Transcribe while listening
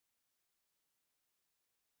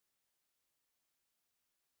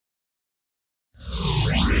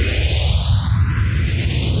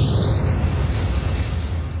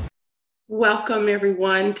Welcome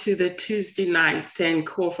everyone to the Tuesday night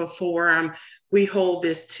Sankofa Forum. We hold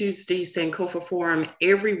this Tuesday Sankofa Forum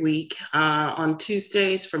every week on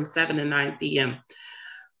Tuesdays from 7 to 9 p.m.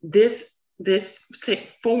 This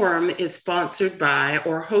forum is sponsored by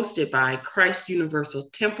or hosted by Christ Universal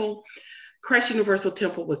Temple. Christ Universal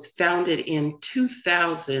Temple was founded in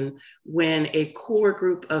 2000 when a core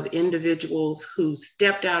group of individuals who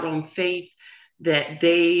stepped out on faith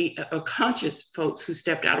conscious folks who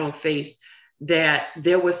stepped out on faith that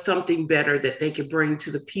there was something better that they could bring to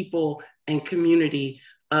the people and community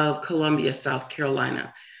of Columbia, South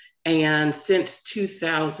Carolina. And since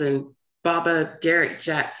 2000, Baba Derek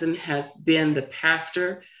Jackson has been the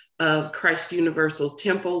pastor of Christ Universal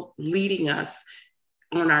Temple, leading us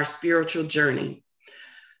on our spiritual journey.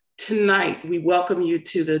 Tonight, we welcome you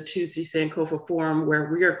to the Tuesday Sankofa Forum,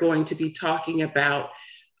 where we are going to be talking about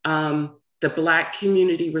the Black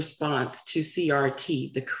community response to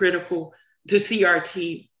CRT, the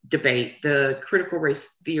CRT debate, the critical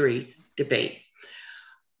race theory debate.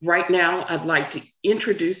 Right now, I'd like to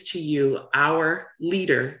introduce to you our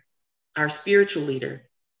leader, our spiritual leader,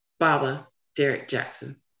 Baba Derek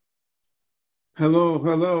Jackson. Hello.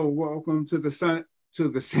 Welcome to the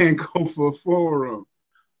Sankofa Forum.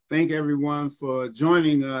 Thank everyone for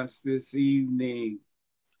joining us this evening.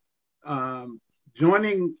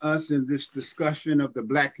 Joining us in this discussion of the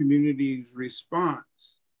Black community's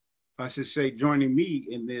response, I should say joining me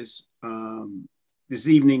in this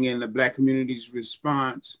evening in the Black community's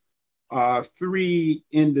response are three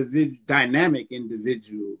dynamic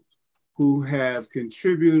individuals who have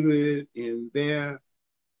contributed in their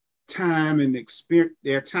time and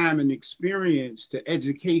experience to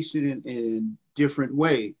education in different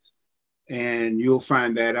ways. And you'll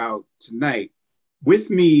find that out tonight. With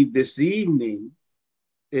me this evening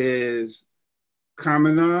is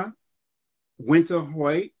Kamania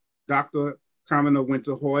Wynte-Hoyte. Dr. Kamania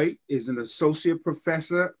Wynte-Hoyte is an associate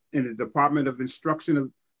professor in the Department of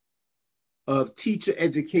Instruction of Teacher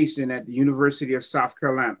Education at the University of South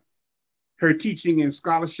Carolina. Her teaching and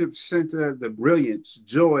scholarship center the brilliance,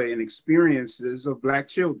 joy, and experiences of Black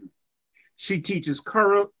children. She teaches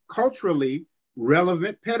culturally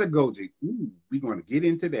relevant pedagogy. We're going to get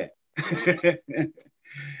into that.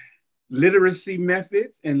 Literacy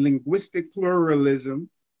methods and linguistic pluralism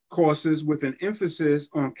courses with an emphasis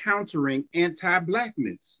on countering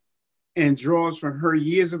anti-Blackness, and draws from her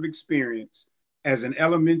years of experience as an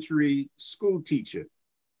elementary school teacher.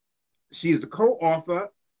 She is the co-author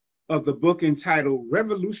of the book entitled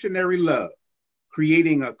Revolutionary Love,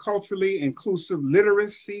 Creating a Culturally Inclusive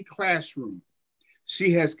Literacy Classroom.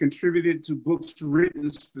 She has contributed to books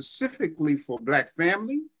written specifically for Black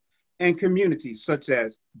families and communities, such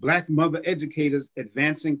as Black Mother Educators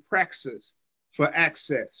Advancing Praxis for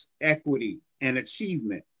Access, Equity, and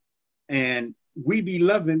Achievement, and We Be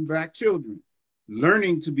Loving Black Children,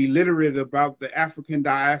 Learning to be Literate About the African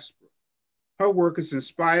Diaspora. Her work is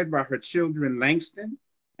inspired by her children, Langston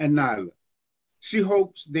and Nyla. She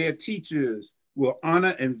hopes their teachers will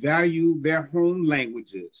honor and value their home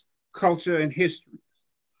languages, culture, and histories.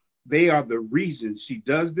 They are the reason she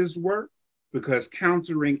does this work, because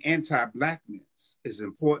countering anti-Blackness is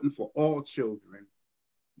important for all children,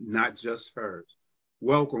 not just hers.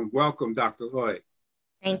 Welcome, Dr. Hoyte.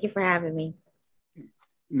 Thank you for having me.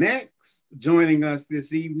 Next, joining us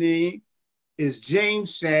this evening is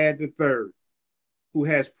James Shadd III, who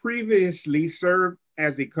has previously served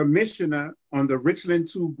as a commissioner on the Richland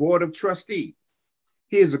II Board of Trustees.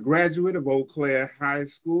 He is a graduate of Eau Claire High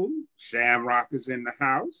School, Shamrock is in the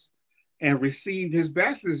house, and received his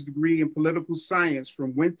bachelor's degree in political science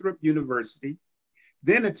from Winthrop University,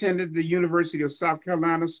 then attended the University of South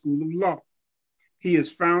Carolina School of Law. He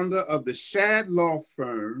is founder of the Shadd Law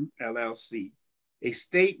Firm, LLC, a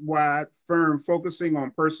statewide firm focusing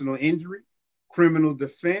on personal injury, criminal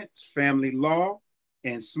defense, family law,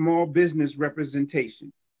 and small business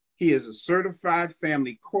representation. He is a certified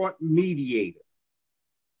family court mediator.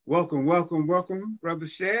 Welcome, Brother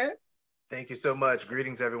Shadd. Thank you so much.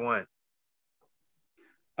 Greetings, everyone.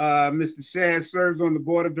 Mr. Shadd serves on the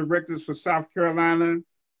board of directors for South Carolina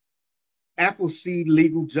Appleseed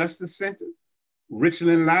Legal Justice Center,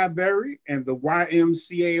 Richland Library, and the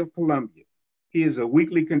YMCA of Columbia. He is a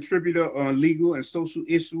weekly contributor on legal and social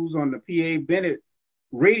issues on the P.A. Bennett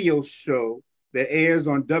radio show that airs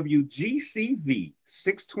on WGCV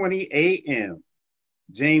 620 AM.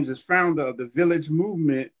 James is founder of the Village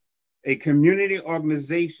Movement, a community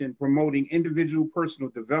organization promoting individual personal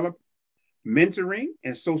development, mentoring,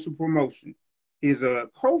 and social promotion. He is a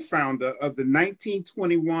co-founder of the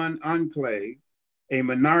 1921 Enclave, a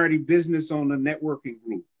minority business owner networking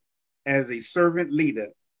group. As a servant leader,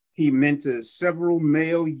 He mentors several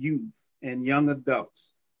male youth and young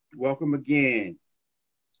adults. Welcome again.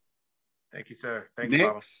 Thank you, sir. Thank you,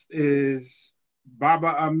 Baba. Next is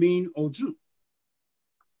Baba Amin Ojuok.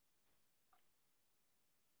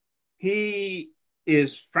 He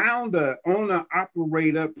is founder, owner,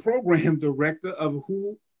 operator, program director of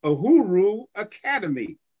Uhuru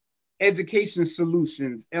Academy Education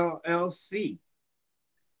Solutions, LLC.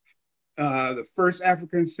 The first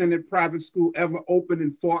African-centered private school ever opened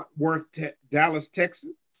in Fort Worth, Dallas,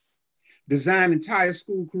 Texas. Designed entire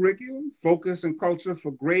school curriculum, focus and culture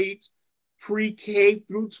for grades pre-K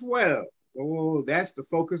through 12. Oh, that's the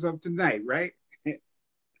focus of tonight, right?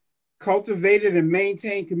 Cultivated and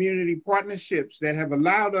maintained community partnerships that have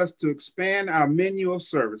allowed us to expand our menu of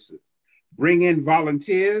services, bring in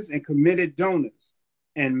volunteers and committed donors,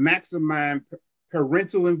 and maximize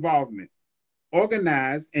parental involvement.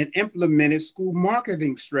 Organized and implemented school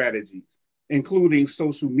marketing strategies, including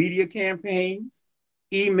social media campaigns,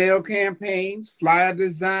 email campaigns, flyer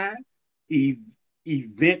design,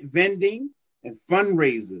 event vending, and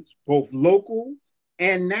fundraisers, both local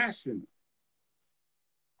and national.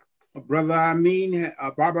 Baba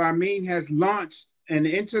Amin has launched an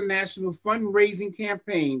international fundraising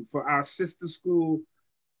campaign for our sister school.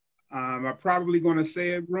 I'm probably going to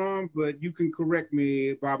say it wrong, but you can correct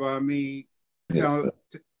me, Baba Amin. Yes,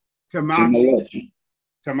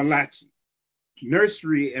 Tamalachi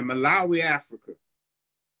Nursery in Malawi, Africa.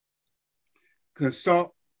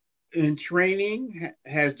 Consult in training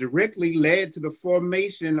has directly led to the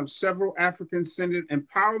formation of several African-centered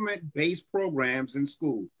empowerment-based programs in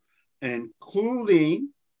school, including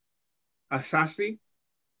Asasi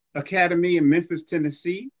Academy in Memphis,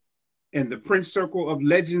 Tennessee, and the Prince Circle of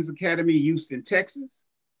Legends Academy, Houston, Texas,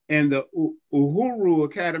 and the Uhuru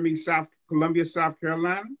Academy, Columbia, South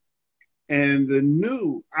Carolina, and the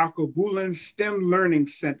new Alkebulan STEM Learning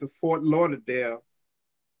Center, Fort Lauderdale,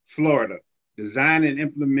 Florida. Designed and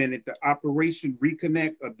implemented the Operation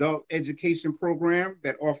Reconnect adult education program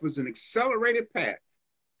that offers an accelerated path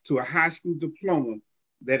to a high school diploma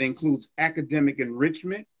that includes academic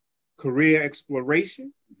enrichment, career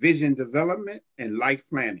exploration, vision development, and life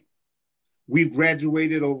planning. We've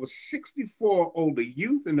graduated over 64 older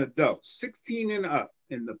youth and adults, 16 and up,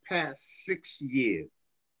 in the past 6 years.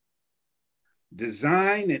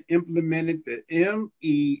 Designed and implemented the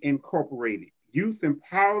ME Incorporated Youth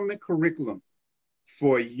Empowerment Curriculum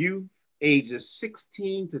for youth ages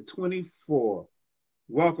 16 to 24.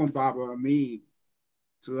 Welcome, Baba Amin,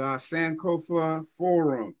 to our Sankofa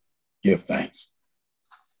Forum. Give thanks.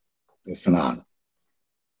 It's an honor.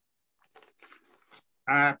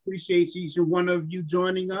 I appreciate each and one of you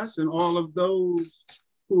joining us and all of those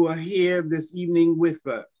who are here this evening with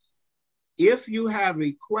us. If you have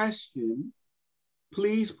a question,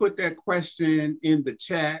 please put that question in the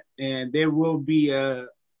chat and there will be an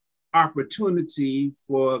opportunity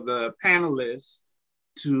for the panelists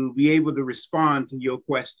to be able to respond to your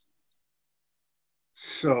question.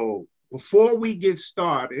 So before we get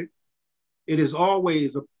started, it is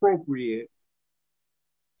always appropriate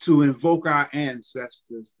to invoke our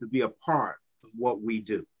ancestors to be a part of what we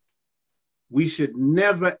do. We should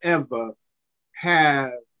never, ever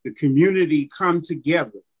have the community come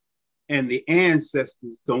together and the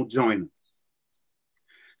ancestors don't join us.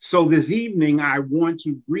 So this evening, I want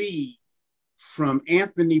to read from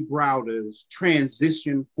Anthony Browder's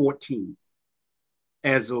Transition 14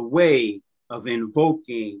 as a way of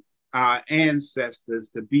invoking our ancestors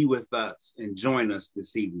to be with us and join us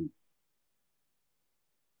this evening.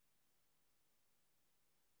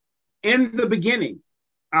 In the beginning,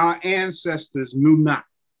 our ancestors knew not.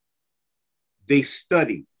 They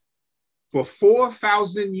studied. For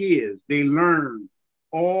 4,000 years, they learned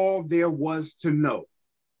all there was to know.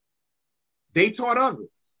 They taught others.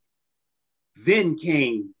 Then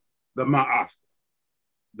came the Ma'afa,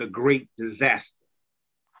 the great disaster.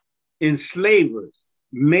 Enslavers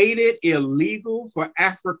made it illegal for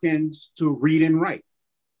Africans to read and write.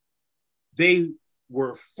 They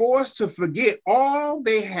were forced to forget all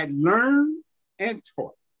they had learned and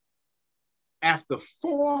taught. After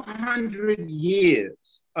 400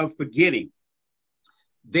 years of forgetting,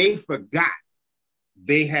 they forgot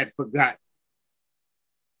they had forgotten.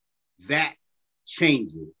 That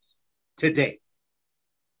changes today.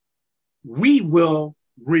 We will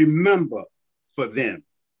remember for them.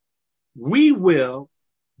 We will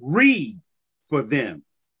read for them.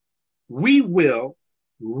 We will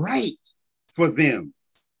write for them.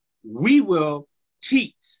 We will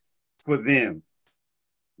teach for them.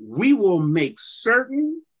 We will make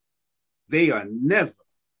certain they are never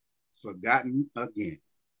forgotten again.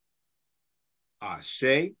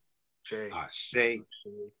 Ashe, Ashe,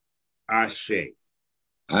 Ashe.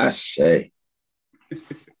 Ashe.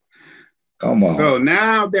 Come on. So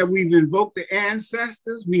now that we've invoked the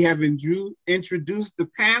ancestors, we have introduced the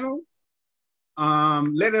panel.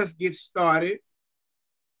 Let us get started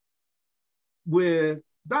with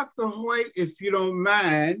Dr. Hoyte, if you don't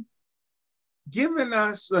mind, giving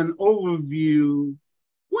us an overview.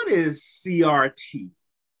 What is CRT?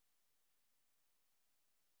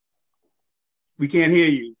 We can't hear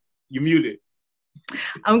you. You're muted.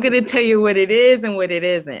 I'm going to tell you what it is and what it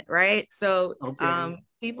isn't, right? So Okay.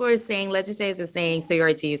 people are saying, legislators are saying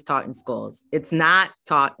CRT is taught in schools. It's not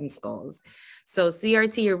taught in schools. So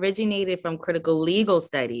CRT originated from critical legal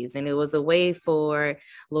studies, and it was a way for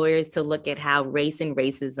lawyers to look at how race and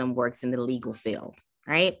racism works in the legal field,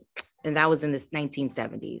 right? And that was in the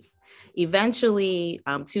 1970s. Eventually,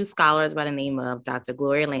 two scholars by the name of Dr.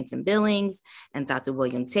 Gloria Langton Billings and Dr.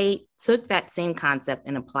 William Tate took that same concept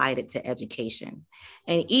and applied it to education.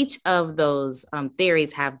 And each of those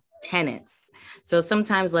theories have tenets. So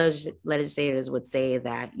sometimes legislators would say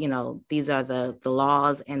that, you know, these are the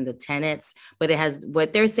laws and the tenets, but it has,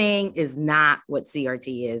 what they're saying is not what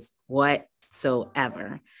CRT is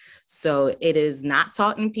whatsoever. So it is not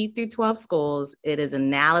taught in P through 12 schools. It is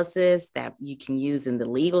analysis that you can use in the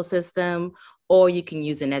legal system, or you can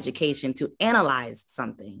use in education to analyze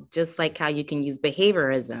something, just like how you can use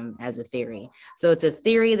behaviorism as a theory. So it's a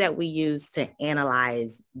theory that we use to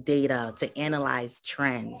analyze data, to analyze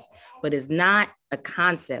trends, but it's not a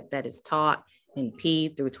concept that is taught in P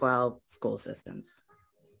through 12 school systems.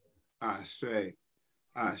 Ashe.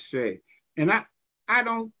 And I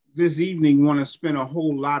don't this evening want to spend a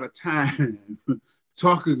whole lot of time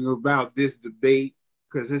talking about this debate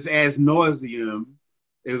because it's ad nauseum.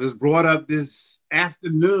 It was brought up this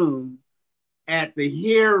afternoon at the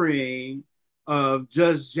hearing of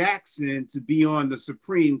Judge Jackson to be on the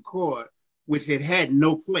Supreme Court, which it had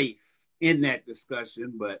no place in that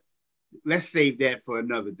discussion, but let's save that for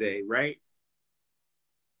another day, right?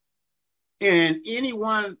 And any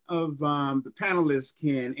one of the panelists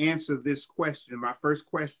can answer this question. My first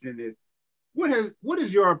question is, what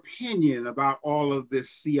is your opinion about all of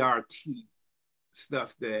this CRT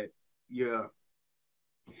stuff that you're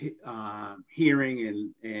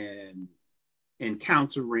hearing and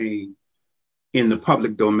encountering in the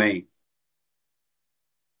public domain?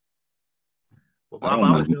 Well, Bob,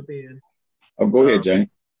 I'm gonna jump in. Oh, go ahead, Jane.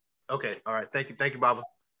 Okay, all right. Thank you, Bob.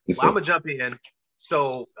 Yes, well, I'm gonna jump in.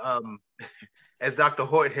 So, as Dr.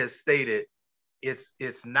 Hoyte has stated, it's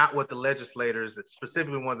not what the legislators,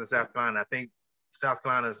 specifically ones in South Carolina. I think South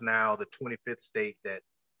Carolina is now the 25th state that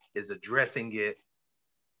is addressing it.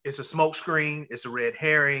 It's a smokescreen. It's a red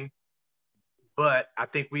herring. But I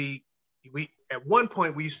think we at one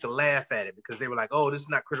point we used to laugh at it because they were like, "Oh, this is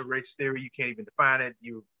not critical race theory. You can't even define it.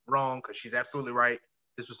 You're wrong," because she's absolutely right.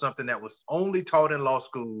 This was something that was only taught in law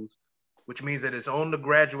schools, which means that it's on the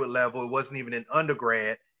graduate level. It wasn't even in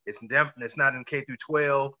undergrad. It's not in K through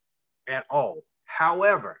 12 at all.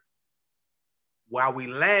 However, while we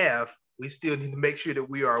laugh, we still need to make sure that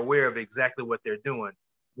we are aware of exactly what they're doing.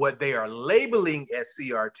 What they are labeling as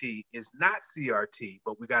CRT is not CRT,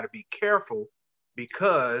 but we got to be careful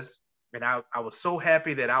because, and I was so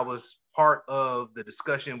happy that I was part of the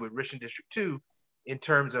discussion with Richmond District 2 in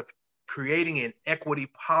terms of creating an equity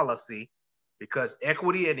policy, because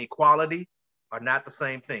equity and equality are not the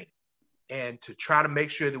same thing. And to try to make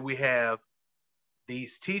sure that we have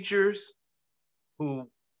these teachers who,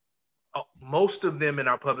 most of them in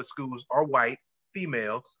our public schools are white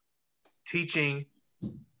females, teaching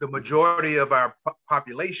the majority of our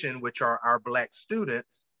population, which are our Black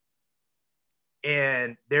students.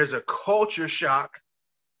 And there's a culture shock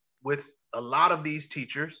with a lot of these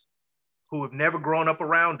teachers who have never grown up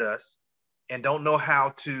around us and don't know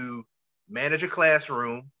how to manage a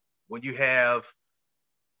classroom when you have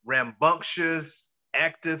rambunctious,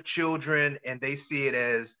 active children, and they see it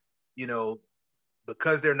as, you know,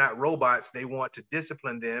 because they're not robots, they want to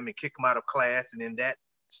discipline them and kick them out of class, and then that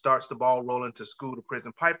starts the ball rolling to school to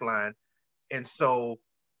prison pipeline. And so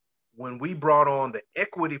when we brought on the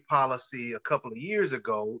equity policy a couple of years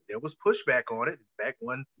ago, there was pushback on it. In fact,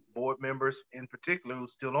 one board members in particular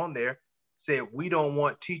who's still on there said, we don't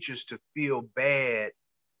want teachers to feel bad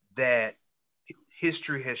that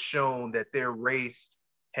history has shown that their race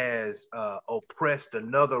has oppressed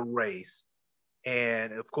another race.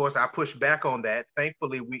 And of course, I pushed back on that.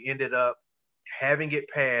 Thankfully, we ended up having it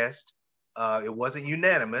passed. It wasn't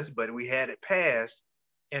unanimous, but we had it passed.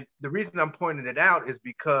 And the reason I'm pointing it out is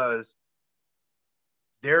because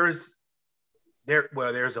there's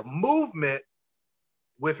a movement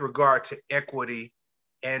with regard to equity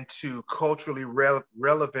and to culturally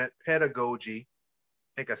relevant pedagogy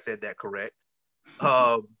think I said that correct,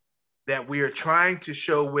 that we are trying to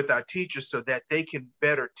show with our teachers so that they can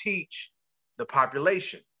better teach the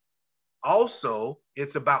population. Also,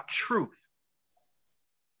 it's about truth.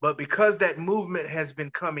 But because that movement has been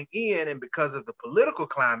coming in and because of the political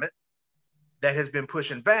climate that has been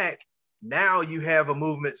pushing back, now you have a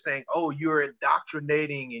movement saying, oh, you're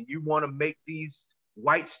indoctrinating and you want to make these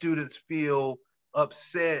white students feel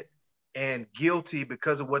upset and guilty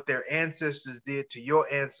because of what their ancestors did to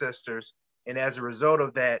your ancestors. And as a result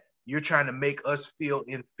of that, you're trying to make us feel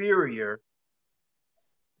inferior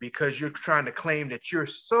because you're trying to claim that you're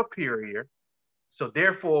superior. So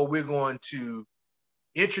therefore, we're going to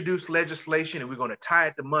introduce legislation and we're going to tie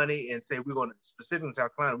it to money and say we're going to, specifically in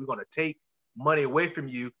South Carolina, we're going to take money away from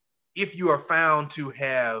you if you are found to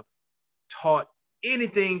have taught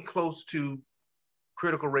anything close to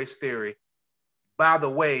critical race theory. By the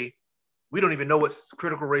way, we don't even know what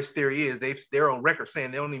critical race theory is. They're on record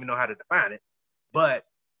saying they don't even know how to define it. But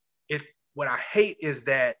it's what I hate is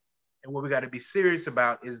that, and what we got to be serious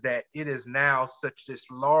about is that it is now such this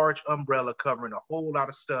large umbrella covering a whole lot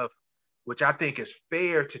of stuff, which I think is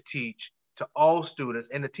fair to teach to all students,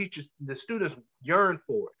 and the students yearn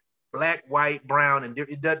for it. Black, white, brown, and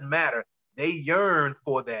it doesn't matter. They yearn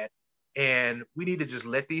for that. And we need to just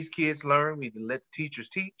let these kids learn. We need to let the teachers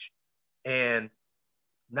teach and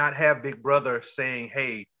not have Big Brother saying,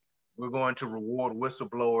 hey, we're going to reward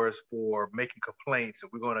whistleblowers for making complaints,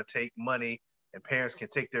 and we're going to take money, and parents can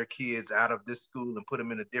take their kids out of this school and put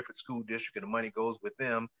them in a different school district, and the money goes with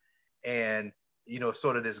them. And, you know,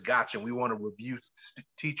 sort of this gotcha. We want to review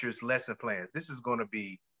teachers' lesson plans. This is going to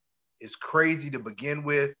be, it's crazy to begin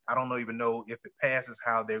with. I don't even know if it passes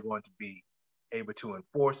how they're going to be able to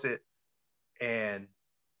enforce it. And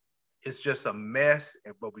it's just a mess,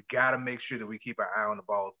 but we got to make sure that we keep our eye on the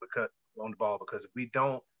ball because if we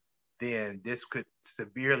don't, then this could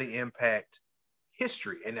severely impact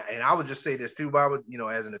history. And I would just say this too, Bob, you know,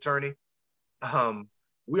 as an attorney,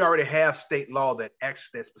 we already have state law that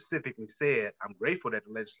specifically said, I'm grateful that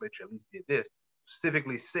the legislature at least did this,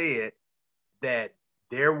 specifically said that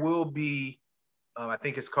there will be, I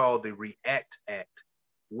think it's called the REACT Act,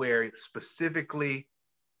 where specifically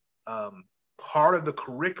part of the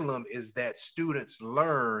curriculum is that students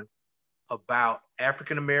learn about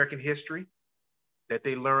African-American history, that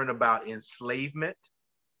they learn about enslavement,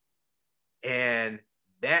 and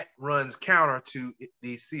that runs counter to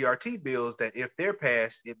these CRT bills that if they're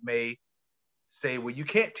passed, it may say, well, you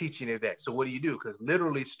can't teach any of that. So what do you do? Because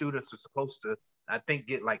literally students are supposed to, I think,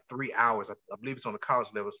 get like 3 hours. I believe it's on the college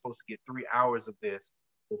level, supposed to get 3 hours of this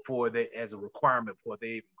before they, as a requirement before they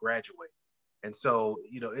even graduate. And so,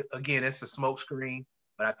 you know, again, it's a smokescreen,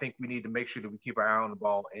 but I think we need to make sure that we keep our eye on the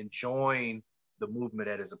ball and join the movement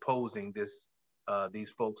that is opposing this, these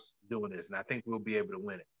folks doing this. And I think we'll be able to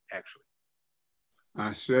win it, actually.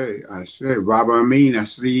 I say, Robert Amin, I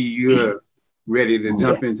see you're ready to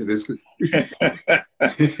jump into this.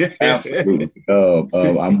 Absolutely.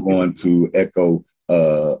 I'm going to echo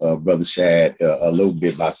Brother Shad a little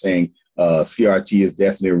bit by saying CRT is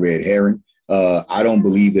definitely a red herring. I don't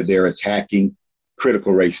believe that they're attacking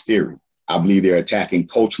critical race theory. I believe they're attacking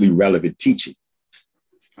culturally relevant teaching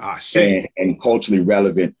and culturally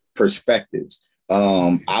relevant perspectives.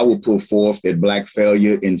 I will put forth that Black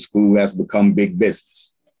failure in school has become big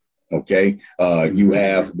business. Okay. You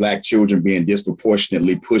have Black children being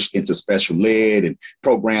disproportionately pushed into special ed and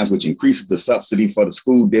programs, which increases the subsidy for the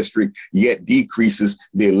school district, yet decreases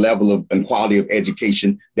the level of and quality of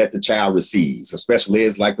education that the child receives. So special ed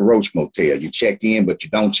is like the Roach Motel. You check in, but you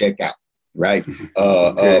don't check out. Right.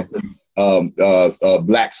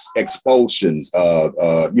 Black expulsions.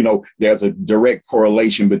 You know, there's a direct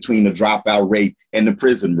correlation between the dropout rate and the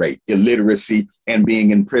prison rate, illiteracy and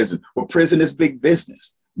being in prison. Well, prison is big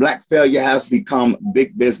business. Black failure has become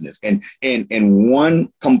big business. And one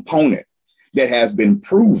component that has been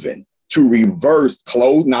proven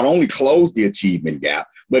to not only close the achievement gap,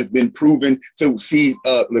 but it's been proven to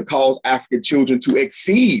cause African children to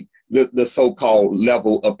exceed the so-called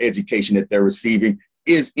level of education that they're receiving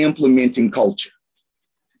is implementing culture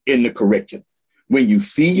in the curriculum. When you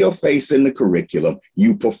see your face in the curriculum,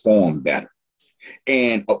 you perform better.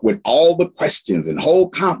 And with all the questions and whole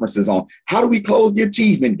conferences on how do we close the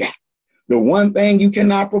achievement gap, the one thing you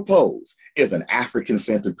cannot propose is an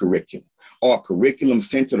African-centered curriculum or a curriculum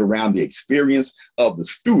centered around the experience of the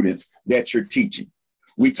students that you're teaching.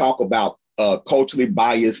 We talk about culturally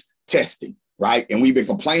biased testing, right? And we've been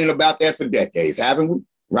complaining about that for decades, haven't we?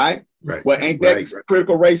 Right? Right. Well, ain't that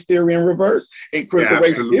critical race theory in reverse? In critical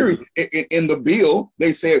race theory, in the bill,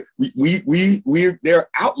 they said they're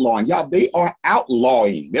outlawing. Y'all, they are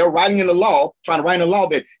outlawing. They're writing in the law, trying to write in the law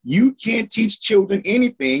that you can't teach children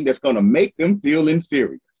anything that's going to make them feel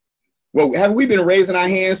inferior. Well, have we been raising our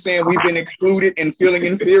hands saying we've been excluded and feeling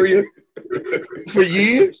inferior for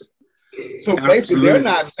years? So basically, they're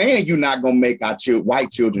not saying you're not going to make our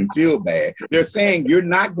white children feel bad. They're saying you're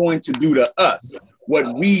not going to do to us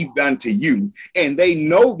what we've done to you. And they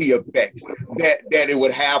know the effects that it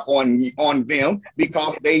would have on them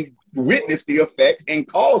because they witnessed the effects and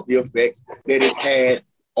caused the effects that it's had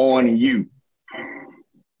on you.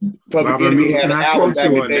 Public Enemy had an album back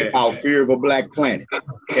in the day called Fear of a Black Planet.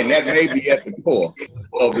 And that may be at the core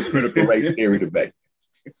of the critical race theory debate.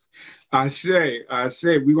 I say,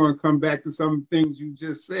 we're going to come back to some things you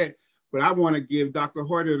just said, but I want to give Dr.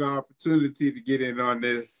 Hoyte the opportunity to get in on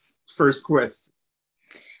this first question.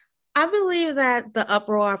 I believe that the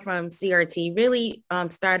uproar from CRT really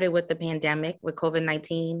started with the pandemic, with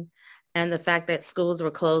COVID-19, and the fact that schools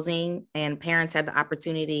were closing and parents had the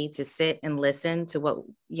opportunity to sit and listen to what,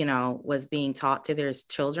 was being taught to their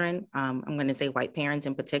children. I'm going to say white parents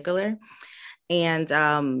in particular.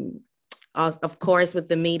 And of course, with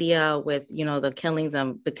the media, with, the killings,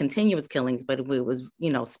 the continuous killings, but it was,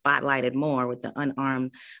 spotlighted more with the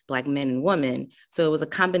unarmed Black men and women. So it was a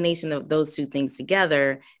combination of those two things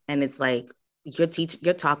together. And it's like, you're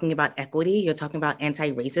talking about equity, you're talking about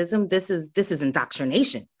anti-racism. This is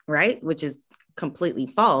indoctrination, right? Which is completely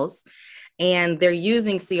false. And they're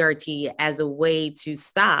using CRT as a way to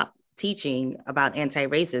stop teaching about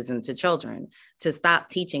anti-racism to children, to stop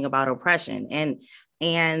teaching about oppression.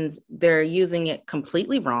 And they're using it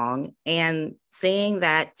completely wrong and saying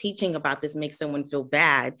that teaching about this makes someone feel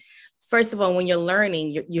bad. First of all, when you're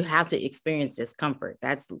learning, you have to experience discomfort.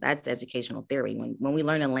 That's educational theory. When we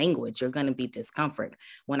learn a language, you're going to be discomfort.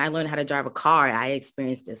 When I learned how to drive a car, I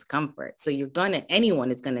experienced discomfort. So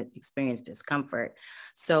anyone is going to experience discomfort.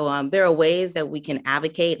 So there are ways that we can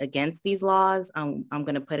advocate against these laws. I'm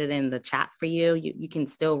going to put it in the chat for you. You can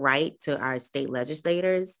still write to our state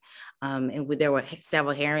legislators. And there were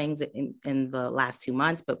several hearings in the last 2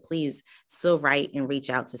 months, but please still write and reach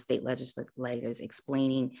out to state legislators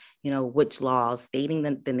explaining, which laws, stating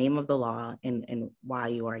the name of the law and why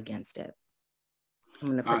you are against it. I'm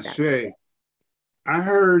going to put that. I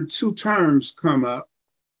heard two terms come up,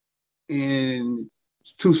 and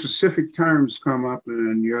two specific terms come up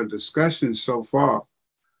in your discussions so far,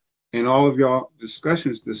 in all of your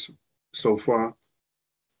discussions so far.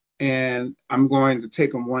 And I'm going to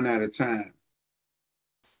take them one at a time.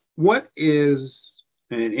 What is,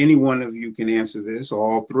 and any one of you can answer this, or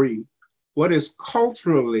all three, what is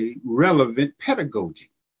culturally relevant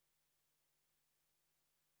pedagogy?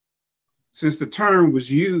 Since the term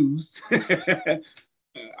was used,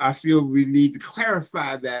 I feel we need to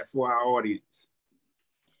clarify that for our audience.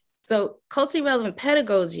 So culturally relevant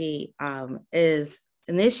pedagogy is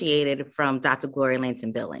initiated from Dr. Gloria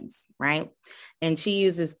Langston Billings, right? And she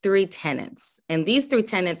uses 3 tenets, and these 3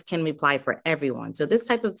 tenets can be applied for everyone. So this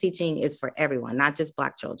type of teaching is for everyone, not just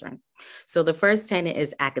Black children. So the first tenet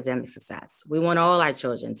is academic success. We want all our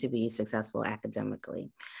children to be successful academically.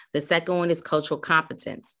 The second one is cultural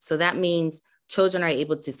competence. So that means children are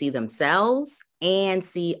able to see themselves and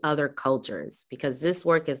see other cultures, because this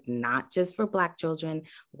work is not just for Black children.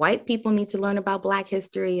 White people need to learn about Black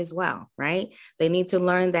history as well, right? They need to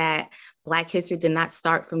learn that Black history did not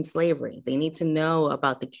start from slavery. They need to know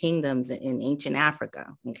about the kingdoms in ancient Africa,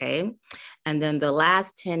 okay? And then the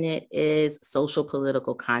last tenet is social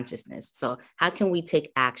political consciousness. So how can we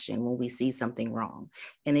take action when we see something wrong?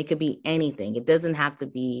 And it could be anything. It doesn't have to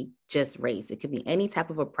be just race. It could be any type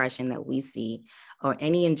of oppression that we see or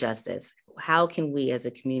any injustice. How can we as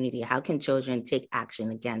a community, how can children take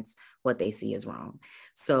action against what they see as wrong?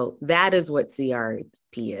 So that is what CRT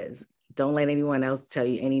is. Don't let anyone else tell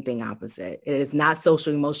you anything opposite. It is not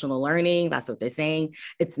social emotional learning. That's what they're saying.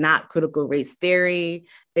 It's not critical race theory.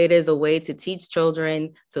 It is a way to teach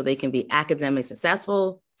children so they can be academically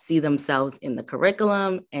successful, see themselves in the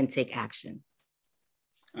curriculum, and take action.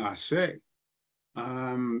 I say.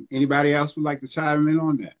 Anybody else would like to chime in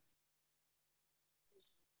on that?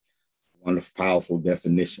 Wonderful, powerful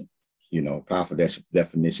definition, powerful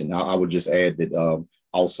definition. I would just add that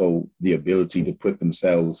also the ability to put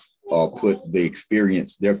themselves, put the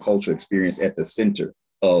experience, their cultural experience at the center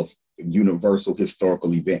of universal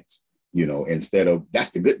historical events, instead of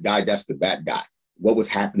that's the good guy, that's the bad guy. What was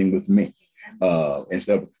happening with me?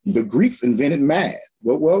 Instead of the Greeks invented math.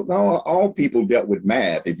 Well, no, all people dealt with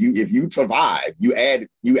math. If you survived, you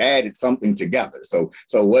added something together. So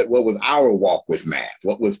what was our walk with math?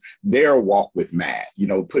 What was their walk with math?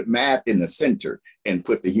 Put math in the center and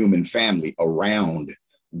put the human family around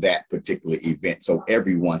that particular event so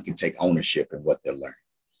everyone can take ownership in what they're learning.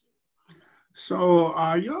 So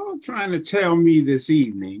are y'all trying to tell me this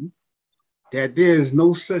evening that there's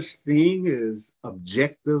no such thing as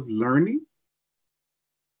objective learning?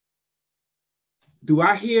 Do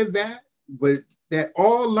I hear that? But that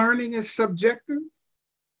all learning is subjective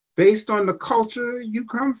based on the culture you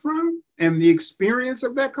come from and the experience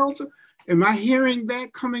of that culture? Am I hearing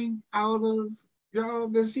that coming out of y'all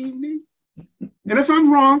this evening? And if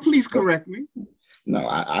I'm wrong, please correct me. No,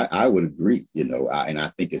 I would agree, and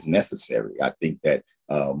I think it's necessary. I think that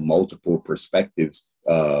multiple perspectives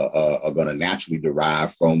are going to naturally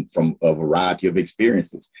derive from a variety of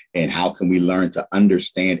experiences. And how can we learn to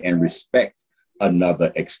understand and respect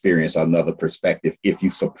another experience, another perspective, if you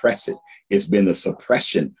suppress it? It's been the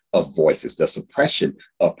suppression of voices, the suppression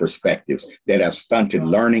of perspectives that have stunted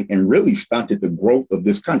learning and really stunted the growth of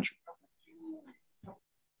this country.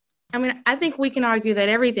 I mean, I think we can argue that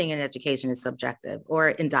everything in education is subjective or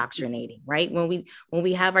indoctrinating, right? When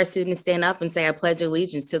we have our students stand up and say, "I pledge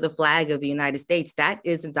allegiance to the flag of the United States," that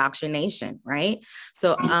is indoctrination, right?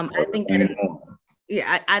 So I think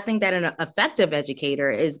I think that an effective educator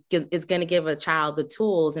is going to give a child the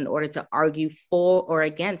tools in order to argue for or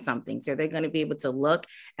against something. So they're going to be able to look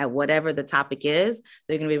at whatever the topic is.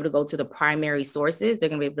 They're going to be able to go to the primary sources. They're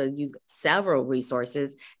going to be able to use several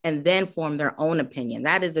resources and then form their own opinion.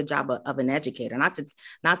 That is the job of an educator, not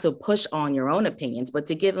to push on your own opinions, but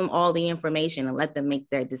to give them all the information and let them make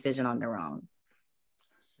their decision on their own.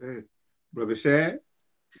 Hey, Brother Shad?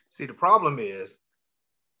 See, the problem is,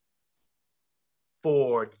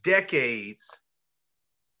 for decades,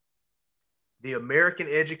 the American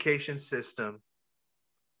education system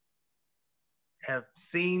have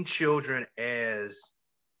seen children as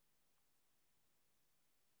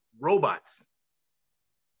robots.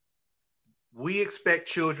 We expect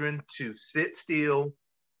children to sit still,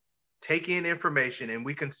 take in information, and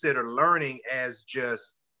we consider learning as just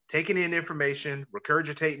taking in information,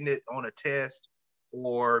 regurgitating it on a test,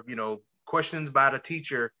 or questions by the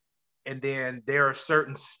teacher. And then there are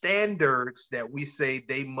certain standards that we say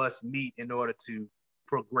they must meet in order to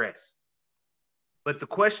progress. But the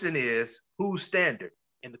question is, whose standard?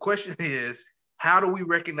 And the question is, how do we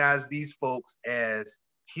recognize these folks as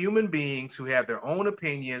human beings who have their own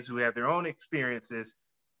opinions, who have their own experiences,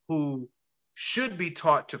 who should be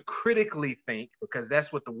taught to critically think, because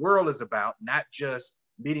that's what the world is about, not just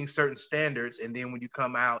meeting certain standards. And then when you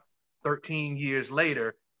come out 13 years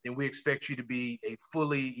later, then we expect you to be a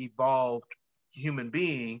fully evolved human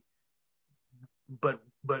being. But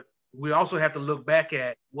we also have to look back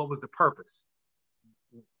at what was the purpose.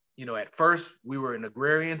 At first we were an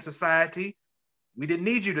agrarian society. We didn't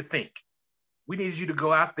need you to think. We needed you to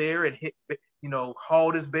go out there and hit,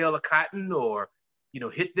 haul this bale of cotton, or,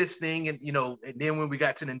 hit this thing. And then when we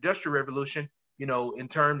got to the Industrial Revolution, in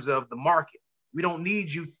terms of the market, we don't need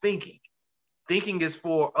you thinking. Thinking is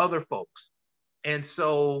for other folks. And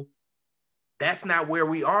so that's not where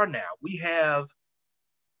we are now. We have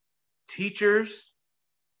teachers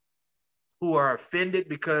who are offended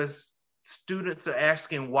because students are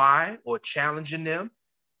asking why or challenging them.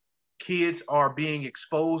 Kids are being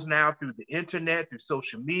exposed now through the internet, through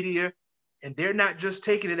social media, and they're not just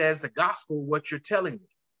taking it as the gospel, what you're telling me.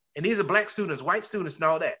 And these are Black students, white students, and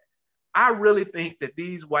all that. I really think that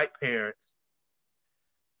these white parents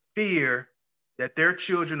fear that their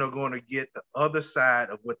children are going to get the other side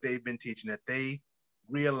of what they've been teaching, that they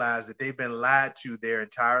realize that they've been lied to their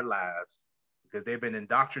entire lives because they've been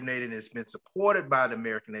indoctrinated, and it's been supported by the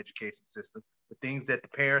American education system, the things that the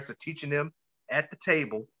parents are teaching them at the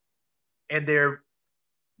table, and they're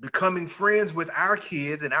becoming friends with our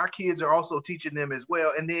kids, and our kids are also teaching them as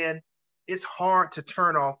well. And then it's hard to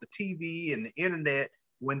turn off the TV and the internet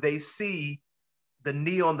when they see the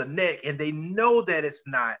knee on the neck and they know that it's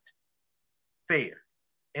not fair,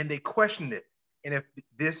 and they question it. And if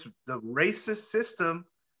the racist system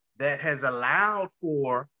that has allowed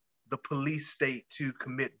for the police state to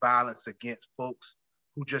commit violence against folks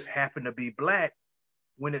who just happen to be Black,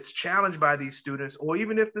 when it's challenged by these students, or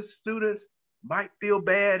even if the students might feel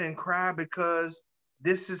bad and cry because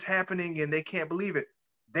this is happening and they can't believe it,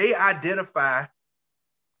 they identify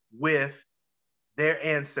with their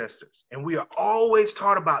ancestors. And we are always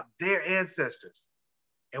taught about their ancestors.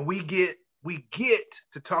 And we get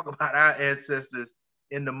to talk about our ancestors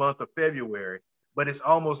in the month of February, but it's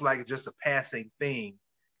almost like just a passing thing.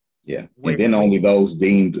 Yeah. And then only those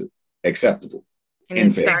deemed acceptable.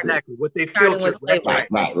 And then exactly what they filtered.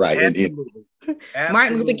 Right. Absolutely.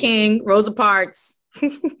 Martin Luther King, Rosa Parks.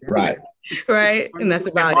 Right. Right. And that's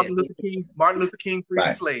about Martin Luther King freed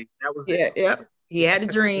the slaves. That was it. Yeah. He had a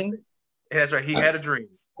dream. That's right. He had a dream.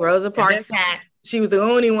 Rosa Parks sat. She was the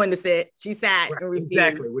only one to sit. She sat and refused.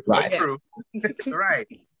 Exactly, which was true. Right.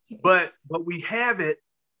 But we have it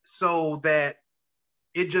so that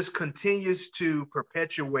it just continues to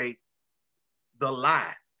perpetuate the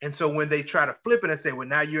lie. And so when they try to flip it and say, well,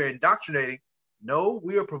 now you're indoctrinating, no,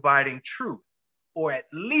 we are providing truth, or at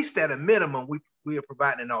least at a minimum, we are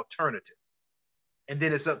providing an alternative. And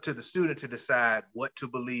then it's up to the student to decide what to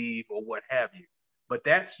believe or what have you. But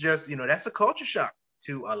that's just, that's a culture shock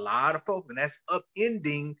to a lot of folks, and that's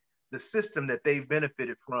upending the system that they've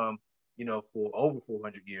benefited from, for over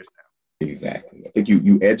 400 years now. Exactly. I think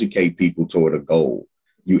you educate people toward a goal.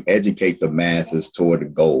 You educate the masses toward a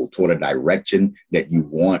goal, toward a direction that you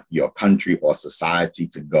want your country or society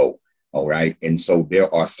to go. All right. And so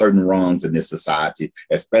there are certain wrongs in this society,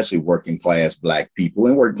 especially working class Black people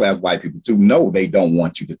and working class white people too. No, they don't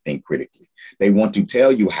want you to think critically. They want to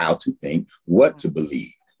tell you how to think, what to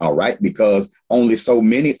believe. All right, because only so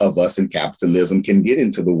many of us in capitalism can get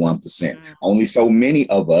into the 1%. Only so many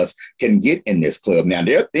of us can get in this club. Now,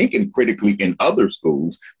 they're thinking critically in other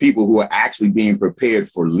schools, people who are actually being prepared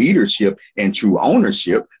for leadership and true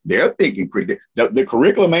ownership. They're thinking critically. The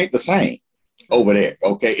curriculum ain't the same over there,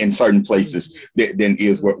 okay, in certain places than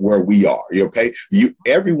is where we are, okay?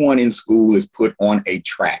 Everyone in school is put on a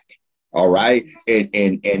track. All right. And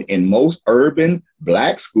in most urban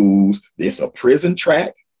Black schools, there's a prison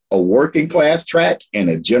track, a working class track, and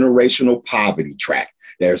a generational poverty track.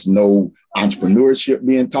 There's no entrepreneurship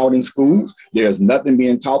being taught in schools. There's nothing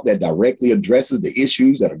being taught that directly addresses the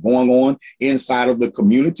issues that are going on inside of the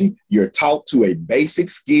community. You're taught to a basic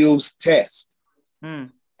skills test.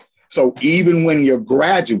 So even when your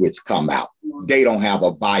graduates come out, they don't have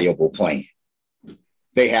a viable plan.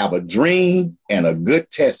 They have a dream and a good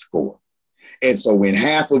test score. And so when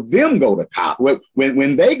half of them go to college,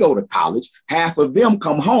 when they go to college, half of them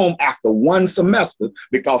come home after one semester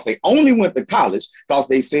because they only went to college because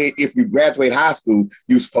they said if you graduate high school,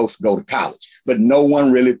 you're supposed to go to college. But no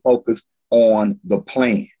one really focused on the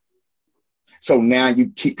plan. So now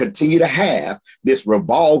you continue to have this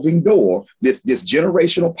revolving door, this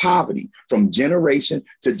generational poverty from generation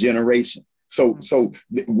to generation. So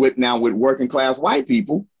with working class white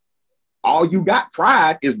people, all you got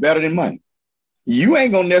pride is better than money. You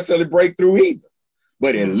ain't gonna necessarily break through either,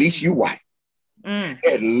 but at least you white.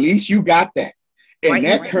 At least you got that. And white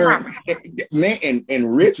that currency, man,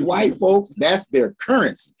 and rich white folks, that's their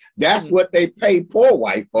currency. That's what they pay poor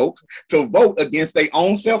white folks to vote against their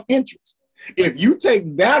own self-interest. If you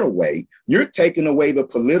take that away, you're taking away the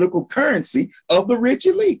political currency of the rich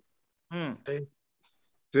elite.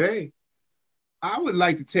 Jay, I would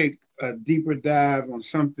like to take a deeper dive on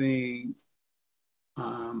something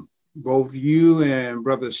both you and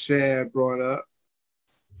Brother Shad brought up.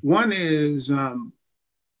 One is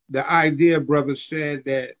the idea, Brother Shad,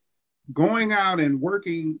 that going out and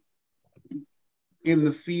working in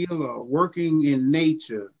the field or working in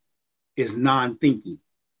nature is non-thinking.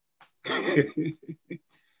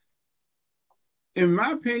 In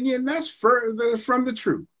my opinion, that's further from the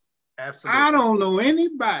truth. Absolutely. I don't know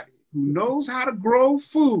anybody who knows how to grow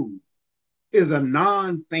food is a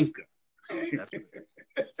non-thinker.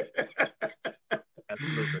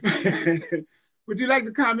 Absolutely. Would you like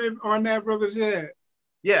to comment on that, Brother Shad?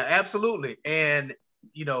 Yeah, absolutely. And,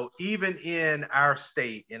 even in our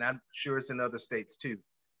state, and I'm sure it's in other states too,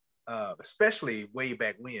 especially way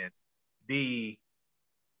back when, the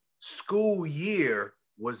school year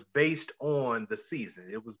was based on the season.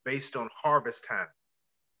 It was based on harvest time.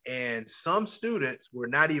 And some students were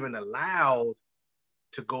not even allowed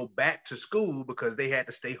to go back to school because they had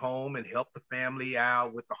to stay home and help the family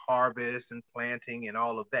out with the harvest and planting and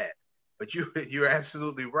all of that. But you're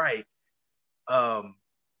absolutely right.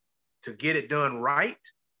 To get it done right,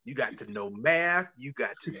 you got to know math, you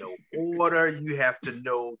got to know order, you have to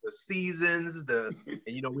know the seasons,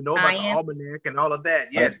 we know about the almanac and all of that.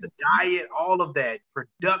 Yes, the diet, all of that,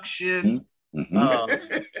 production,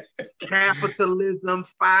 capitalism,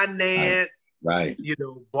 finance, right?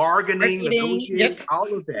 Bargaining, negotiating,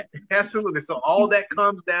 all of that. Absolutely. So all that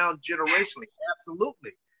comes down generationally.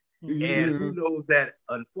 Absolutely. And who knows that,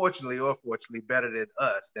 unfortunately or fortunately, better than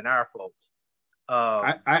us, than our folks.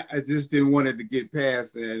 I just didn't want it to get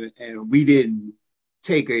past that, and we didn't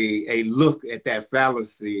take a look at that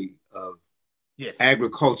fallacy of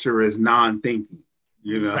agriculture as non-thinking.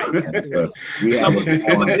 you know. We have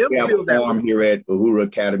a farm here at Uhuru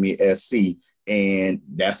Academy SC, and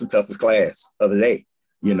that's the toughest class of the day,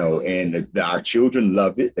 you know, and our children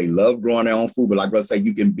love it. They love growing their own food. But like I say,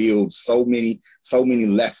 you can build so many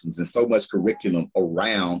lessons and so much curriculum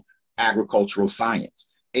around agricultural science.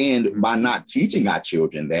 And by not teaching our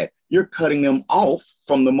children that, you're cutting them off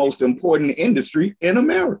from the most important industry in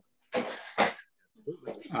America.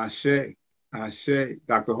 Ashe.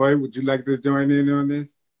 Dr. Hoyte, would you like to join in on this?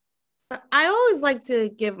 I always like to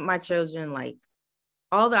give my children like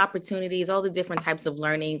all the opportunities, all the different types of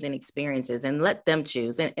learnings and experiences, and let them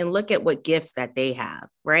choose and look at what gifts that they have,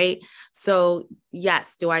 right? So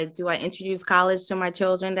yes, do I introduce college to my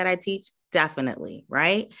children that I teach? Definitely,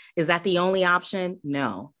 right? Is that the only option?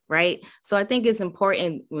 No, right? So I think it's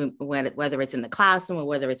important whether it's in the classroom or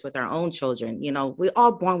whether it's with our own children, you know, we're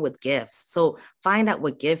all born with gifts. So find out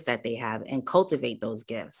what gifts that they have and cultivate those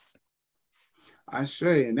gifts. I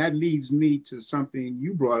say, and that leads me to something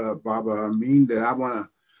you brought up, Baba Amin, that I want to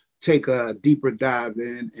take a deeper dive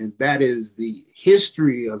in, and that is the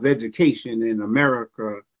history of education in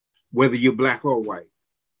America, whether you're Black or white.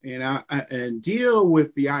 And deal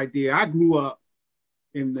with the idea. I grew up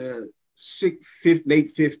in the late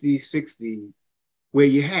 50s, 60s, where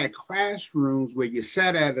you had classrooms where you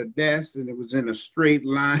sat at a desk and it was in a straight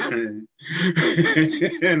line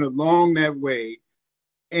and along that way.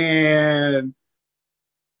 And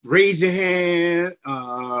raise your hand,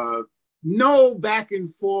 no back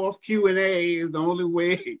and forth, Q&A is the only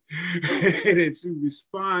way that you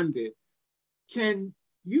responded. Can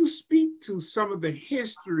you speak to some of the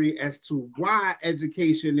history as to why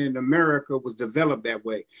education in America was developed that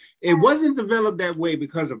way? It wasn't developed that way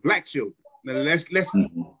because of Black children. Now let's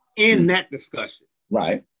end that discussion.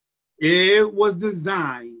 Right. It was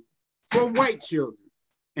designed for white children.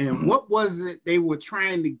 And what was it they were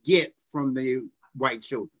trying to get from the white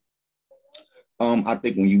children? I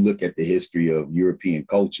think when you look at the history of European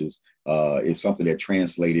cultures, it's something that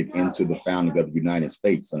translated into the founding of the United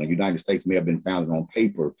States. And the United States may have been founded on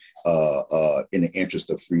paper in the interest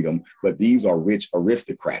of freedom, but these are rich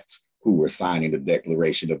aristocrats who were signing the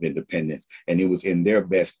Declaration of Independence. And it was in their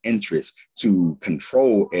best interest to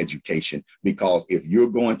control education, because if you're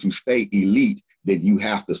going to stay elite, then you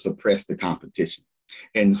have to suppress the competition.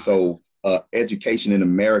 And so education in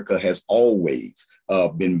America has always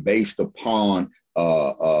been based upon,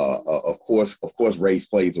 of course, race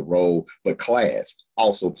plays a role, but class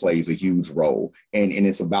also plays a huge role. And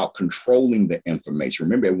it's about controlling the information.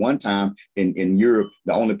 Remember, at one time in Europe,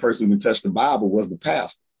 the only person who can touch the Bible was the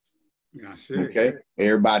pastor. Yeah, sure. Okay,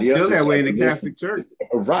 everybody else. Still that way in the Catholic Church.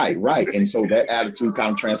 Right. And so that attitude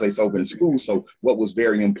kind of translates over in school. So what was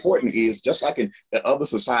very important is, just like in the other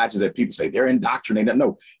societies that people say they're indoctrinated.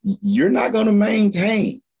 No, you're not going to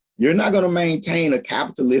maintain a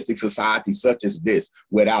capitalistic society such as this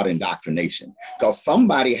without indoctrination, because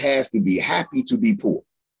somebody has to be happy to be poor.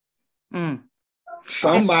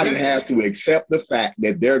 Somebody has to accept the fact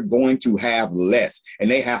that they're going to have less, and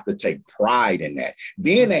they have to take pride in that.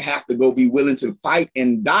 Then they have to go be willing to fight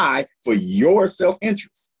and die for your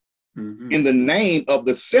self-interest in the name of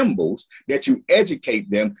the symbols that you educate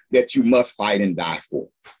them that you must fight and die for.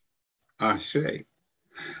 I say.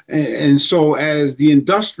 And so as the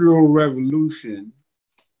Industrial Revolution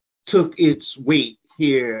took its weight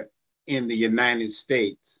here in the United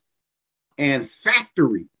States, and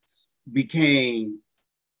factories became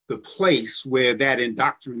the place where that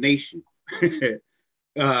indoctrination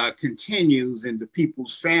continues into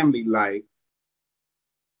people's family life,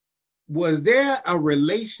 was there a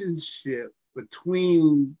relationship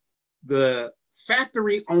between the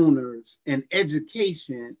factory owners and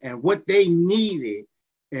education and what they needed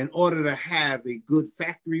in order to have a good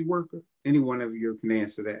factory worker? Any one of you can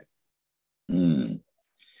answer that.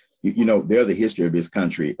 You know, there's a history of this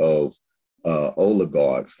country of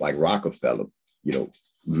oligarchs like Rockefeller, you know,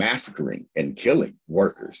 massacring and killing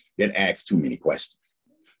workers that ask too many questions.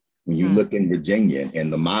 When you look in Virginia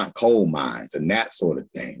and the coal mines and that sort of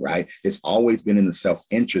thing, right? It's always been in the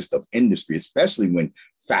self-interest of industry, especially when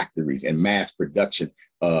factories and mass production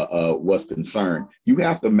was concerned. You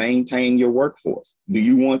have to maintain your workforce. Do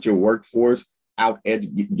you want your workforce out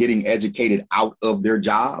getting educated out of their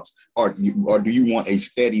jobs, or do you want a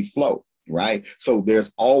steady flow? Right. So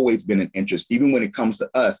there's always been an interest. Even when it comes to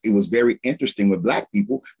us, it was very interesting with Black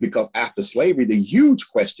people, because after slavery, the huge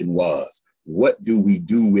question was, what do we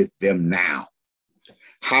do with them now?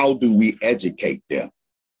 How do we educate them?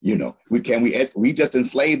 You know, we just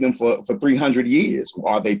enslaved them for 300 years.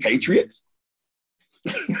 Are they patriots?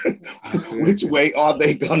 Which way are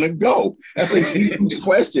they gonna go? That's a huge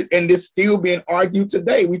question, and it's still being argued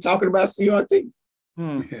today. We're talking about CRT.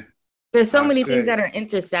 Hmm. Yeah. There's so many things that are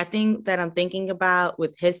intersecting that I'm thinking about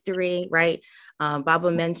with history, right?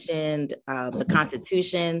 Baba mentioned the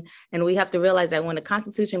Constitution, and we have to realize that when the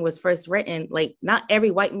Constitution was first written, like not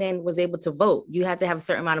every white man was able to vote. You had to have a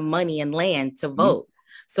certain amount of money and land to vote.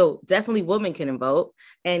 So definitely women can vote,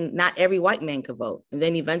 and not every white man could vote. And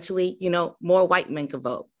then eventually, you know, more white men could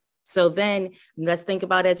vote. So then let's think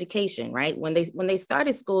about education, right? When they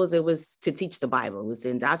started schools, it was to teach the Bible. It was to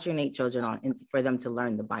indoctrinate children on for them to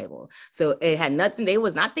learn the Bible. So it had nothing, they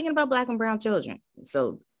was not thinking about Black and brown children.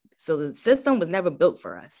 So the system was never built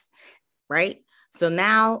for us, right? So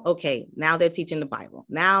now, okay, now they're teaching the Bible.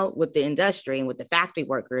 Now with the industry and with the factory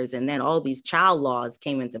workers, and then all these child laws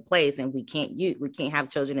came into place, and we can't have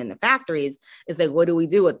children in the factories. It's like, what do we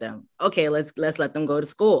do with them? Okay, let's let them go to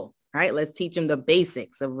school. Right? Let's teach them the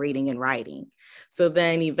basics of reading and writing. So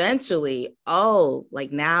then eventually,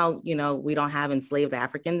 like now, you know, we don't have enslaved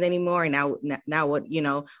Africans anymore. And now what, you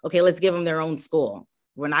know, okay, let's give them their own school.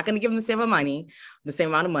 We're not going to give them the same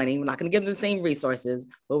amount of money. We're not going to give them the same resources,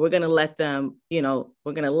 but we're going to let them, you know,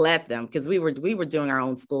 because we were doing our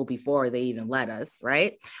own school before they even let us,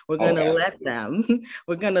 right? We're going to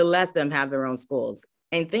we're going to let them have their own schools.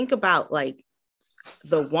 And think about like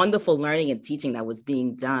the wonderful learning and teaching that was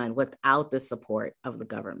being done without the support of the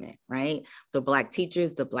government, right? The Black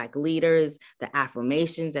teachers, the Black leaders, the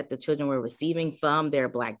affirmations that the children were receiving from their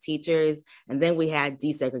Black teachers. And then we had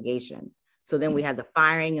desegregation. So then we had the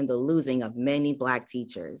firing and the losing of many Black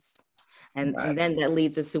teachers. And then that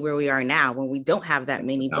leads us to where we are now, when we don't have that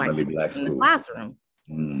many Black teachers in the classroom.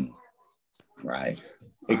 Right.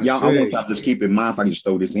 Y'all, I want y'all to just keep in mind, if I can just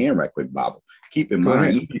throw this in right quick, Bob. Keep in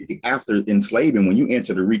mind, after enslavement, when you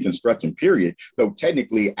enter the Reconstruction period, though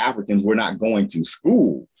technically Africans were not going to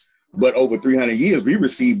school, but over 300 years, we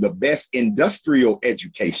received the best industrial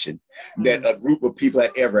education that a group of people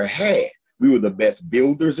had ever had. We were the best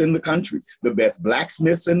builders in the country, the best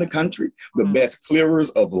blacksmiths in the country, the best clearers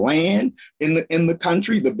of land in the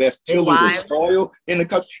country, the best tillers of soil in the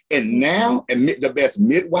country, and now, and the best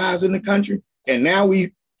midwives in the country. And now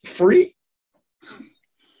we free.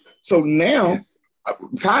 So now,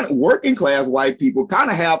 kind of working class white people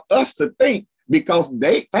kind of have us to think because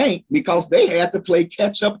they had to play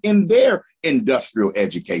catch up in their industrial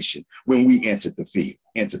education when we entered the field,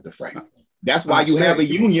 entered the frame. That's why you have a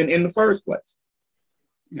union in the first place.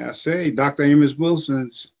 I say Dr. Amos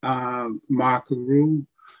Wilson's Makaru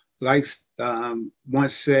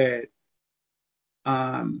once said,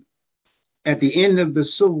 at the end of the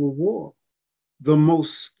Civil War, the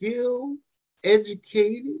most skilled,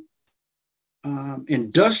 educated,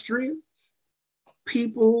 industrious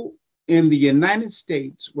people in the United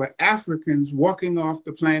States were Africans walking off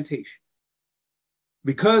the plantation.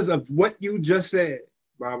 Because of what you just said,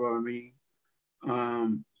 Baba Amin. I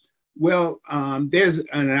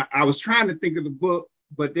was trying to think of the book,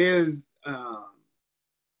 but there's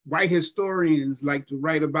white historians like to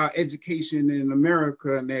write about education in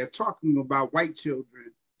America, and they're talking about white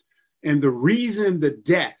children. And the reason the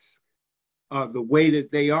desks are the way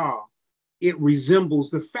that they are, it resembles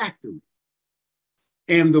the factory.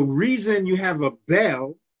 And the reason you have a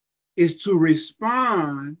bell is to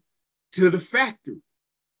respond to the factory,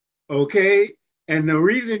 okay? And the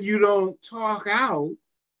reason you don't talk out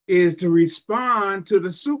is to respond to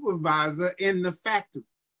the supervisor in the factory.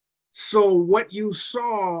 So what you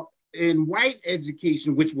saw in white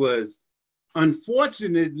education, which was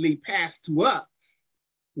unfortunately passed to us,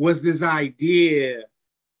 was this idea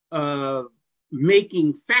of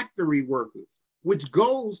making factory workers, which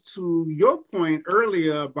goes to your point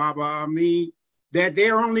earlier, Baba Amin, that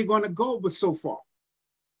they're only going to go but so far,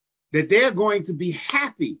 that they're going to be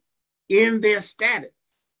happy in their status.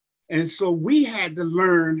 And so we had to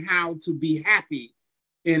learn how to be happy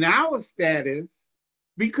in our status,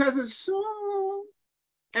 because as soon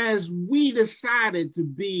as we decided to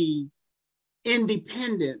be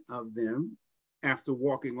independent of them after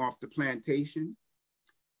walking off the plantation,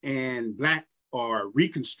 and Black or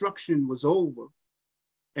Reconstruction was over,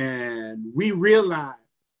 and we realized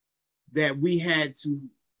that we had to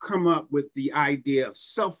come up with the idea of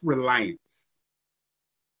self-reliance,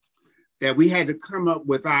 that we had to come up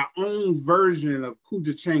with our own version of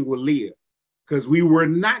Kuja Changwalia, because we were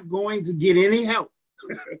not going to get any help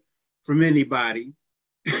from anybody.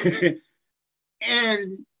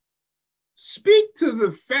 And speak to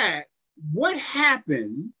the fact, what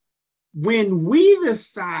happened when we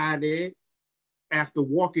decided, after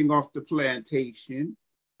walking off the plantation,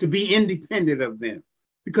 to be independent of them,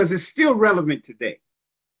 because it's still relevant today.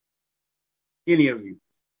 Any of you?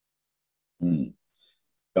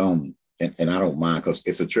 and I don't mind because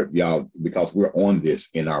it's a trip, y'all, because we're on this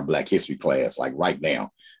in our Black History class. Like right now,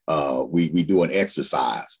 we do an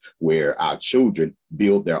exercise where our children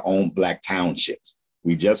build their own Black townships.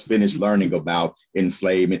 We just finished learning about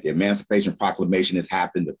enslavement. The Emancipation Proclamation has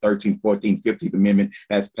happened. The 13th, 14th, 15th Amendment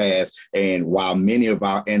has passed. And while many of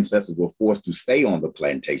our ancestors were forced to stay on the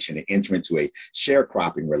plantation and enter into a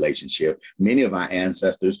sharecropping relationship, many of our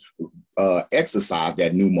ancestors exercised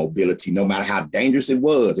that new mobility, no matter how dangerous it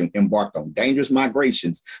was, and embarked on dangerous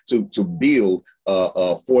migrations to build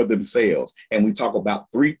for themselves. And we talk about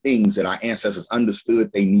three things that our ancestors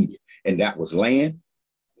understood they needed. And that was land,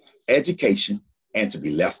 education, and to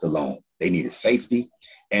be left alone. They needed safety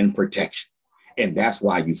and protection. And that's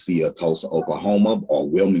why you see a Tulsa, Oklahoma, or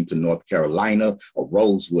Wilmington, North Carolina, or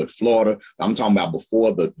Rosewood, Florida. I'm talking about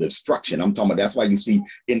before the destruction. I'm talking about, that's why you see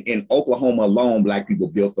in Oklahoma alone, Black people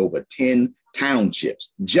built over 10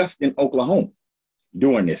 townships just in Oklahoma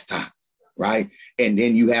during this time. Right. And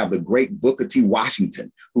then you have the great Booker T.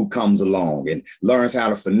 Washington, who comes along and learns how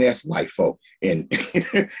to finesse white folk and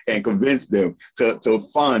and convince them to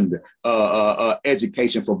fund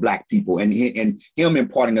education for Black people, and him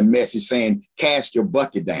imparting a message saying, cast your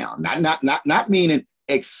bucket down, not meaning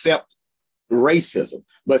accept racism,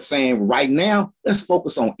 but saying right now, let's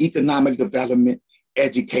focus on economic development,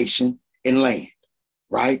 education, and land.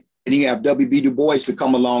 Right. And you have W.B. Du Bois to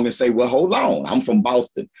come along and say, well, hold on, I'm from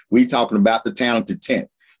Boston. We talking about the talented 10th.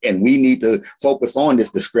 And we need to focus on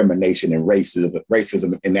this discrimination and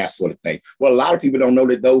racism and that sort of thing. Well, a lot of people don't know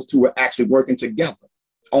that those two are actually working together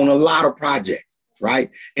on a lot of projects,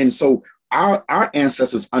 right? And so our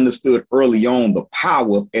ancestors understood early on the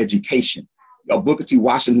power of education. Booker T.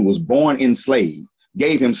 Washington, who was born enslaved,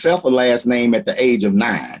 gave himself a last name at the age of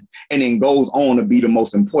 9, and then goes on to be the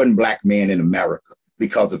most important Black man in America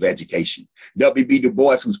because of education. W.B. Du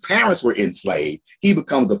Bois, whose parents were enslaved, he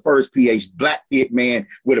becomes the first Black man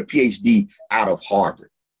with a PhD out of Harvard.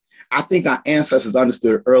 I think our ancestors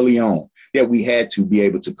understood early on that we had to be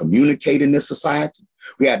able to communicate in this society.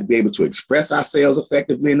 We had to be able to express ourselves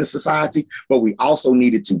effectively in the society, but we also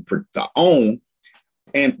needed to own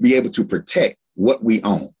and be able to protect what we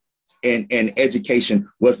own. And education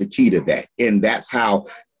was the key to that. And that's how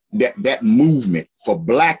that movement for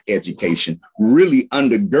Black education really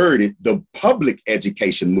undergirded the public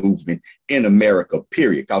education movement in America,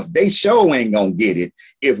 period. Because they sure ain't gonna get it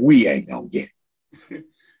if we ain't gonna get it.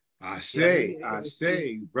 I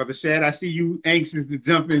say. Brother Shad, I see you anxious to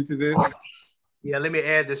jump into this. Yeah, let me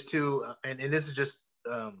add this too, and this is just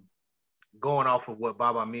going off of what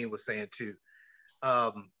Baba Amin was saying too.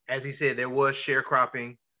 As he said, there was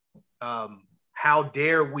sharecropping. How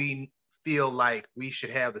dare we feel like we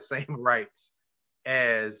should have the same rights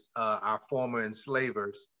as our former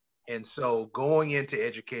enslavers? And so going into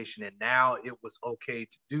education, and now it was okay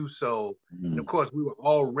to do so. And of course, we were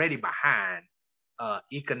already behind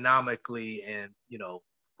economically and,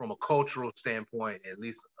 from a cultural standpoint, at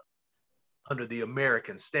least under the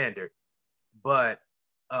American standard. But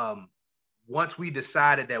once we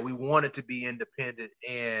decided that we wanted to be independent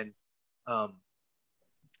and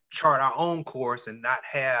chart our own course and not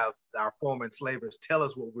have our former enslavers tell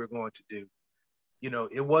us what we're going to do,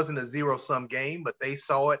 it wasn't a zero-sum game, but they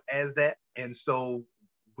saw it as that. And so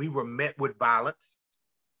we were met with violence,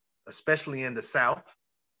 especially in the South.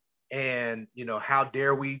 And, how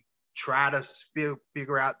dare we try to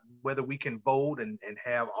figure out whether we can vote and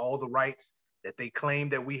have all the rights that they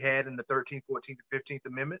claimed that we had in the 13th, 14th, and 15th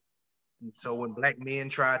Amendment. And so when Black men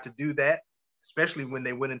tried to do that, especially when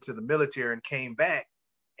they went into the military and came back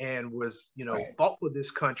and was, fought for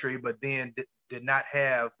this country, but then did not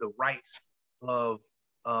have the rights of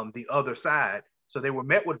the other side. So they were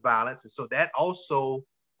met with violence. And so that also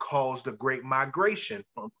caused a great migration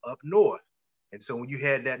from up north. And so when you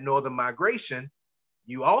had that northern migration,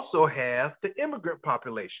 you also have the immigrant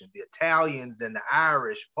population, the Italians and the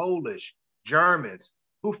Irish, Polish, Germans,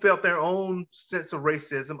 who felt their own sense of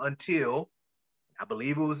racism until, I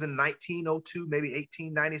believe it was in 1902, maybe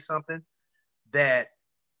 1890 something, that's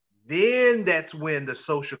when the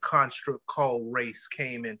social construct called race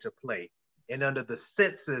came into play. And under the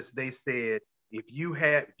census, they said, if you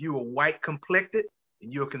were white complected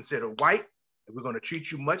and you're considered white, and we're going to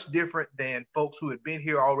treat you much different than folks who had been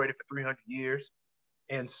here already for 300 years.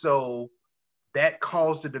 And so that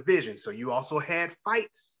caused a division. So you also had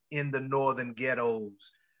fights in the northern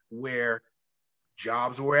ghettos where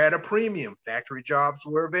jobs were at a premium. Factory jobs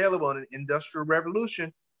were available in the Industrial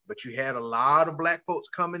Revolution, but you had a lot of Black folks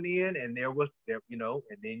coming in, and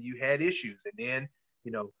and then you had issues. And then,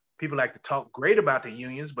 people like to talk great about the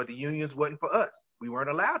unions, but the unions wasn't for us. We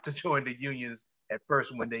weren't allowed to join the unions at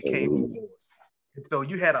first when they came on board. And so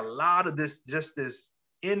you had a lot of this, just this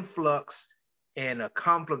influx and a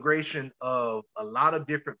conflagration of a lot of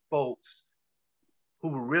different folks who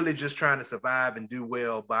were really just trying to survive and do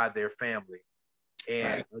well by their family.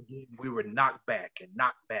 And again, we were knocked back and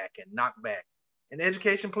knocked back and knocked back. And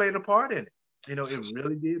education played a part in it. You know, it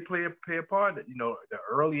really did play a part, you know, the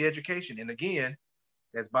early education. And again,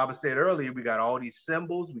 as Baba said earlier, we got all these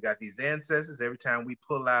symbols, we got these ancestors. Every time we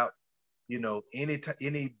pull out, you know,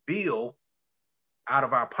 any bill out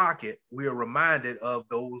of our pocket, we are reminded of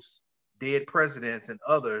those dead presidents and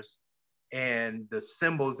others and the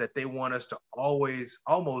symbols that they want us to always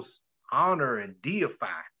almost honor and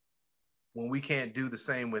deify when we can't do the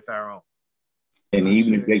same with our own. And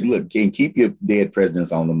even if they look, and keep your dead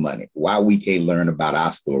presidents on the money, why we can't learn about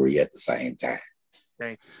our story at the same time?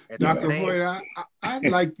 Thank you. Dr. Hoyte, I'd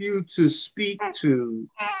like you to speak to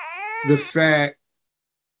the fact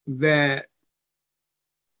that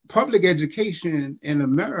public education in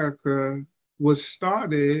America was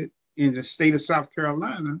started in the state of South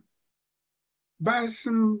Carolina by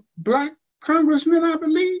some Black congressmen, I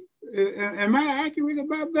believe. Am I accurate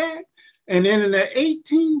about that? And then in the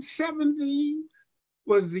 1870s,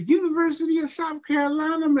 was the University of South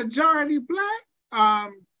Carolina majority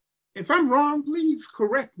Black? If I'm wrong, please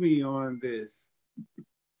correct me on this.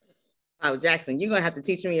 Oh, Jackson, you're gonna have to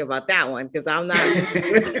teach me about that one because I'm not.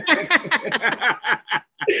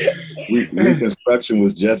 Reconstruction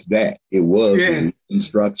was just that. It was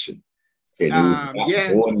Reconstruction. And it was about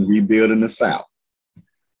going and rebuilding the South.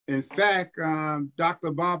 In fact,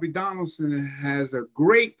 Dr. Bobby Donaldson has a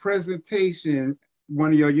great presentation,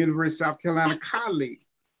 one of your University of South Carolina colleagues,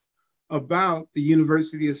 about the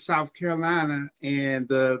University of South Carolina and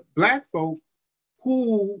the Black folk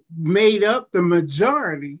who made up the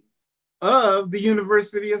majority of the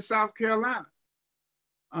University of South Carolina.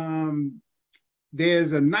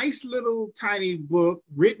 There's a nice little tiny book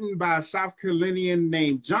written by a South Carolinian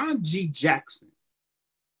named John G. Jackson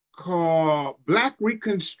called Black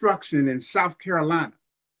Reconstruction in South Carolina,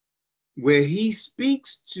 where he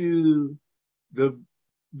speaks to the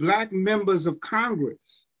Black members of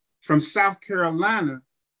Congress from South Carolina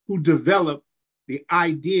who developed the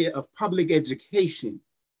idea of public education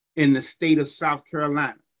in the state of South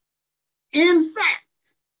Carolina. In fact,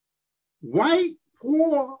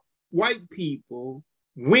 poor white people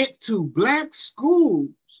went to Black schools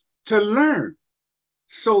to learn.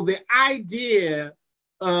 So the idea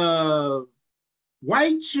of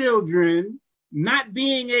white children not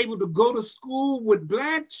being able to go to school with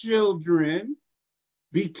Black children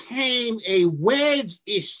became a wedge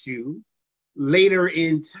issue later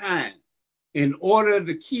in time in order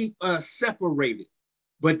to keep us separated.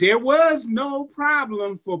 But there was no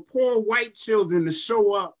problem for poor white children to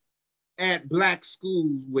show up at Black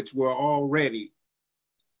schools, which were already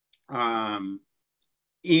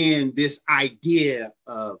in this idea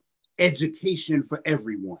of education for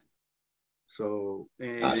everyone. So,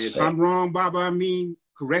 and if I'm wrong, Baba, Amin,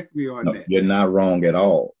 correct me on that. You're not wrong at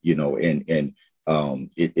all, you know, and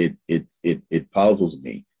it puzzles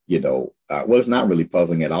me, you know. Well, it's not really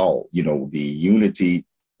puzzling at all, you know, the unity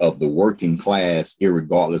of the working class,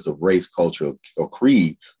 irregardless of race, culture, or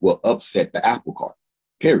creed, will upset the apple cart,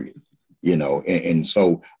 period. You know, and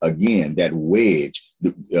so again, that wedge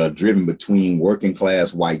driven between working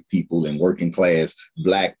class white people and working class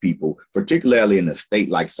Black people, particularly in a state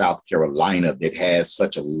like South Carolina that has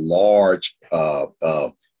such a large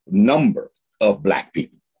number of Black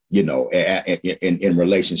people, you know, in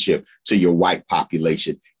relationship to your white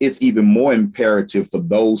population, it's even more imperative for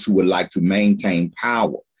those who would like to maintain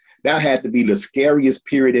power. That had to be the scariest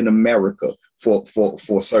period in America for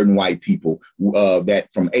certain white people, that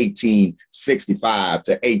from 1865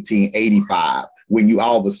 to 1885, when you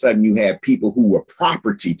all of a sudden you had people who were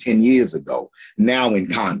property 10 years ago, now in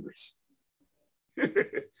Congress,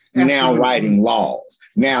 now writing laws,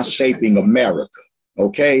 now shaping America,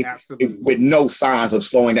 okay? With no signs of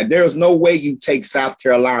slowing down. There's no way you take South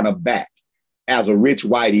Carolina back as a rich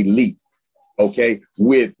white elite, okay,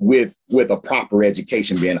 with a proper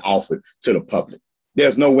education being offered to the public.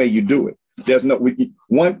 There's no way you do it. There's no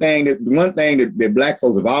one thing that Black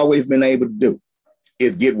folks have always been able to do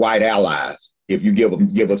is get white allies. If you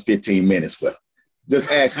give us 15 minutes with them, just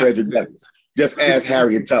ask Frederick Douglass, just ask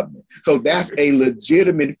Harriet Tubman. So that's a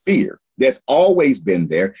legitimate fear that's always been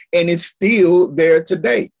there, and it's still there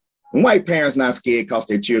today. And white parents not scared because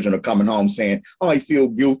their children are coming home saying, "Oh, I feel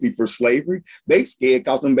guilty for slavery." They scared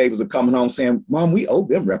because them babies are coming home saying, "Mom, we owe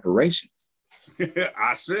them reparations."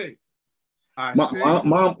 I see.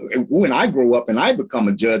 Mom, when I grow up and I become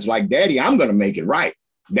a judge like Daddy, I'm going to make it right.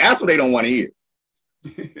 That's what they don't want to hear.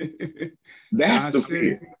 That's the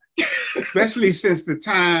fear. especially since the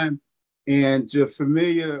time, and to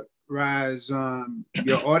familiarize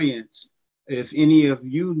your audience, if any of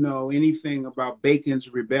you know anything about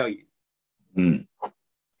Bacon's Rebellion,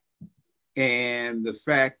 and the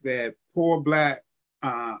fact that poor Black,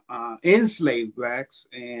 enslaved Blacks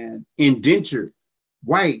and indentured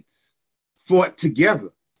whites fought together.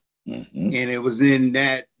 And it was in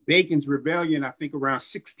that Bacon's Rebellion, I think around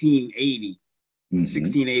 1680,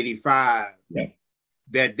 1685,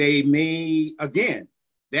 that they made, again,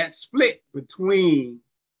 that split between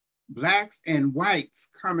Blacks and whites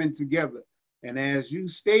coming together. And as you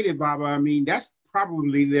stated, Baba, I mean, that's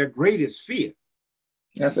probably their greatest fear.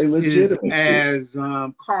 That's a legitimate fear. As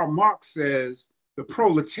Karl Marx says, the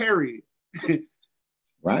proletariat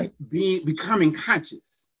becoming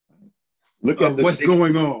conscious of what's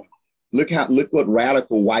going on. Look what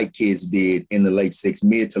radical white kids did in the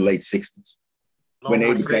mid to late 60s when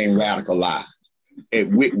they became radicalized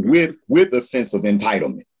with a sense of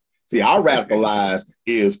entitlement. See, our radicalized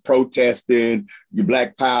is protesting, your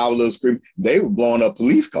Black Power, screaming. They were blowing up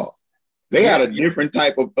police cars. They had a different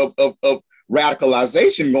type of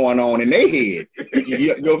radicalization going on in their head.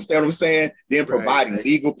 You understand what I'm saying? Then providing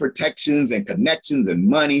legal protections and connections and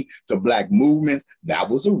money to Black movements. That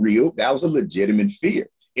was a legitimate fear.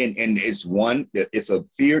 And it's a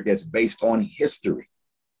fear that's based on history.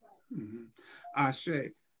 Ashe,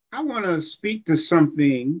 I want to speak to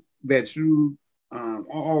something that you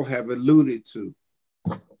all have alluded to,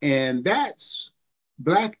 and that's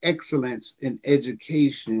Black excellence in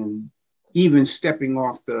education, even stepping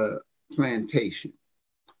off the plantation.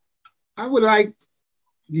 I would like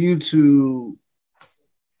you to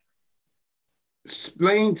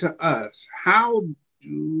explain to us, how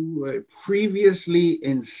do a previously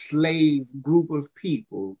enslaved group of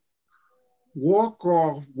people walk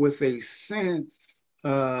off with a sense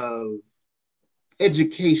of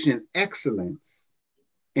education excellence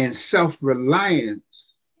and self-reliance?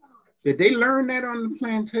 Did they learn that on the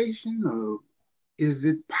plantation, or is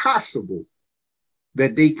it possible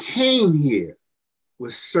that they came here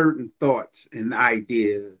with certain thoughts and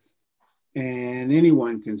ideas? And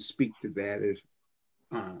anyone can speak to that if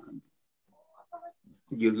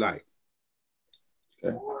you'd like.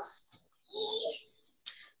 Okay.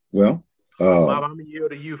 Well, Bob, I'm gonna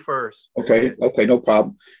yield to you first. Okay, no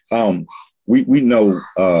problem. We know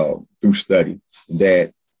through study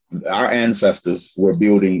that our ancestors were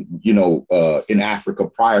building, in Africa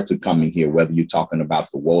prior to coming here, whether you're talking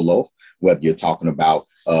about the Wolof, whether you're talking about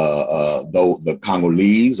the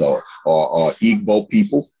Congolese or Igbo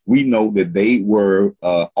people, we know that they were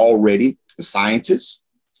already scientists,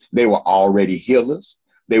 they were already healers,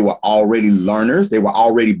 they were already learners, they were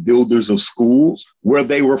already builders of schools where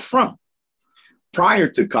they were from prior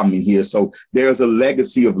to coming here. So there's a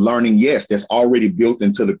legacy of learning, yes, that's already built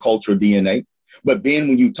into the cultural DNA. But then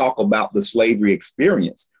when you talk about the slavery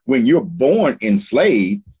experience, when you're born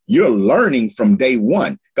enslaved, you're learning from day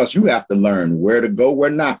one, because you have to learn where to go, where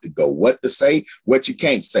not to go, what to say, what you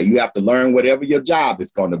can't say. You have to learn whatever your job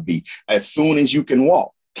is going to be as soon as you can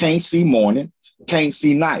walk. Can't see morning, can't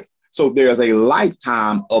see night. So there's a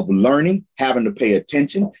lifetime of learning, having to pay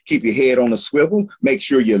attention, keep your head on a swivel, make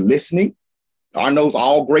sure you're listening. Aren't those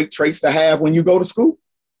all great traits to have when you go to school?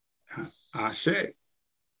 I say.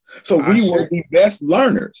 So we were the best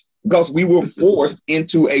learners because we were forced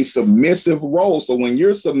into a submissive role. So when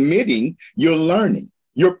you're submitting, you're learning,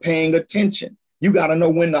 you're paying attention. You got to know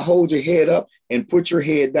when to hold your head up and put your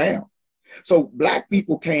head down. So Black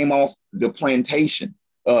people came off the plantation,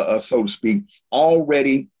 so to speak,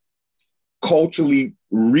 already culturally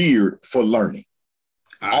reared for learning,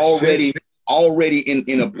 already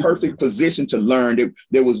in a perfect position to learn.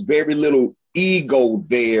 There was very little ego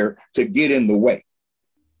there to get in the way.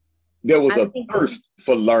 There was a thirst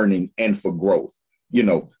for learning and for growth,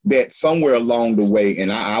 that somewhere along the way,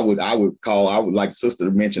 and I would like Sister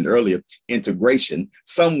mentioned earlier, integration,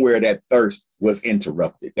 somewhere that thirst was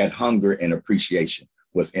interrupted, that hunger and appreciation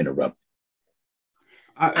was interrupted.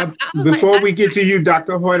 Before we get to you,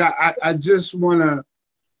 Dr. Hoyte, I just want to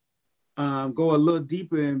go a little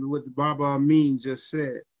deeper in what Baba Amin just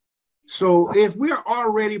said. So if we're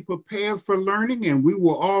already prepared for learning and we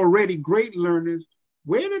were already great learners,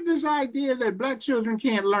 where did this idea that Black children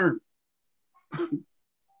can't learn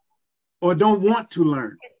or don't want to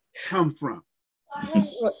learn come from?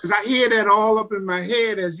 Because I hear that all up in my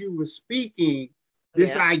head as you were speaking,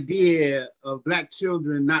 this idea of Black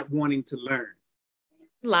children not wanting to learn.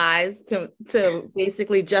 Lies to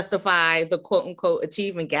basically justify the quote unquote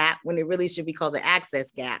achievement gap when it really should be called the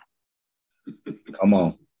access gap. Come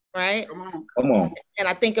on. right? Come on. And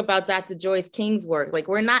I think about Dr. Joyce King's work. Like,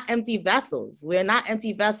 we're not empty vessels. We're not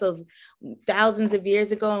empty vessels thousands of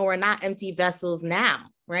years ago, and we're not empty vessels now,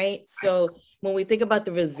 right? So when we think about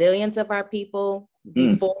the resilience of our people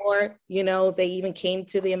before, you know, they even came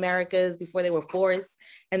to the Americas, before they were forced,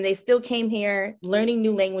 and they still came here learning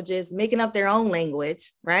new languages, making up their own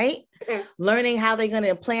language, right? Learning how they're going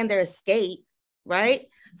to plan their escape, right?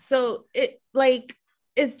 So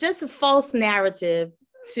it's just a false narrative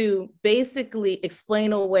to basically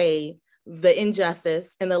explain away the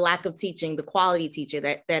injustice and the lack of teaching, the quality teaching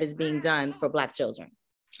that is being done for Black children.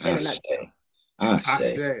 I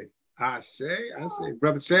say,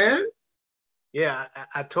 Brother Chad? Yeah,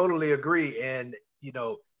 I totally agree. And, you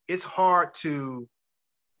know, it's hard to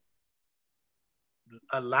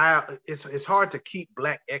it's hard to keep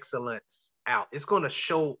Black excellence out. It's going to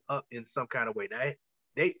show up in some kind of way.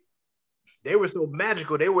 They were so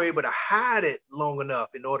magical, they were able to hide it long enough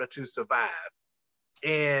in order to survive.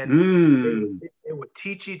 And they would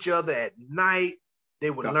teach each other at night. They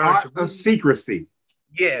would learn art of secrecy.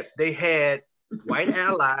 Yes, they had white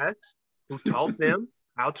allies who taught them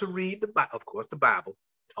how to read of course, the Bible,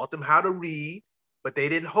 taught them how to read, but they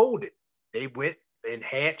didn't hold it. They went and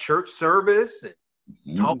had church service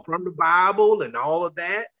and talked from the Bible and all of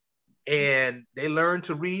that. And they learned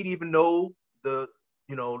to read, even though the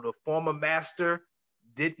former master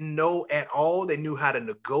didn't know at all. They knew how to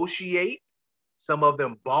negotiate. Some of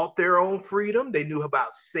them bought their own freedom. They knew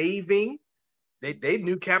about saving. They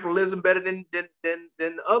knew capitalism better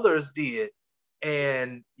than others did.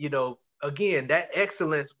 And, you know, again, that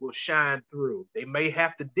excellence will shine through. They may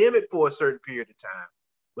have to dim it for a certain period of time,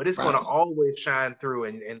 but it's going to always shine through.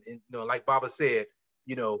 And you know, like Baba said,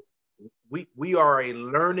 you know, we are a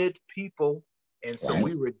learned people, and so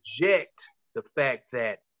we reject the fact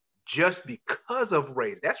that just because of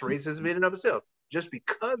race, that's racism in and of itself, just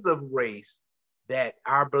because of race, that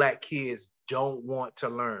our Black kids don't want to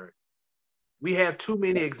learn. We have too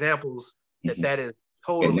many examples that is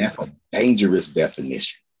totally. And that's a dangerous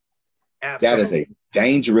definition. Absolutely. That is a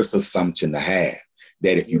dangerous assumption to have,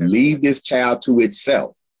 that if you leave this child to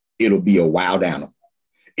itself, it'll be a wild animal.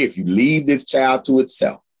 If you leave this child to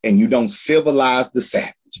itself and you don't civilize the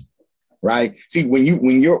savage, right? See,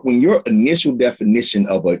 when your initial definition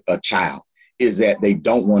of a child is that they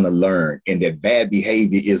don't want to learn and that bad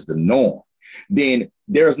behavior is the norm, then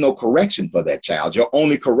there's no correction for that child. Your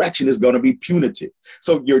only correction is going to be punitive.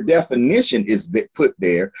 So your definition is put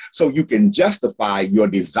there so you can justify your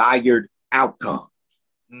desired outcome.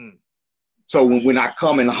 So when I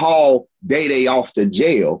come and haul Day off to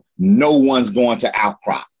jail, no one's going to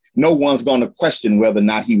outcry. No one's going to question whether or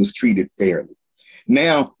not he was treated fairly.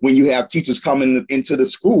 Now, when you have teachers coming into the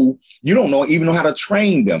school, you don't even know how to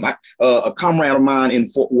train them. A comrade of mine in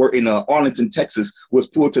Arlington, Texas, was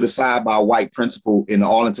pulled to the side by a white principal in the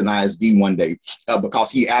Arlington ISD one day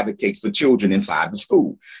because he advocates for children inside the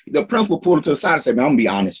school. The principal pulled him to the side and said, "Man, I'm gonna be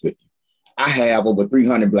honest with you. I have over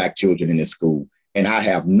 300 Black children in this school, and I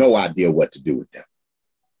have no idea what to do with them.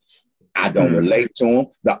 I don't relate to them.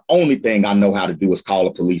 The only thing I know how to do is call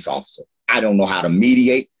a police officer. I don't know how to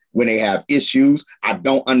mediate when they have issues. I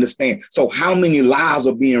don't understand." So how many lives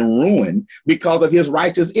are being ruined because of his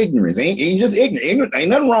righteous ignorance? He's just ignorant. Ain't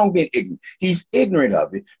nothing wrong being ignorant. He's ignorant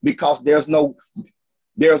of it because there's no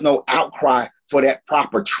outcry for that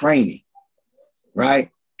proper training,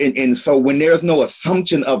 right? And so when there's no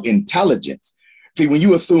assumption of intelligence, see, when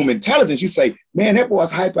you assume intelligence, you say, "Man, that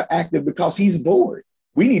boy's hyperactive because he's bored.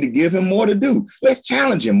 We need to give him more to do. Let's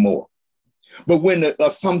challenge him more." But when the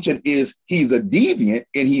assumption is he's a deviant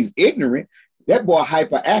and he's ignorant, that boy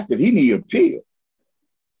hyperactive, he need a pill.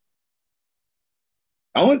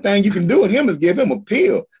 The only thing you can do with him is give him a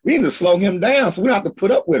pill. We need to slow him down so we don't have to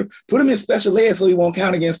put up with him. Put him in special ed so he won't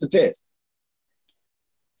count against the test.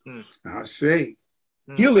 I see.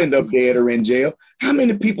 He'll end up dead or in jail. How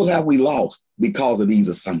many people have we lost because of these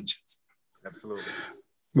assumptions? Absolutely.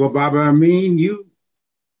 Well, Baba Amin, you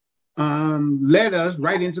led us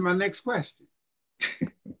right into my next question.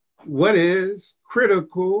 What is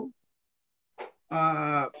critical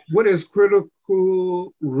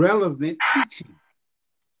relevant teaching?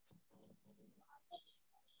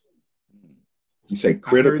 You say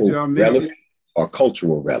critical relevant or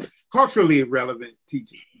cultural relevant? Culturally relevant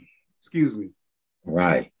teaching. Excuse me.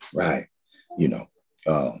 Right. You know,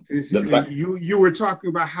 you were talking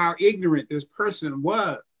about how ignorant this person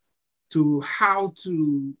was to how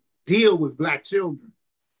to deal with Black children.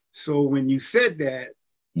 So when you said that,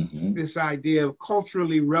 this idea of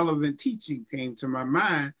culturally relevant teaching came to my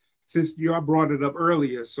mind since you all brought it up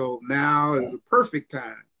earlier. So now is the perfect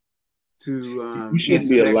time to you shouldn't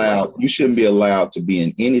be allowed. You shouldn't be allowed to be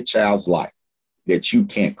in any child's life that you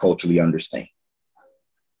can't culturally understand.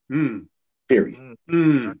 Period.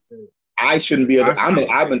 I shouldn't be able to,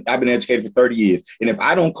 I've been educated for 30 years. And if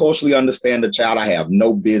I don't culturally understand the child, I have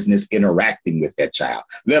no business interacting with that child,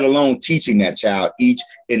 let alone teaching that child each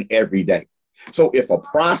and every day. So if a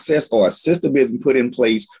process or a system is put in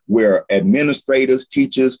place where administrators,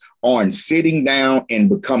 teachers aren't sitting down and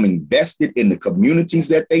becoming vested in the communities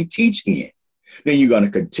that they teach in, then you're going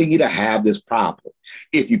to continue to have this problem.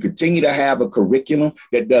 If you continue to have a curriculum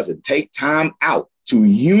that doesn't take time out to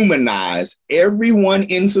humanize everyone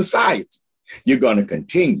in society, you're going to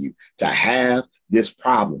continue to have this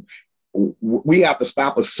problem. We have to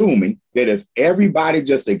stop assuming that if everybody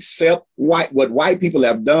just accept what white people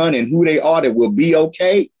have done and who they are, that will be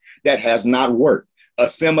okay. That has not worked.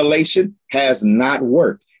 Assimilation has not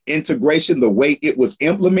worked. Integration, the way it was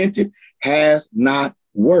implemented, has not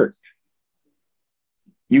worked.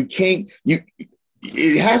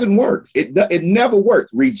 It hasn't worked. It never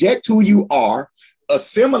worked. Reject who you are,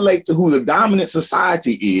 assimilate to who the dominant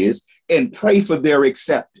society is, and pray for their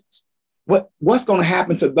acceptance. What's going to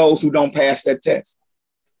happen to those who don't pass that test?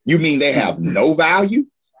 You mean they have no value?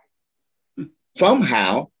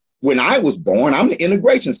 Somehow, when I was born, I'm the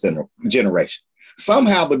integration generation.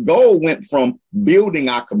 Somehow the goal went from building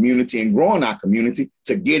our community and growing our community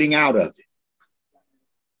to getting out of it.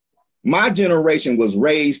 My generation was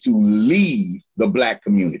raised to leave the Black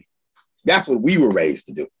community. That's what we were raised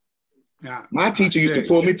to do. Yeah, my teacher used to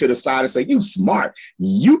pull me to the side and say, "You smart,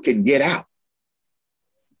 you can get out."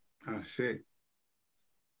 Oh, shit.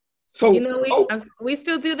 So, we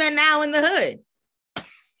still do that now in the hood.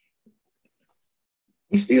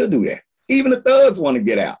 We still do that. Even the thugs want to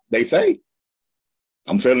get out. They say,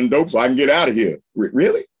 "I'm selling dope so I can get out of here."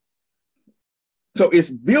 Really? So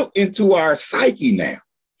it's built into our psyche now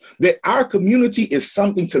that our community is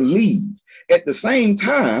something to leave. At the same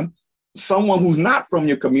time, someone who's not from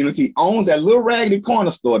your community owns that little raggedy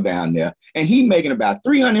corner store down there, and he's making about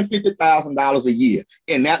 $350,000 a year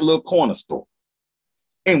in that little corner store.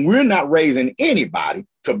 And we're not raising anybody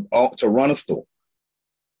to run a store.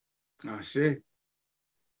 I see.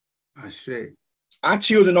 Our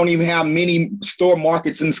children don't even have many store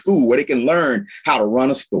markets in school where they can learn how to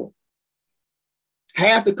run a store.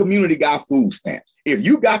 Half the community got food stamps. If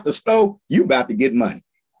you got the store, you about to get money.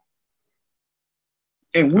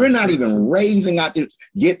 And we're not even raising out to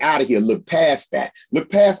get out of here. Look past that. Look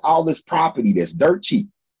past all this property that's dirt cheap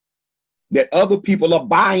that other people are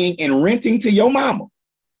buying and renting to your mama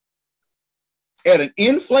at an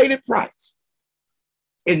inflated price.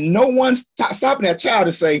 And no one's stopping that child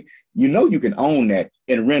to say, you can own that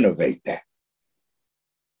and renovate that.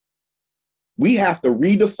 We have to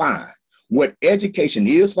redefine what education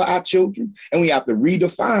is for our children, and we have to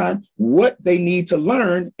redefine what they need to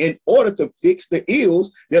learn in order to fix the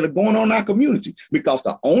ills that are going on in our community. Because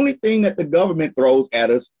the only thing that the government throws at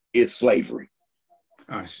us is slavery.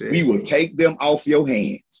 We will take them off your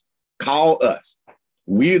hands. Call us.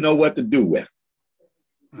 We know what to do with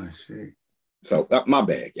them. I see. So my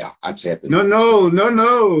bad, y'all. I just had to. No.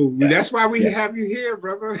 Yeah. That's why we have you here,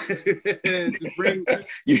 brother. To bring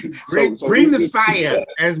the fire,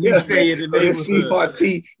 as we say it in the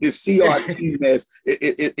CRT. It's CRT, man.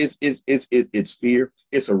 It's fear.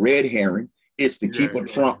 It's a red herring. It's to keep a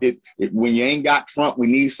Trump. When you ain't got Trump, we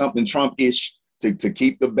need something Trump-ish to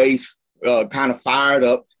keep the base kind of fired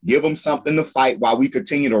up. Give them something to fight while we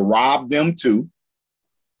continue to rob them too,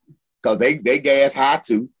 because they gas high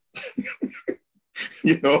too.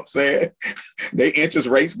 You know what I'm saying? They interest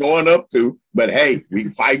rates going up too, but hey, we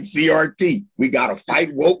fight CRT. We got to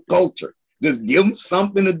fight woke culture. Just give them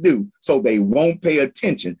something to do so they won't pay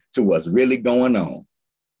attention to what's really going on.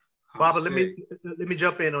 Baba, let me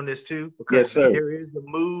jump in on this too, because yes, sir. There is a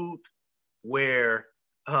mood where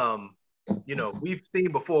we've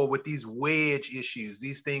seen before with these wedge issues,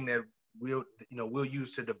 these things that we'll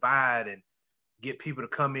use to divide and get people to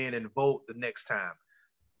come in and vote the next time.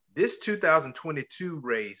 This 2022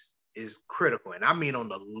 race is critical, and I mean on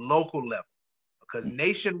the local level, because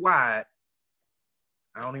nationwide,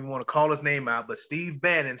 I don't even want to call his name out, but Steve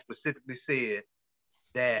Bannon specifically said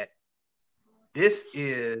that this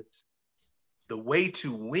is the way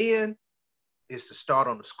to win is to start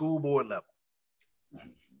on the school board level.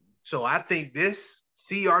 So I think this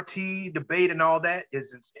CRT debate and all that and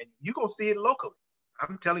you're going to see it locally.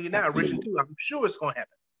 I'm telling you now, Richard, too, I'm sure it's going to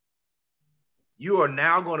happen. You are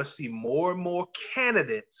now going to see more and more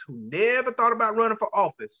candidates who never thought about running for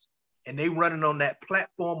office, and they running on that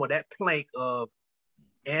platform or that plank of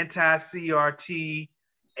anti-CRT,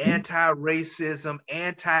 anti-racism,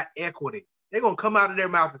 anti-equity. they're gonna come out of their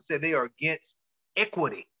mouth and say they are against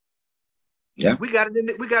equity. Yeah, we got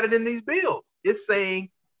it in these bills. It's saying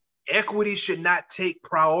equity should not take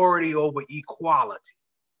priority over equality.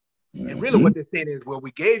 And really what they're saying is, well,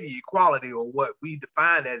 we gave you equality, or what we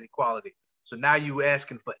defined as equality. So now you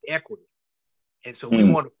asking for equity. And so we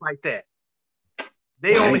want to fight that.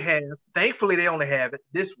 They only have, thankfully, they only have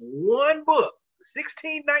this one book,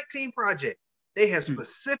 1619 Project. They have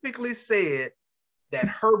specifically said that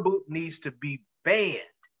her book needs to be banned.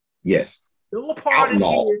 Yes. No part of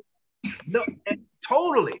it. No,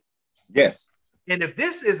 totally. Yes. And if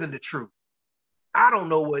this isn't the truth, I don't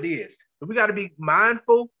know what is. But we got to be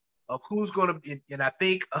mindful of who's going to, and I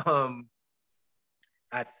think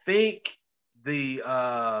the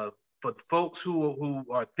for the folks who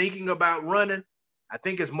are thinking about running, I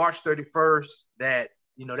think it's March 31st that,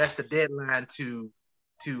 you know, that's the deadline to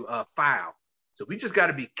file. So we just got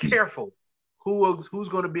to be careful who's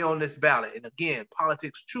going to be on this ballot. And again,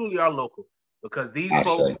 politics truly are local, because these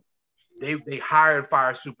folks, they hired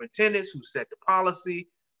fire superintendents who set the policy,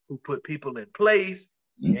 who put people in place,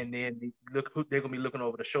 and then they're going to be looking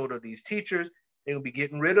over the shoulder of these teachers. They're going to be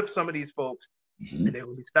getting rid of some of these folks, and they're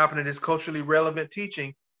going to be stopping this culturally relevant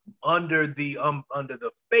teaching under the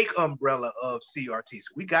fake umbrella of CRT.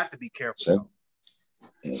 So we got to be careful. So,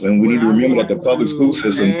 and we need to remember that the public school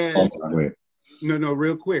system. No,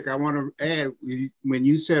 real quick. I want to add, when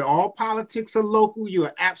you said all politics are local, you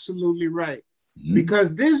are absolutely right.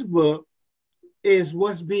 Because this book is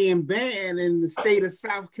what's being banned in the state of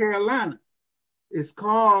South Carolina. It's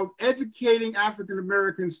called Educating African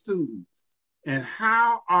American Students and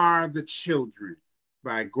How Are the Children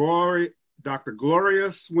by Dr.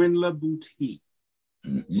 Gloria Swindler Boutique.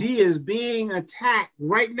 She is being attacked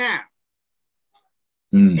right now.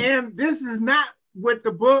 And this is not what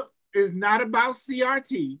the book is not about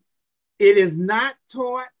CRT. It is not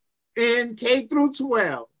taught in K through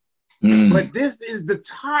 12, but this is the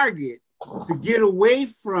target to get away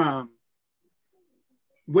from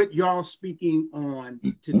what y'all speaking on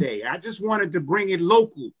today. I just wanted to bring it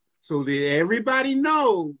local so that everybody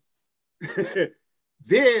knows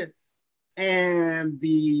this and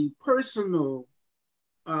the personal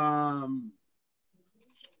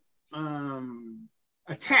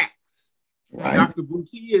attacks Dr.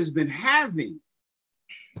 Boutique has been having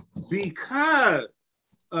because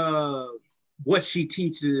of what she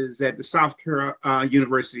teaches at the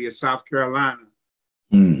University of South Carolina,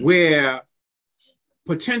 where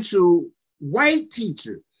potential white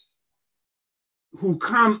teachers who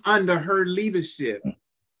come under her leadership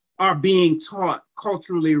are being taught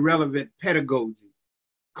culturally relevant pedagogy,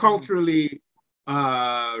 culturally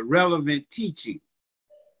relevant teaching.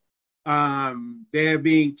 They're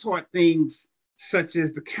being taught things such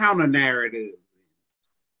as the counter narrative,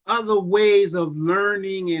 other ways of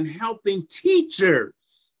learning and helping teachers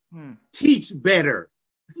teach better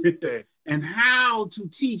and how to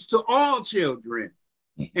teach to all children.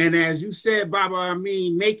 And as you said, Baba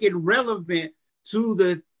Amin, make it relevant to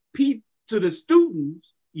the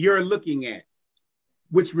students you're looking at,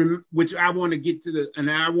 which I want to get to and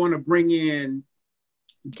I want to bring in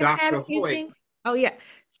Dr. Hoyte. Oh yeah.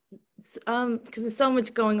 Because there's so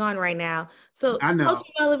much going on right now. So I know.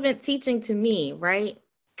 Culturally relevant teaching to me, right?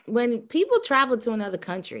 When people travel to another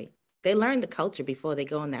country, they learn the culture before they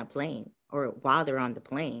go on that plane or while they're on the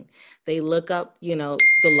plane. They look up, the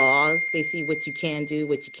laws. They see what you can do,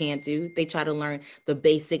 what you can't do. They try to learn the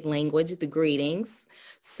basic language, the greetings.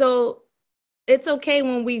 So it's okay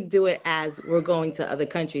when we do it as we're going to other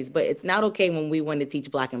countries, but it's not okay when we want to teach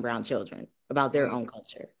Black and brown children about their own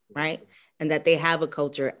culture, right? And that they have a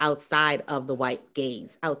culture outside of the white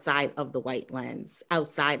gaze, outside of the white lens,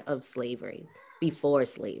 outside of slavery, before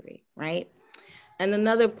slavery, right? And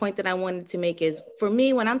another point that I wanted to make is, for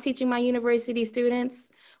me, when I'm teaching my university students,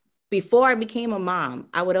 before I became a mom,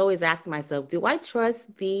 I would always ask myself, do I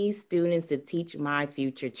trust these students to teach my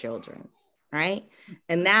future children, right?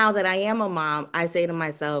 And now that I am a mom, I say to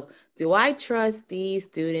myself, do I trust these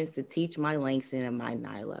students to teach my Langston and my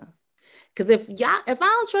Nyla? Because if I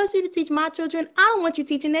don't trust you to teach my children, I don't want you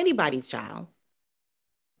teaching anybody's child.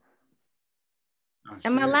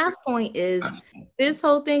 And my last point is, this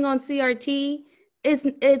whole thing on CRT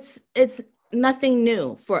it's nothing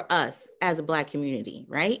new for us as a Black community,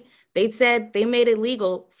 right? They said they made it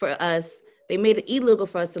legal for us. They made it illegal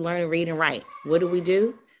for us to learn to read and write. What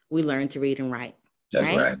do? We learn to read and write.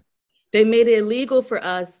 That's right. They made it illegal for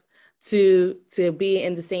us to be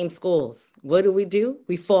in the same schools. What do?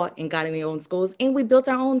 We fought and got in our own schools, and we built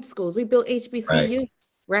our own schools. We built HBCUs,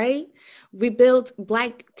 right? We built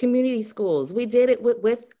Black community schools. We did it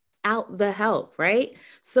without the help, right?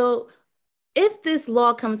 So if this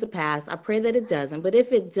law comes to pass, I pray that it doesn't, but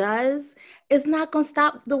if it does, it's not going to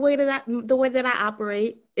stop the way that I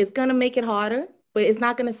operate. It's going to make it harder, but it's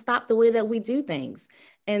not going to stop the way that we do things.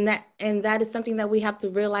 And that is something that we have to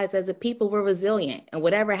realize as a people. We're resilient, and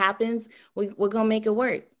whatever happens, we're going to make it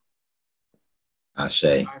work. I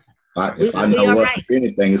say, if I know what, if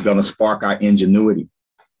anything, it's going to spark our ingenuity.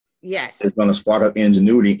 Yes. It's going to spark our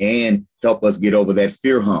ingenuity and help us get over that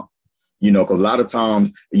fear hump. Because a lot of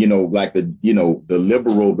times, like the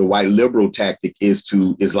white liberal tactic is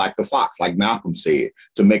like the fox, like Malcolm said,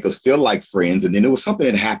 to make us feel like friends. And then there was something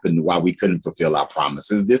that happened while we couldn't fulfill our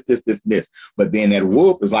promises, this. But then that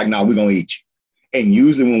wolf is like, no, we're going to eat you. And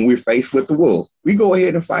usually when we're faced with the wolf, we go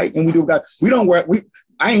ahead and fight, and we do God. We don't wear,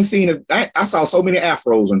 I ain't seen it. I saw so many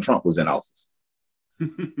afros when Trump was in office.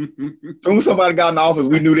 Soon as somebody got in office,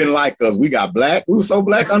 we knew they didn't like us. We got black. We were so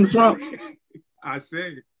black under Trump. I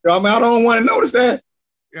said. I mean, I don't want to notice that.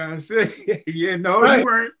 I said, yeah, no, right. You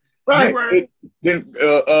weren't. Right. You weren't. Then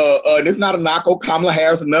it's not a knock on Kamala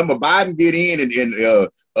Harris and nothing, but Biden get in and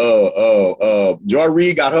Joy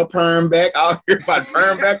Reid got her perm back. I'll hear about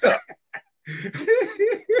perm back up.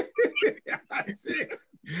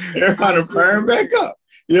 Everybody perm back up.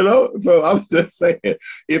 So I'm just saying,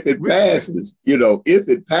 if it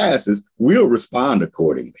passes, we'll respond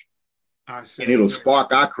accordingly. And it'll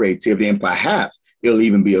spark our creativity, and perhaps it'll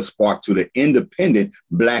even be a spark to the independent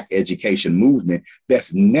Black education movement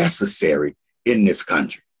that's necessary in this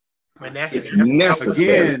country. It's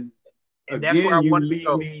necessary. Again, you lead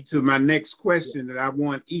me to my next question that I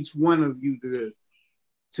want each one of you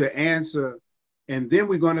to answer. And then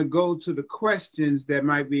we're going to go to the questions that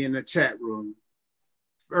might be in the chat room.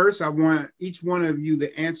 First, I want each one of you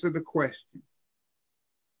to answer the question.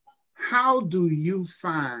 How do you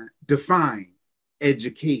define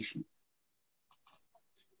education?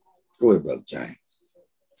 Go ahead, Brother James.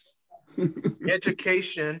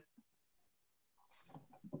 Education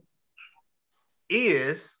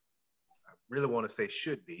is, I really want to say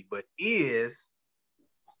should be, but is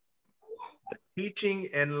the teaching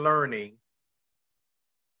and learning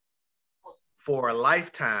for a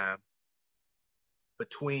lifetime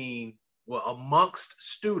amongst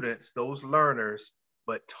students, those learners,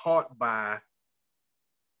 but taught by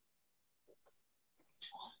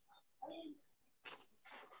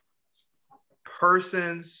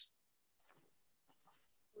persons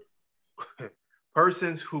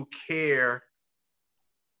who care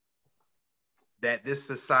that this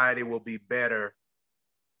society will be better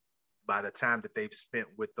by the time that they've spent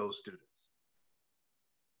with those students.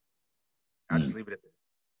 I'll just leave it at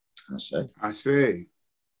that. I say.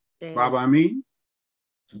 Baba Amin?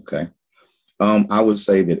 Okay. I would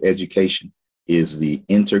say that education is the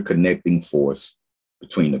interconnecting force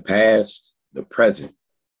between the past, the present,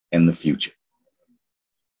 and the future.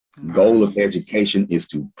 The goal of education is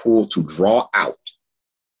to draw out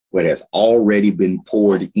what has already been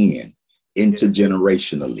poured in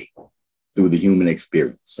intergenerationally through the human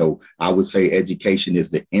experience. So I would say education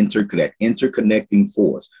is that interconnecting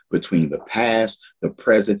force between the past, the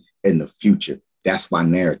present, and the future. That's why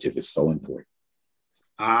narrative is so important.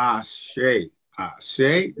 Shay.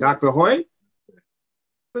 Dr. Hoyte?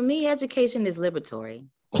 For me, education is liberatory.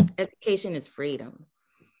 Education is freedom.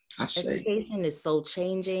 Education is soul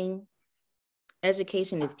changing.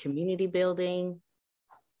 Education is community building.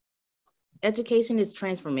 Education is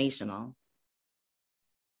transformational.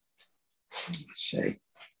 Shay.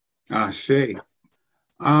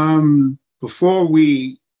 Before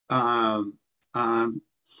we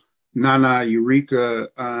Nana, Eureka,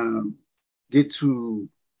 get to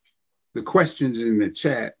the questions in the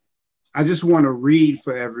chat, I just want to read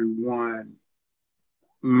for everyone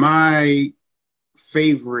my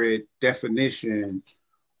favorite definition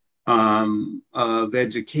of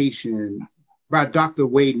education by Dr.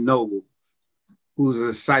 Wade Noble, who's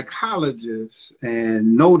a psychologist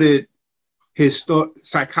and noted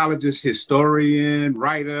psychologist, historian,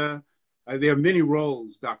 writer. There are many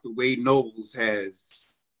roles Dr. Wade Nobles has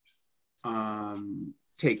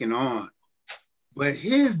taken on. But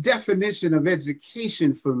his definition of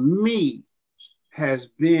education for me has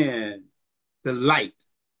been the light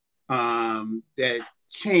that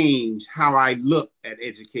changed how I look at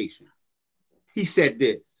education. He said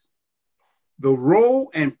this: the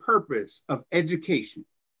role and purpose of education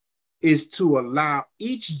is to allow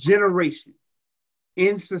each generation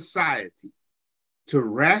in society to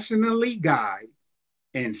rationally guide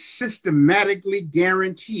and systematically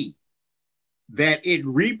guarantee that it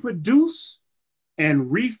reproduce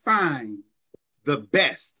and refines the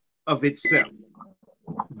best of itself.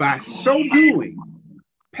 By so doing,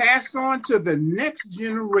 pass on to the next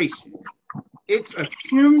generation It's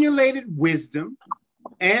accumulated wisdom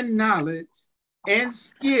and knowledge and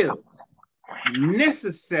skill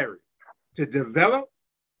necessary to develop,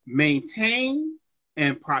 maintain,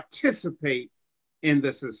 and participate in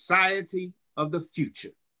the society of the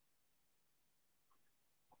future.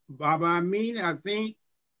 Baba Amin, I think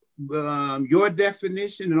your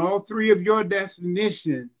definition and all three of your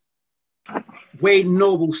definitions, Wade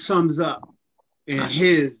Noble sums up in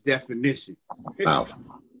his definition. Powerful.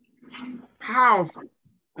 Powerful.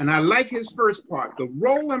 And I like his first part. The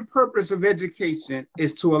role and purpose of education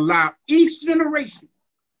is to allow each generation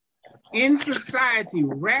in society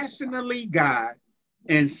rationally guide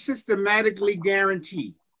and systematically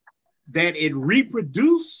guarantee that it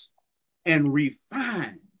reproduce and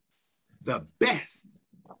refine the best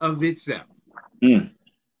of itself.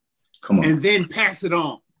 Come on. And then pass it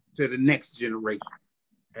on to the next generation.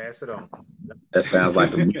 Pass it on. That sounds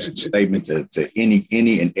like a mission statement to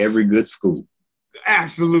any and every good school.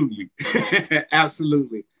 Absolutely.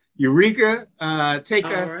 Absolutely. Eureka, take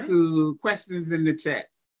All us right. to questions in the chat.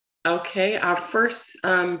 Okay, our first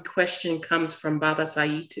question comes from Baba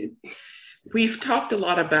Saitu. We've talked a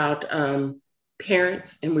lot about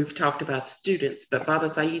parents and we've talked about students, but Baba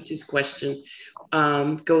Saitu's question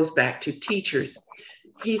goes back to teachers.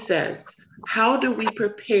 He says, how do we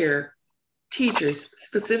prepare teachers,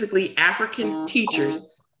 specifically African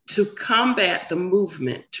teachers, to combat the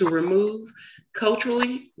movement to remove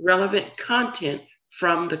culturally relevant content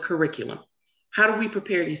from the curriculum? How do we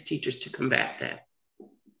prepare these teachers to combat that?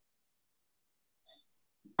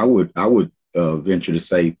 I would venture to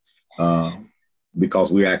say,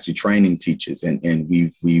 because we're actually training teachers, and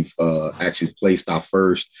we've actually placed our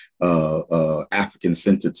first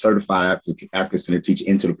African-centered certified African-centered teacher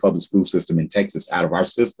into the public school system in Texas out of our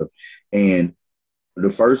system. And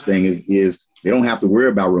the first thing is they don't have to worry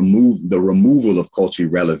about the removal of culturally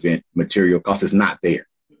relevant material because it's not there.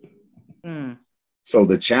 So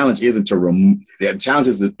the challenge isn't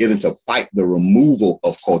to fight the removal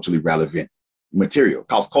of culturally relevant material,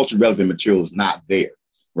 because culturally relevant material is not there,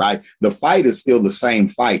 right? The fight is still the same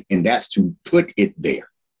fight, and that's to put it there,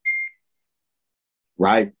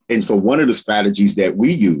 right? And so one of the strategies that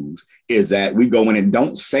we use is that we go in and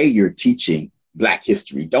don't say you're teaching Black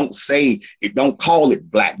history. Don't call it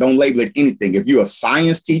Black. Don't label it anything. If you're a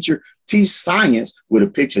science teacher, teach science with a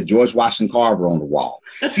picture of George Washington Carver on the wall.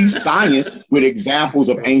 Teach science with examples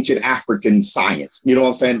of ancient African science. You know what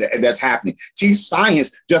I'm saying? That's happening. Teach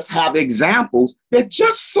science, just have examples that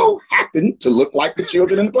just so happen to look like the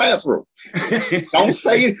children in the classroom. Don't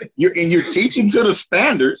say it. You're teaching to the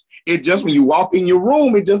standards. It just, when you walk in your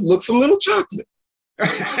room, it just looks a little chocolate.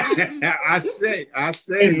 I say,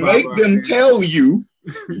 and make them tell you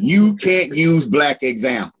can't use Black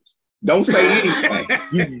examples. Don't say anything.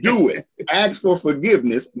 You do it. Ask for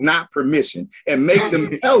forgiveness, not permission, and make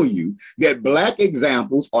them tell you that Black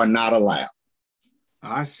examples are not allowed.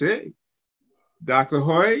 I say, Dr.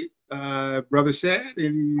 Hoyte, Brother Shad,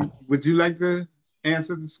 would you like to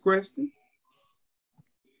answer this question?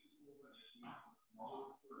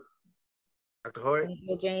 Dr.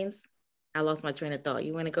 Hoyte? James? I lost my train of thought.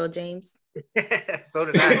 You want to go, James? So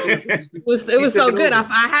did I. It was so good. I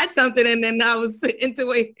had something and then I was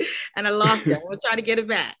into it and I lost it. We'll try to get it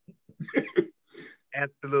back.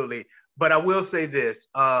 Absolutely. But I will say this.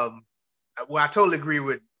 I totally agree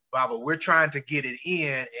with Baba. We're trying to get it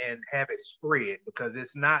in and have it spread because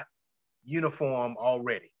it's not uniform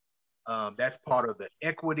already. That's part of the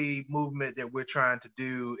equity movement that we're trying to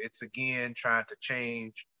do. It's, again, trying to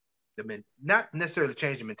change not necessarily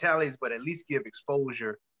change the mentalities, but at least give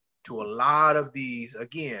exposure to a lot of these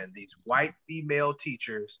white female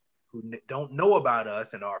teachers who don't know about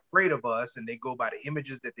us and are afraid of us, and they go by the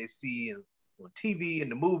images that they see on TV and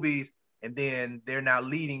the movies, and then they're now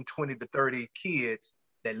leading 20 to 30 kids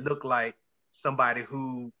that look like somebody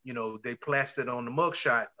who, they plastered on the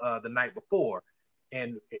mugshot the night before.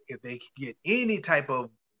 And if they get any type of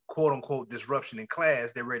quote unquote disruption in class,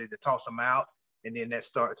 they're ready to toss them out. And then that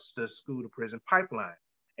starts the school to prison pipeline.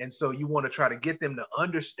 And so you want to try to get them to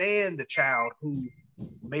understand the child who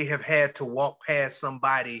may have had to walk past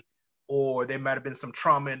somebody, or there might have been some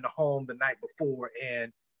trauma in the home the night before,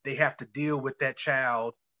 and they have to deal with that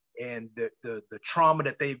child and the trauma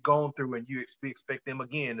that they've gone through. And you expect them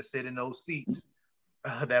again to sit in those seats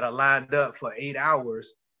that are lined up for 8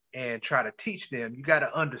 hours and try to teach them. You got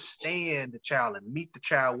to understand the child and meet the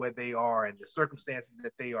child where they are and the circumstances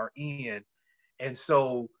that they are in. And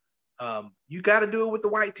so you got to do it with the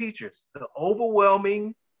white teachers. The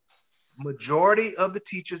overwhelming majority of the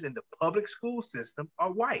teachers in the public school system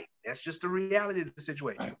are white. That's just the reality of the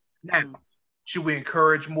situation. Now, Should we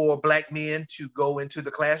encourage more Black men to go into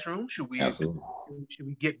the classroom? Should we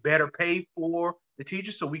get better pay for the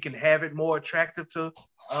teachers so we can have it more attractive to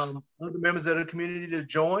other members of the community to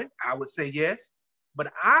join? I would say yes.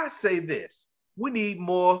 But I say this, we need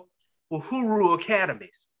more Uhuru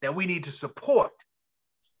academies that we need to support.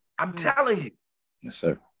 I'm telling you. Yes,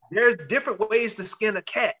 sir. There's different ways to skin a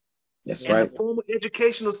cat. That's and right. The formal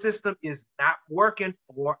educational system is not working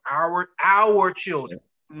for our children.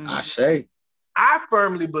 I say. I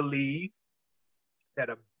firmly believe that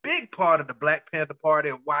a big part of the Black Panther Party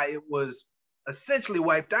and why it was essentially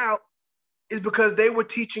wiped out is because they were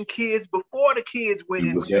teaching kids before the kids went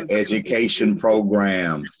into their education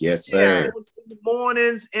programs. Yes, sir. In the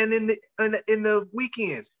mornings and in the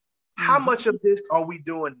weekends. How much of this are we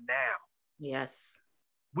doing now? Yes.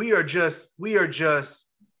 We are sending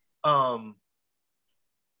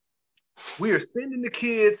the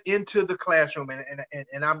kids into the classroom,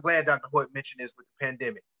 and I'm glad Dr. Hoyte mentioned this with the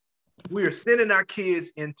pandemic. We are sending our kids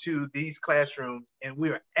into these classrooms, and we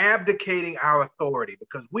are abdicating our authority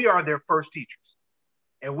because we are their first teachers.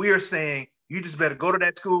 And we are saying, you just better go to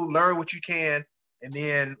that school, learn what you can, and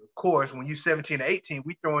then, of course, when you're 17 or 18,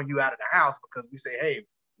 we throwing you out of the house because we say, hey,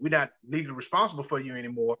 we're not legally responsible for you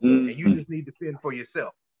anymore, and you just need to fend for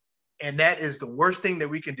yourself. And that is the worst thing that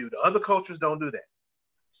we can do. The other cultures don't do that.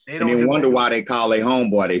 They don't. And they wonder why they call their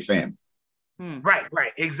homeboy their family. Right,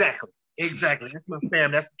 exactly. That's my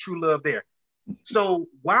fam. That's the true love there. So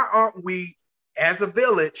why aren't we, as a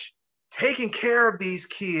village, taking care of these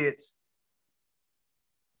kids,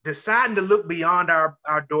 deciding to look beyond our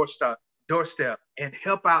doorstep and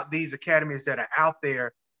help out these academies that are out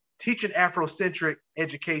there teaching Afrocentric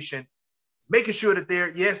education, making sure that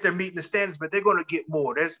they're meeting the standards, but they're going to get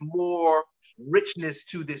more. There's more richness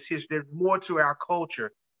to this history. There's more to our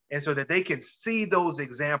culture. And so that they can see those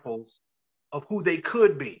examples of who they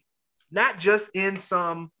could be, not just in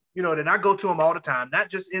some, that I go to them all the time,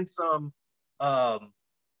 not just in some,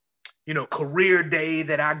 career day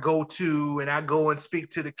that I go to and I go and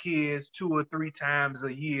speak to the kids 2 or 3 times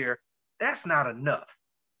a year. That's not enough.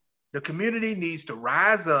 The community needs to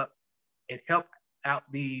rise up and help out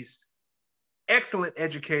these excellent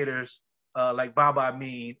educators like Baba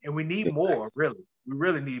Amin, and we need more, really. We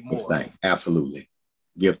really need more. Thanks, absolutely.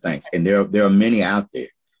 Give thanks. And there are many out there,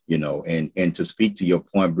 and to speak to your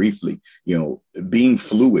point briefly, being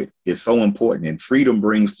fluid is so important, and freedom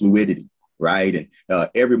brings fluidity, right? And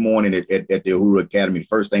every morning at the Uhuru Academy, the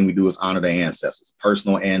first thing we do is honor the ancestors,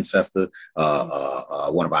 personal ancestor,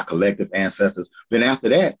 one of our collective ancestors. Then after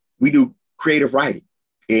that, we do creative writing.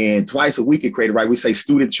 And twice a week at Creative Writing, we say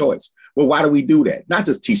student choice. Well, why do we do that? Not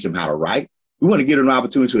just teach them how to write. We want to give them an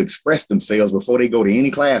opportunity to express themselves before they go to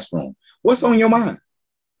any classroom. What's on your mind?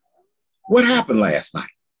 What happened last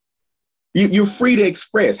night? You're free to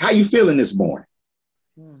express. How you feeling this morning?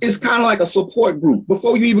 It's kind of like a support group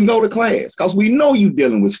before you even go to class, because we know you're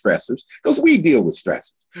dealing with stressors, because we deal with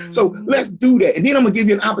stressors. So let's do that. And then I'm going to give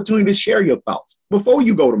you an opportunity to share your thoughts before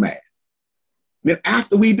you go to math. Then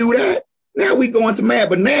after we do that, now we go into math,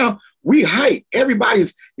 but now we hype.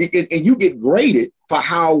 Everybody's, and you get graded for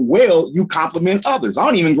how well you compliment others. I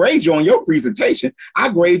don't even grade you on your presentation. I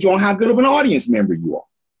grade you on how good of an audience member you are.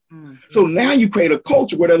 So now you create a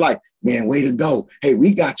culture where they're like, man, way to go. Hey,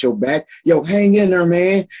 we got your back. Yo, hang in there,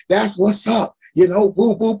 man. That's what's up. Boo,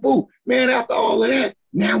 boo, boo. Man, after all of that,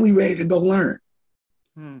 now we ready to go learn.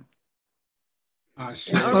 You're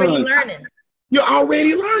already learning. You're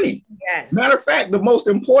already learning. Yes. Matter of fact, the most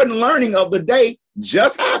important learning of the day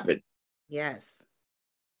just happened. Yes.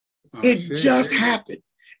 It just happened.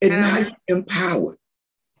 And now you're empowered.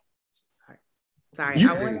 Sorry,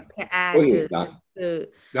 I wanted to add to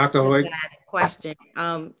Dr. Hoyte. that question.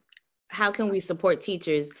 How can we support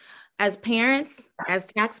teachers? As parents, as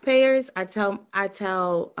taxpayers, I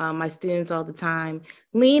tell my students all the time,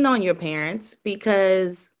 lean on your parents,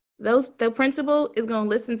 because the principal is going to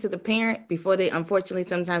listen to the parent before they unfortunately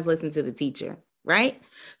sometimes listen to the teacher, right?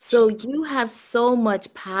 So you have so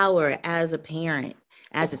much power as a parent,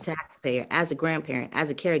 as a taxpayer, as a grandparent, as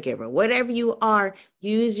a caregiver, whatever you are,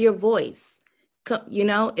 use your voice.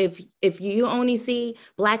 If you only see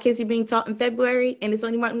Black history being taught in February and it's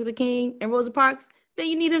only Martin Luther King and Rosa Parks, then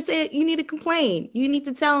you need to complain. You need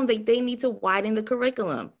to tell them that they need to widen the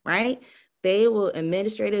curriculum, right?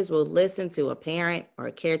 Administrators will listen to a parent or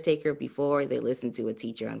a caretaker before they listen to a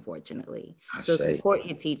teacher, unfortunately. Support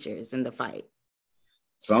your teachers in the fight.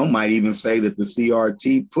 Some might even say that the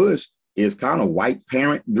CRT push is kind of white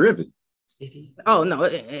parent driven. Oh, no,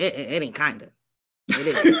 it ain't kind of.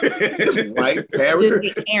 It is. Right, just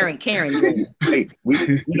get Karen. Hey,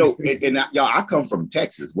 y'all, I come from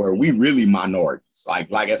Texas, where we really minorities,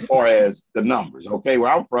 like as far as the numbers. Okay,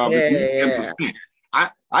 where I'm from, it's 10%.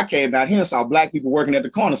 I came out here and saw black people working at the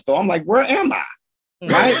corner store. I'm like, where am I?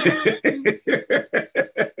 Right?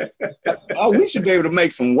 Oh, we should be able to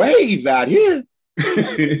make some waves out here.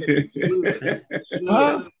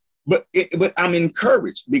 But I'm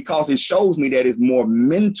encouraged because it shows me that it's more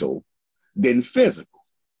mental than physical.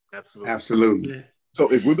 Absolutely.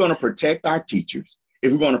 So if we're going to protect our teachers,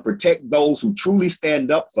 if we're going to protect those who truly stand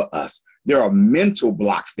up for us, there are mental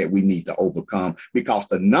blocks that we need to overcome because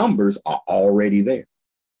the numbers are already there.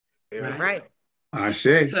 Right. I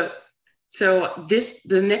say. So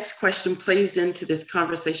the next question plays into this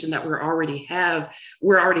conversation that we're already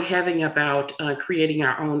having about creating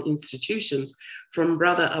our own institutions. From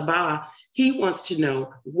Brother Abba, he wants to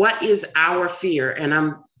know, what is our fear? And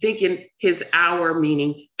I'm thinking his our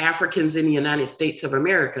meaning Africans in the United States of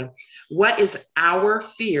America. What is our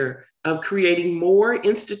fear of creating more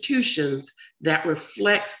institutions that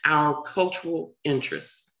reflects our cultural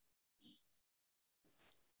interests?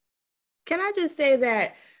 Can I just say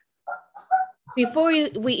that before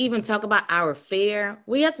we even talk about our fear,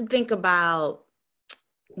 we have to think about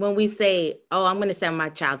when we say, oh, I'm going to send my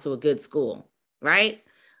child to a good school, right?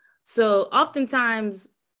 So oftentimes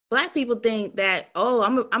Black people think that, oh,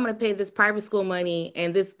 I'm going to pay this private school money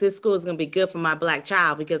and this school is going to be good for my Black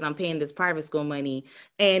child because I'm paying this private school money.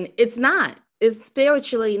 And it's not. It's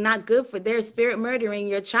spiritually not good for their spirit murdering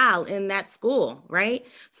your child in that school, right?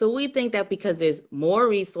 So we think that because there's more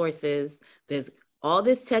resources, there's all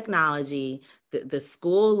this technology, the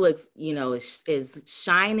school looks, is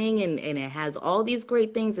shining and it has all these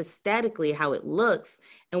great things aesthetically, how it looks.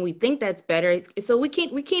 And we think that's better. So we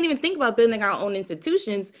can't even think about building our own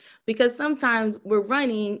institutions because sometimes we're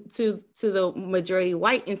running to the majority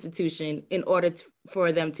white institution in order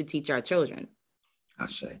for them to teach our children. I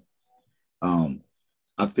say.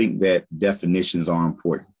 I think that definitions are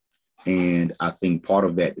important. And I think part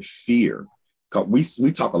of that fear,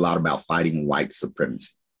 we talk a lot about fighting white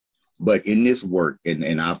supremacy. But in this work,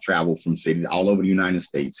 and I've traveled from cities all over the United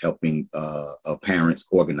States, helping parents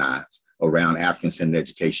organize around African-centered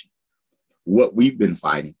education. What we've been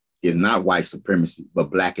fighting is not white supremacy, but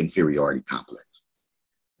Black inferiority complex.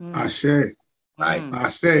 I say. Right? I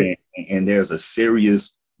say. And there's a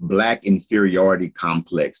serious Black inferiority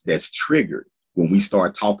complex that's triggered when we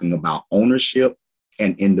start talking about ownership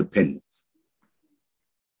and independence.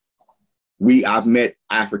 I've met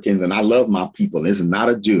Africans, and I love my people. This is not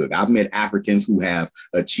a jug. I've met Africans who have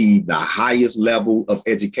achieved the highest level of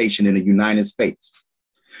education in the United States,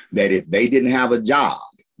 that if they didn't have a job,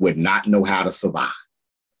 would not know how to survive.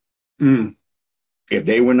 If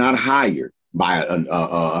they were not hired by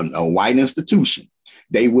a white institution,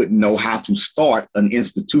 they wouldn't know how to start an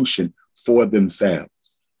institution for themselves.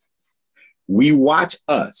 We watch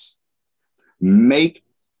us make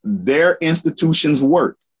their institutions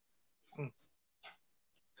work.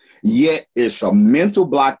 Yet it's a mental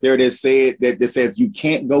block there that says you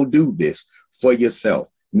can't go do this for yourself,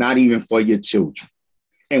 not even for your children.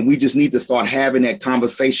 And we just need to start having that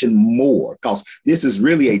conversation more because this is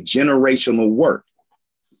really a generational work.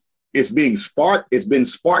 It's been sparked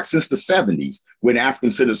since the 70s when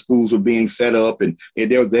African-centered schools were being set up, and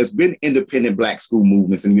there's been independent Black school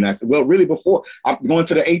movements in the United States. Well, really before, I'm going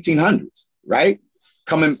to the 1800s, right?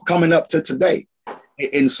 Coming up to today.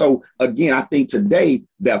 And so, again, I think today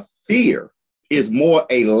the fear is more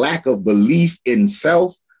a lack of belief in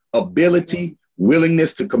self, ability,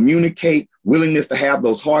 willingness to communicate, willingness to have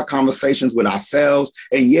those hard conversations with ourselves.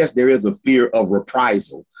 And yes, there is a fear of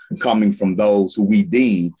reprisal coming from those who we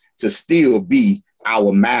deem to still be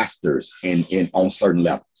our masters on certain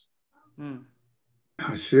levels.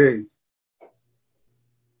 I see.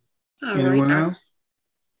 Anyone else?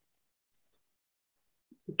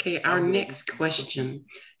 Okay, our next question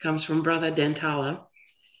comes from Brother Dentala.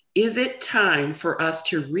 Is it time for us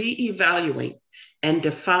to reevaluate and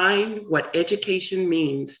define what education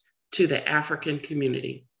means to the African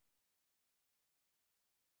community?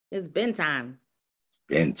 It's been time.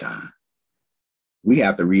 Been time. We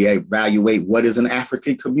have to reevaluate what is an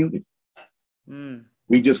African community.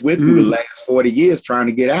 We just went through the last 40 years trying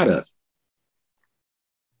to get out of it.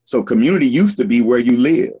 So community used to be where you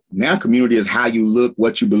live. Now community is how you look,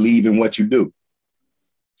 what you believe, and what you do.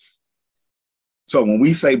 So when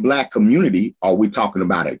we say Black community, are we talking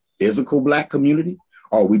about a physical Black community?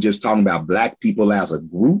 Or are we just talking about Black people as a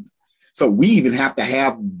group? So we even have to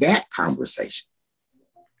have that conversation.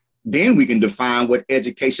 Then we can define what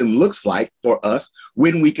education looks like for us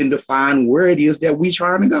when we can define where it is that we're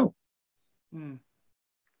trying to go.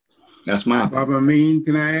 That's my opinion. Baba Amin,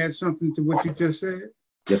 can I add something to what you just said?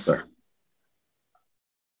 Yes, sir.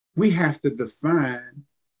 We have to define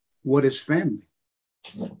what is family.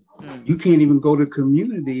 You can't even go to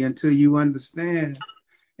community until you understand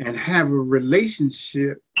and have a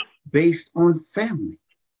relationship based on family.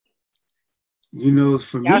 You know,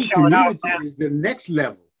 for me, community is the next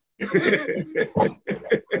level.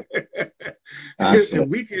 If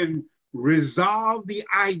we can resolve the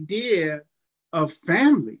idea of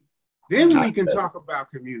family, then we can talk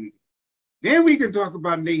about community. Then we can talk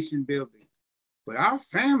about nation building. But our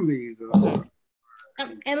families are...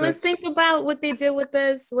 And let's think about what they did with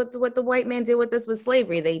us, what the white man did with us with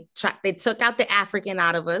slavery. They took out the African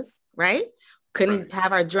out of us, right? Couldn't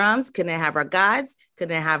have our drums, couldn't have our gods,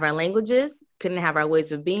 couldn't have our languages, couldn't have our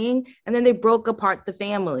ways of being. And then they broke apart the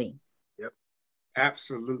family. Yep.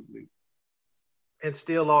 Absolutely. And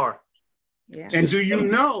still are. Yeah. And do you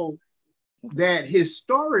know that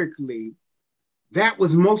historically, that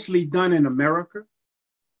was mostly done in America?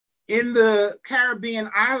 In the Caribbean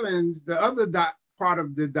islands, the other part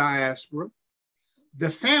of the diaspora, the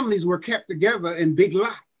families were kept together in big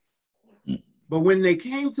lots. But when they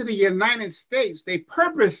came to the United States, they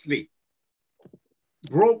purposely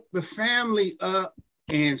broke the family up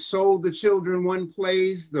and sold the children one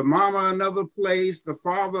place, the mama another place, the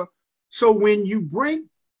father. So when you break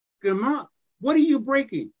them up, what are you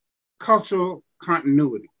breaking? Cultural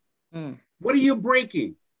continuity. What are you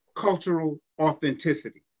breaking? Cultural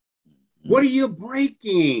authenticity. What are you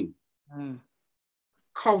breaking?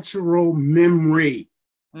 Cultural memory.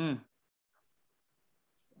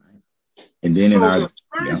 And then the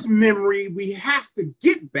first memory we have to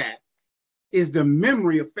get back is the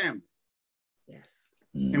memory of family. Yes.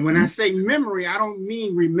 And when I say memory, I don't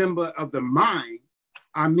mean remember of the mind.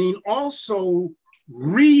 I mean also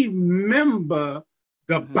remember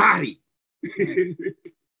the body.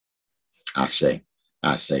 I say.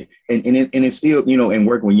 And it's still, you know, and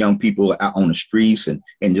working with young people out on the streets and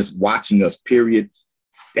just watching us, period,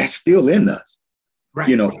 that's still in us. Right.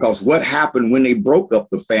 You know, because what happened when they broke up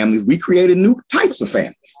the families, we created new types of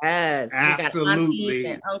families. Yes, absolutely. We got aunties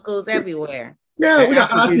and uncles everywhere. Yeah, we got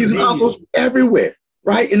aunties and uncles everywhere,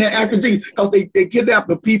 right? And then after because they kidnapped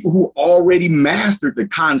the people who already mastered the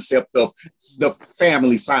concept of the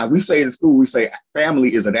family science. We say in school, we say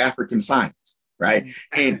family is an African science, right?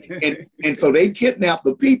 And so they kidnapped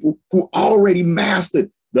the people who already mastered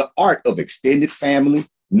the art of extended family,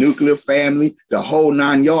 nuclear family, the whole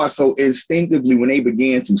 9 yards. So instinctively, when they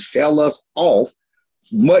began to sell us off,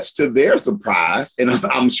 much to their surprise, and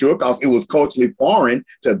I'm sure because it was culturally foreign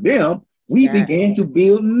to them, we began to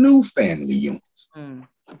build new family units.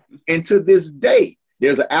 And to this day,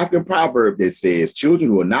 there's an African proverb that says, children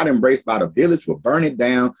who are not embraced by the village will burn it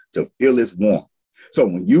down to feel its warmth. So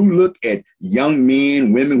when you look at young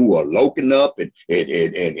men, women who are loking up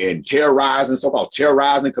and terrorizing, so-called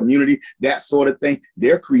terrorizing community, that sort of thing,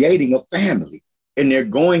 they're creating a family and they're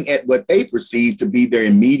going at what they perceive to be their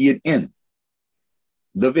immediate enemy,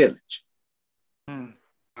 the village.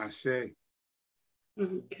 I say.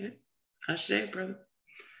 Okay. I say, brother.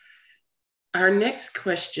 Our next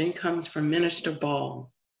question comes from Minister Ball.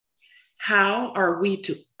 How are we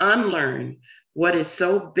to unlearn what is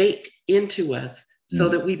so baked into us so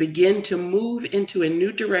that we begin to move into a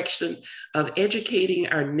new direction of educating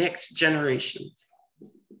our next generations?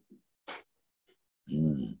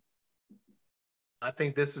 I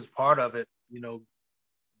think this is part of it, you know,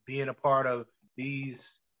 being a part of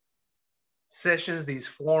these sessions, these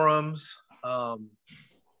forums.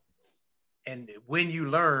 And when you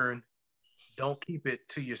learn, don't keep it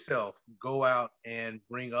to yourself. Go out and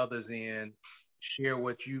bring others in, share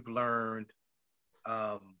what you've learned,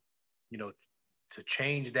 you know, to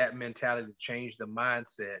change that mentality, to change the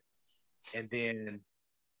mindset, and then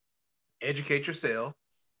educate yourself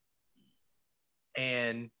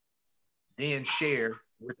and then share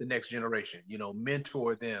with the next generation, you know,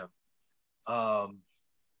 mentor them,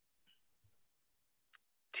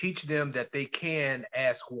 teach them that they can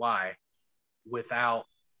ask why without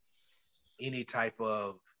any type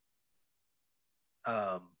of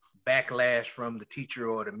backlash from the teacher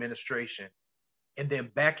or the administration, and then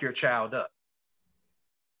back your child up,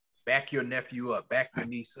 back your nephew up, back your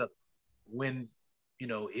niece up when, you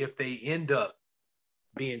know, if they end up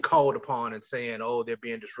being called upon and saying, oh, they're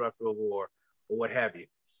being disruptive or what have you.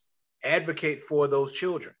 Advocate for those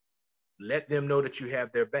children. Let them know that you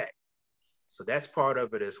have their back. So that's part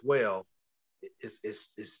of it as well.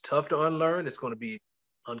 It's tough to unlearn. It's going to be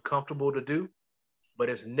uncomfortable to do, but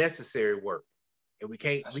it's necessary work. And we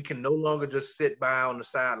can no longer just sit by on the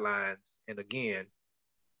sidelines and again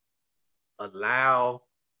allow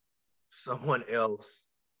someone else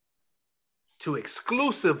to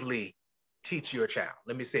exclusively teach your child.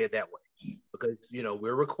 Let me say it that way, because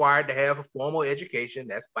we're required to have a formal education.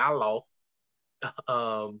 That's by law.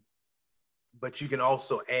 But you can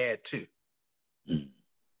also add to,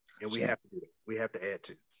 and we have to do it. We have to add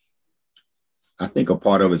to. I think a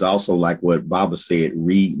part of it is also like what Baba said,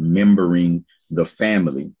 remembering the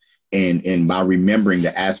family. And by remembering,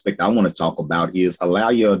 the aspect I want to talk about is allow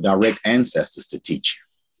your direct ancestors to teach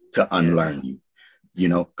you, to unlearn you,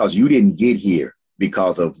 because you didn't get here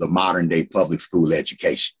because of the modern day public school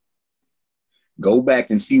education. Go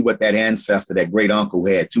back and see what that ancestor, that great uncle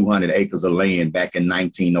who had 200 acres of land back in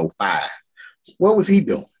 1905. What was he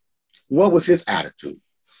doing? What was his attitude?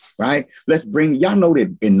 Right? Y'all know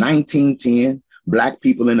that in 1910, Black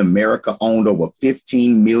people in America owned over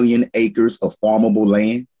 15 million acres of farmable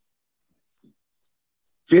land.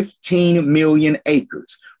 15 million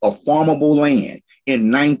acres of farmable land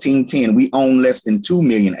in 1910. We own less than 2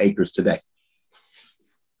 million acres today.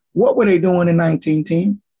 What were they doing in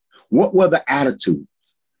 1910? What were the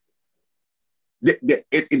attitudes?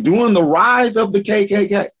 During the rise of the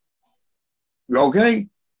KKK, okay,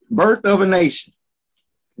 birth of a nation.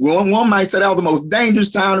 One might say that was the most dangerous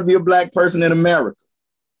time to be a Black person in America.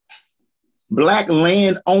 Black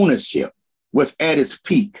land ownership was at its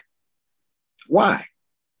peak. Why?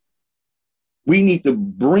 We need to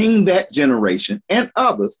bring that generation and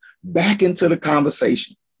others back into the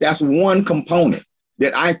conversation. That's one component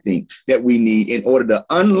that I think that we need in order to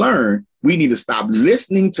unlearn. We need to stop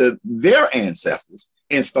listening to their ancestors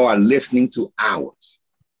and start listening to ours.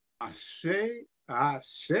 I say.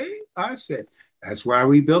 That's why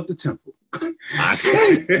we built the temple. I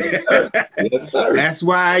say. Yes, sir. Yes, sir. That's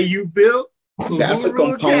why you built That's a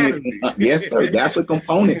component. Yes, sir. That's a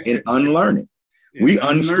component in unlearning. We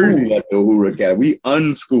unschool at the Uhuru Academy. We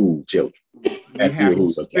unschool children at the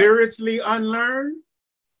Uhuru Academy. Spiritually unlearn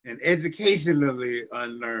and educationally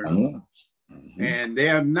unlearn. And they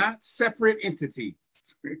are not separate entities.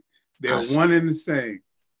 They're one and the same.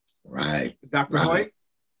 Right. Dr. Hoyte?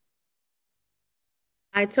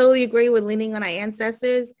 I totally agree with leaning on our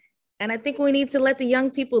ancestors. And I think we need to let the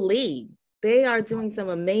young people lead. They are doing some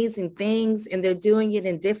amazing things and they're doing it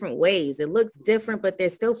in different ways. It looks different, but they're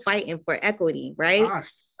still fighting for equity, right?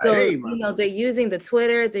 So, they're using the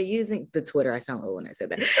Twitter, I sound old when I said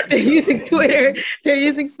that. They're using Twitter, they're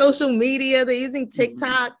using social media, they're using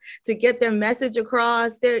TikTok to get their message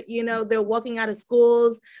across. They're walking out of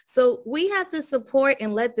schools. So we have to support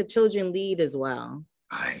and let the children lead as well.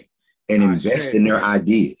 Right. And invest in their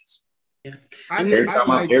ideas. Yeah. Every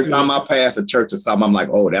time I pass a church or something, I'm like,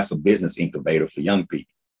 oh, that's a business incubator for young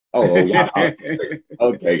people. Wow.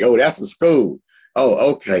 Okay. Oh, that's a school.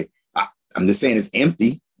 Oh, okay. I'm just saying it's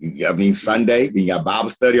empty. Sunday, you got Bible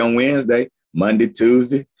study on Wednesday, Monday,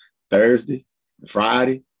 Tuesday, Thursday,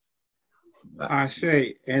 Friday. I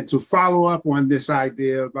say, and to follow up on this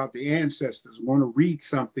idea about the ancestors, I want to read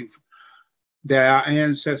something that our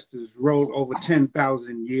ancestors wrote over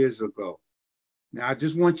 10,000 years ago. Now, I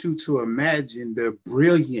just want you to imagine the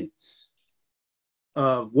brilliance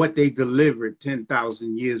of what they delivered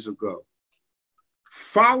 10,000 years ago.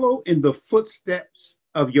 Follow in the footsteps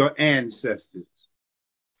of your ancestors,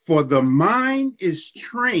 for the mind is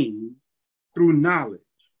trained through knowledge.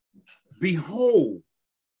 Behold,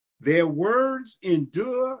 their words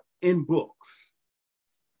endure in books.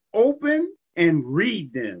 Open and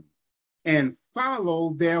read them and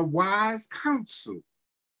follow their wise counsel.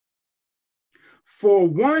 For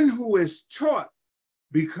one who is taught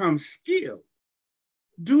becomes skilled.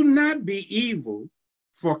 Do not be evil,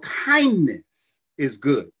 for kindness is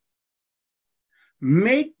good.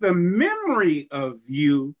 Make the memory of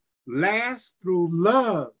you last through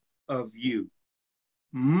love of you.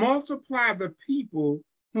 Multiply the people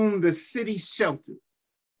whom the city shelters,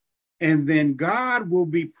 and then God will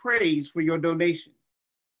be praised for your donation,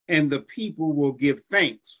 and the people will give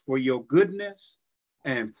thanks for your goodness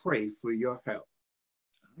and pray for your help.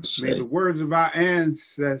 May the words of our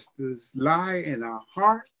ancestors lie in our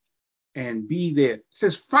heart and be there. It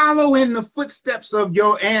says, follow in the footsteps of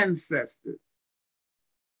your ancestors.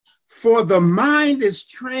 For the mind is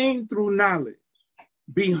trained through knowledge.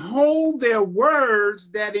 Behold their words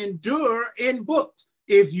that endure in books.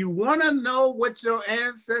 If you want to know what your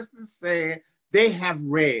ancestors said, they have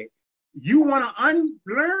read. You want to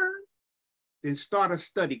unlearn? Then start a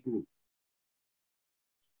study group.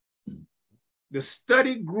 The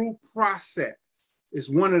study group process is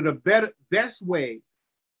one of the best ways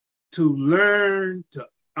to learn,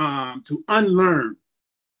 to unlearn.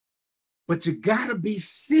 But you gotta be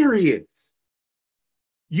serious.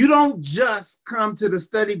 You don't just come to the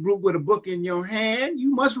study group with a book in your hand.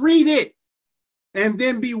 You must read it. and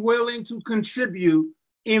then be willing to contribute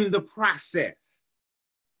in the process,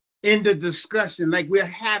 in the discussion like we're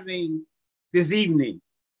having this evening.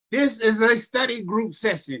 This is a study group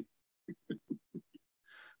session.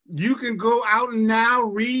 You can go out and now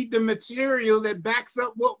read the material that backs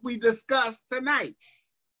up what we discussed tonight.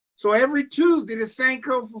 So every Tuesday, the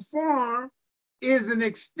Sankofa Forum is an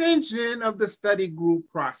extension of the study group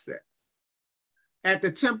process. At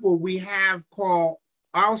the temple, we have called,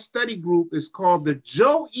 our study group is called the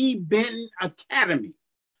Joe E. Benton Academy,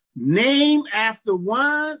 named after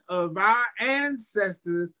one of our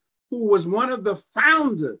ancestors who was one of the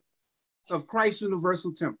founders of Christ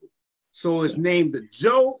Universal Temple. So it's named the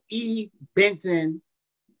Joe E. Benton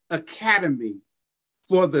Academy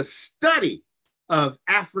for the study of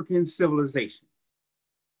African civilization.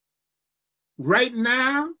 Right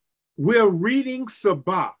now, we're reading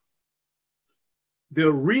Sabah,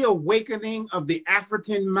 The Reawakening of the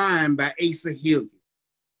African Mind by Asa Hilliard.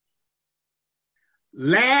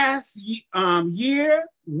 Last year,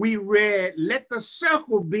 we read Let the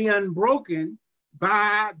Circle Be Unbroken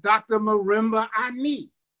by Dr. Marimba Ani.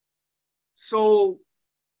 So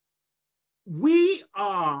we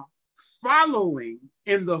are following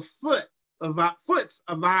in the footsteps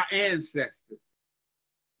of our ancestors.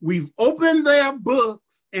 We've opened their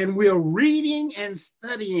books and we're reading and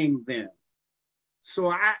studying them.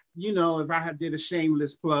 So if I did a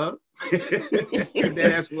shameless plug,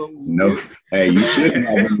 that's what we do. Hey, you shouldn't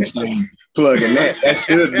have been plugging that. That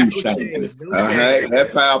should be shameless. All right,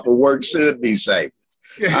 that powerful work should be shameless.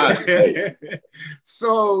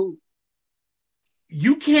 So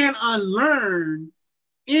you can't unlearn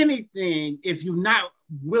anything if you're not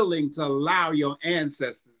willing to allow your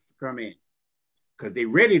ancestors to come in, because they're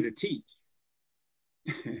ready to teach.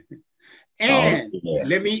 And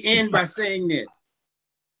let me end by saying this.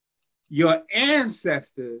 Your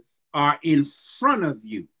ancestors are in front of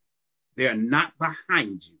you. They're not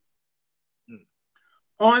behind you.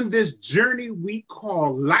 On this journey we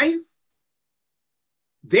call life,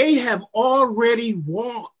 they have already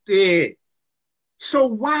walked it. So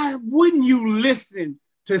why wouldn't you listen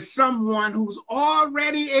to someone who's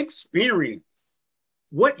already experienced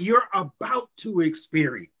what you're about to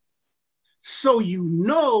experience, so you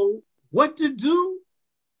know what to do,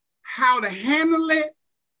 how to handle it,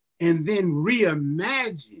 and then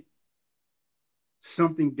reimagine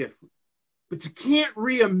something different? But you can't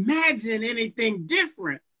reimagine anything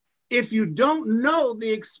different if you don't know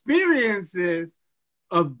the experiences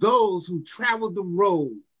of those who traveled the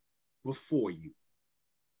road before you.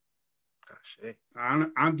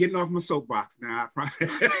 I'm getting off my soapbox now.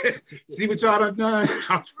 See what y'all done done?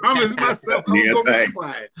 I promised myself I'm going to be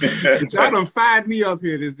quiet. But y'all done fired me up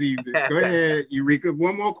here this evening. Go ahead, Eureka.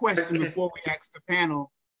 One more question before we ask the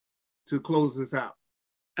panel to close this out.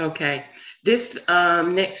 Okay. This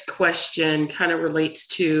next question kind of relates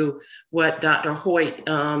to what Dr. Hoyte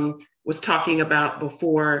was talking about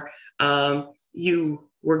before you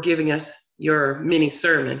were giving us your mini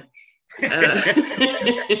sermon.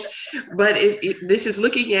 But this is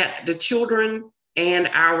looking at the children and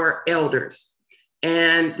our elders.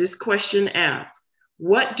 And this question asks,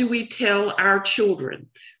 what do we tell our children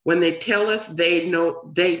when they tell us they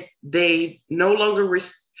no longer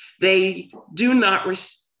they do not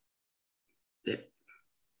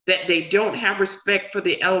that they don't have respect for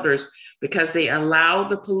the elders because they allow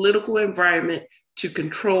the political environment to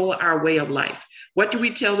control our way of life? What do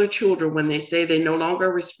we tell the children when they say they no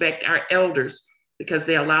longer respect our elders because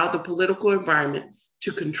they allow the political environment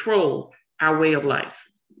to control our way of life?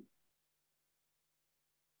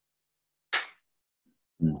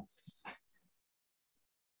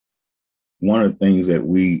 One of the things that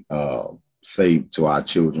we say to our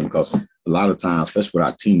children, because a lot of times, especially with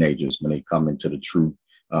our teenagers, when they come into the truth,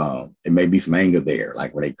 it may be some anger there,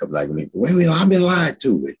 like when they come, like well, I've been lied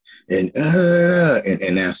to it,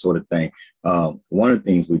 and that sort of thing. One of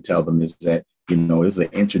the things we tell them is that, this is an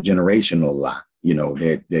intergenerational lie.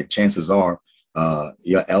 That chances are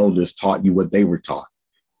your elders taught you what they were taught,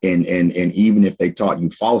 and even if they taught you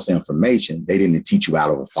false information, they didn't teach you out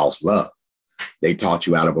of a false love. They taught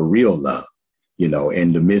you out of a real love,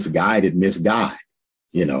 and the misguided misguide,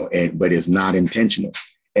 but it's not intentional.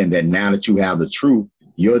 And that now that you have the truth,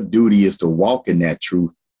 your duty is to walk in that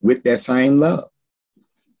truth with that same love.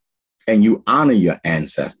 And you honor your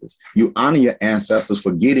ancestors. You honor your ancestors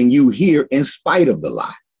for getting you here in spite of the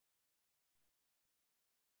lie.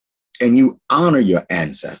 And you honor your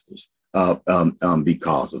ancestors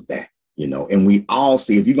because of that, and we all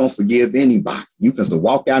see, if you're going to forgive anybody, you can still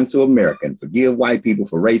walk out into America and forgive white people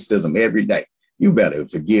for racism every day. You better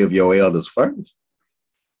forgive your elders first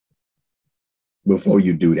before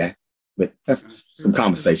you do that. But that's some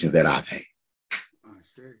conversations that I've had.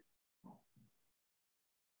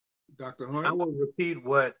 Dr. Hoyte? I will repeat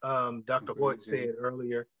what Dr. Hoyte said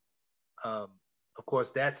earlier. Of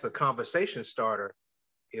course, that's a conversation starter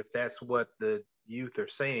if that's what the youth are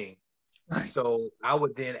saying. Right. So I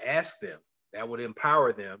would then ask them, that would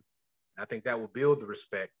empower them. I think that will build the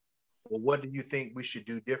respect. Well, what do you think we should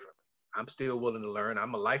do differently? I'm still willing to learn.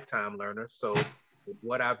 I'm a lifetime learner. So if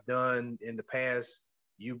what I've done in the past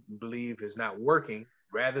you believe is not working,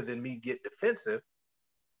 rather than me get defensive,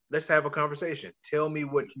 let's have a conversation. Tell me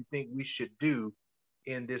what you think we should do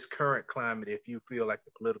in this current climate if you feel like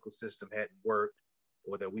the political system hadn't worked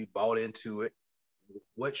or that we bought into it.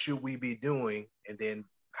 What should we be doing? And then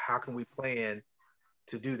how can we plan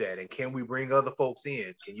to do that? And can we bring other folks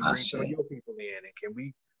in? Can you bring some of your people in?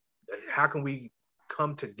 And how can we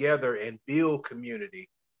come together and build community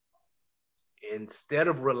instead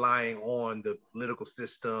of relying on the political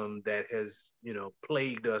system that has,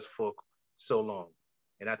 plagued us for so long?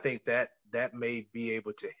 And I think that may be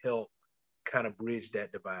able to help kind of bridge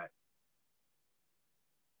that divide.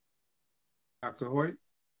 Dr. Hoyte?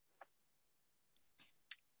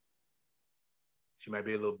 She might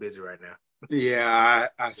be a little busy right now. Yeah,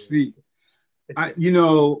 I see.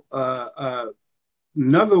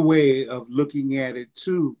 Another way of looking at it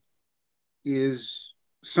too is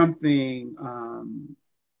something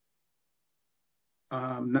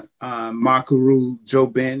Makaru, Joe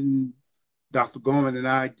Benton, Dr. Gorman and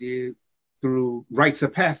I did through rites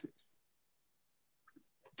of passage,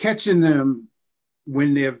 catching them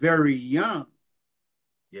when they're very young.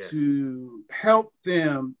 Yes. To help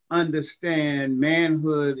them understand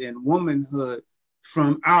manhood and womanhood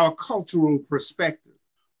from our cultural perspective,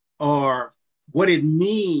 or what it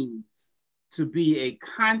means to be a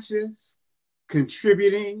conscious,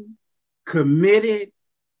 contributing, committed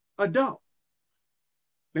adult.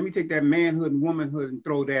 Let me take that manhood and womanhood and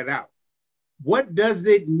throw that out. What does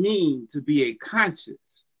it mean to be a conscious,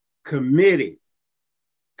 committed,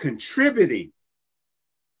 contributing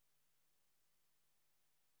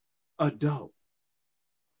adult?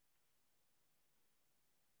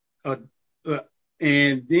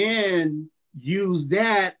 And then use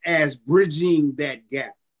that as bridging that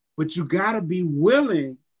gap. But you got to be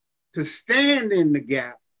willing to stand in the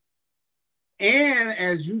gap. And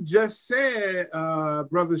as you just said,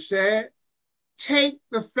 Brother Shad, take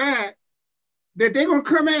the fact that they're going to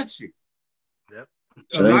come at you. Yep.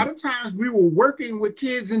 A lot of times we were working with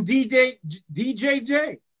kids in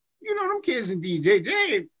DJJ. You know, them kids in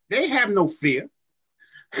DJJ, they have no fear.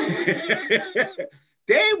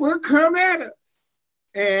 They will come at us.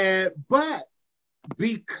 But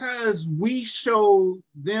because we show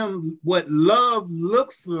them what love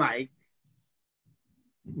looks like,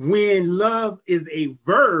 when love is a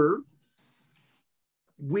verb,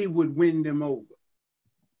 we would win them over.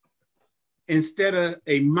 Instead of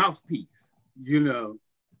a mouthpiece, you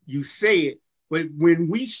say it. But when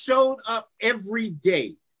we showed up every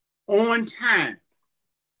day on time,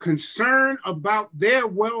 concerned about their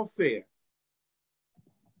welfare,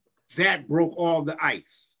 that broke all the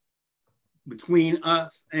ice between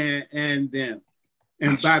us and them.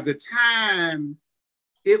 And by the time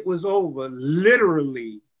it was over,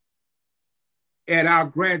 literally at our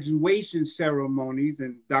graduation ceremonies,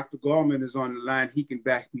 and Dr. Gorman is on the line, he can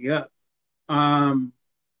back me up,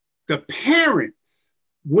 the parents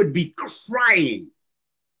would be crying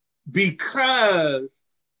because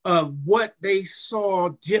of what they saw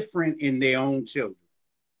different in their own children.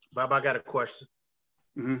 Bob, I got a question.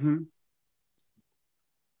 Mm-hmm.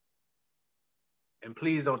 And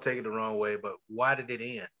please don't take it the wrong way, but why did it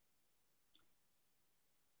end?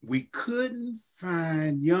 We couldn't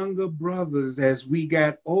find younger brothers as we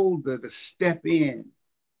got older to step in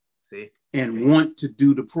and want to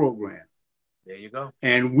do the program. There you go.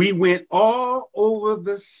 And we went all over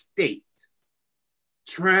the state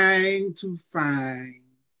trying to find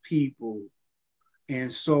people.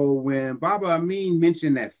 And so when Baba Amin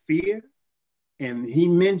mentioned that fear, and he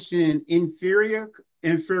mentioned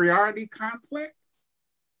inferiority complex,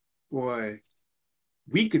 boy,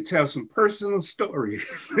 we could tell some personal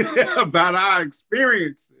stories about our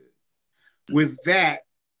experiences with that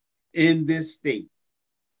in this state.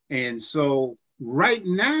 And so right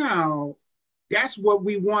now, that's what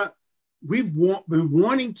we want. We've been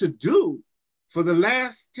wanting to do for the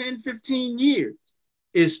last 10, 15 years,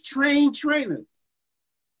 is train trainers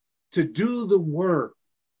to do the work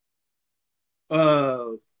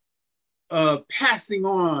of passing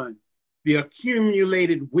on the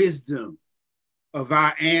accumulated wisdom of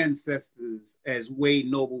our ancestors, as Wade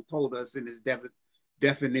Noble told us in his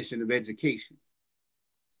definition of education.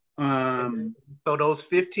 So those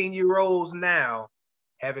 15-year-olds now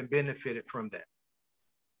haven't benefited from that.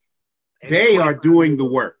 And they are doing the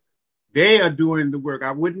work. They are doing the work.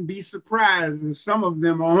 I wouldn't be surprised if some of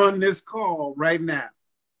them are on this call right now.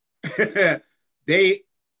 They,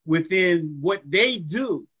 within what they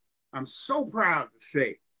do, I'm so proud to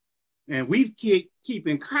say, and we've keep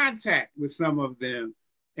in contact with some of them,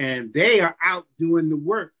 and they are out doing the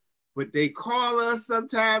work. But they call us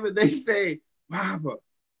sometime and they say, Baba,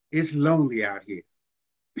 it's lonely out here.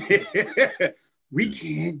 We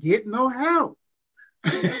can't get no help.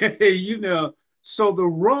 You know, so the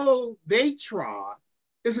role they trod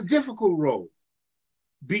is a difficult role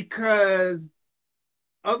because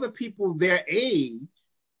other people their age,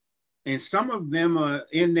 and some of them are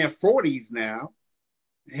in their 40s now,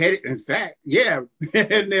 in fact, yeah,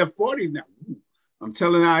 in their 40s now. I'm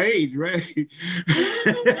telling our age, right?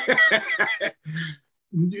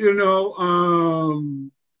 You know,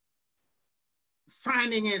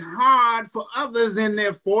 finding it hard for others in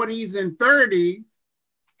their 40s and 30s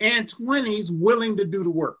and 20s willing to do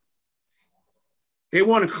the work. They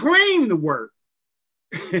want to claim the work,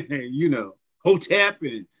 you know, Hotep,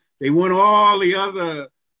 and they want all the other,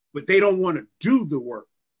 but they don't want to do the work.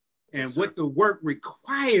 And what the work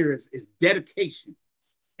requires is dedication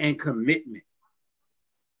and commitment.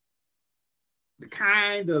 The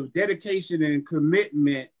kind of dedication and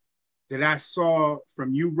commitment that I saw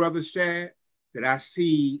from you, Brother Shad, that I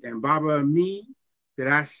see in Baba Amin, that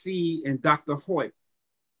I see in Dr. Hoyte.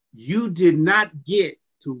 You did not get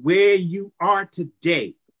to where you are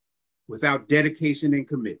today without dedication and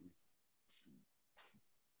commitment.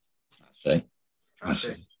 I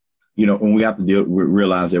say. You know, when we have to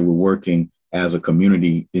realize that we're working as a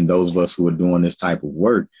community, and those of us who are doing this type of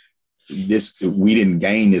work, we didn't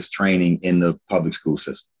gain this training in the public school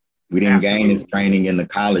system. We didn't gain this training in the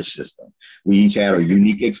college system. We each had a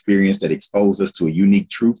unique experience that exposed us to a unique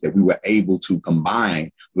truth that we were able to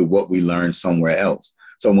combine with what we learned somewhere else.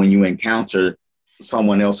 So when you encounter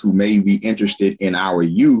someone else who may be interested in our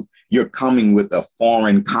youth, you're coming with a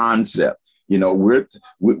foreign concept. You know,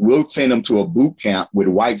 we'll send them to a boot camp with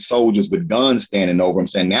white soldiers with guns standing over them,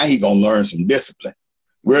 saying now he's gonna learn some discipline.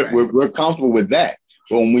 We're comfortable with that.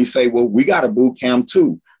 But when we say, well, we got a boot camp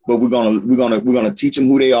too, but we're gonna teach them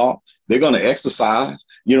who they are. They're gonna exercise.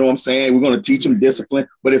 You know what I'm saying? We're gonna teach them discipline,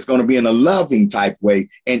 but it's gonna be in a loving type way.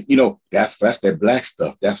 And you know, that's that black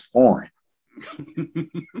stuff. That's foreign.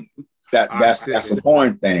 That's a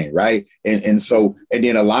foreign thing, right? And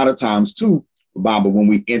then a lot of times too, Baba, when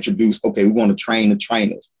we introduce, okay, we want to train the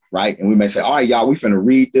trainers, right? And we may say, all right, y'all, we finna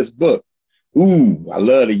read this book. Ooh, I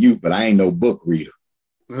love the youth, but I ain't no book reader.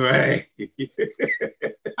 Right.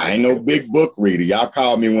 I ain't no big book reader. Y'all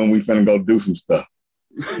call me when we finna go do some stuff.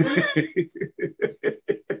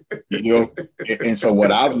 You know, and so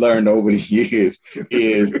what I've learned over the years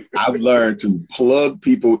is I've learned to plug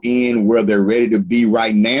people in where they're ready to be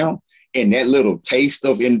right now. And that little taste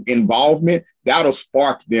of involvement, that'll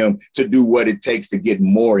spark them to do what it takes to get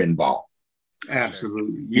more involved.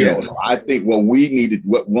 Absolutely. Yeah. You know, I think one of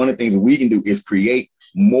the things that we can do is create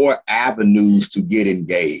more avenues to get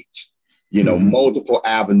engaged. You know, multiple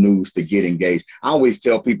avenues to get engaged. I always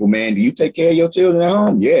tell people, man, do you take care of your children at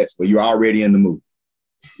home? Yes, but you're already in the movement.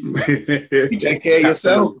 You take care of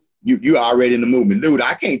yourself, you're already in the movement. Dude,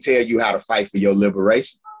 I can't tell you how to fight for your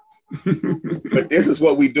liberation. But this is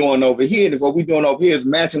what we're doing over here. And if what we're doing over here is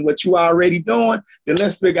matching what you already doing, then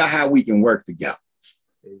let's figure out how we can work together.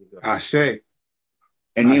 I say.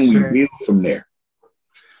 And then we build from there.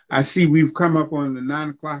 I see we've come up on the 9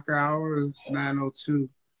 o'clock hour, it's 9:02.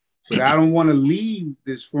 But I don't want to leave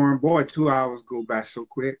this forum. Boy, 2 hours go by so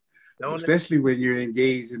quick, especially when you're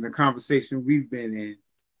engaged in the conversation we've been in.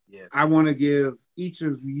 Yes. I want to give each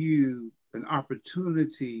of you an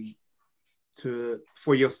opportunity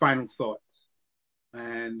for your final thoughts.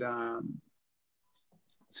 And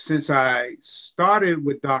since I started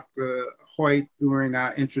with Dr. Hoyte during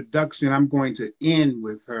our introduction, I'm going to end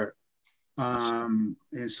with her. And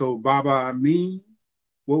so, Baba Amin,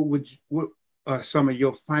 what are some of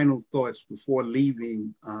your final thoughts before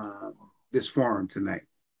leaving this forum tonight?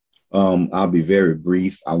 I'll be very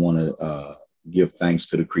brief. I want to give thanks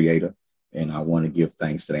to the Creator, and I want to give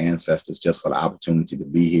thanks to the ancestors just for the opportunity to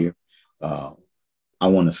be here. I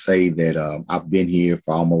want to say that I've been here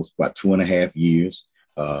for almost about 2.5 years.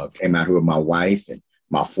 Came out here with my wife and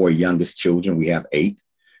my 4 youngest children. We have 8.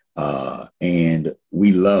 And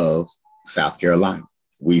we love South Carolina.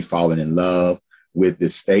 We've fallen in love with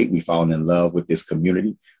this state. We've fallen in love with this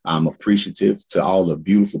community. I'm appreciative to all the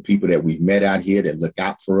beautiful people that we've met out here that look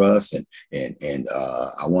out for us. And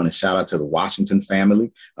I want to shout out to the Washington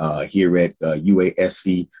family here at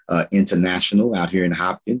UASC International out here in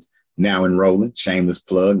Hopkins, now enrolling. Shameless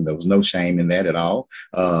plug. There was no shame in that at all.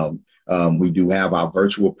 We do have our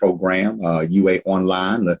virtual program, UA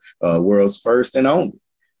Online, the world's first and only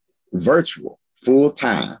virtual,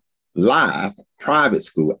 full-time, live, private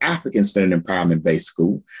school, African-centered empowerment-based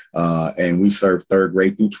school. And we serve 3rd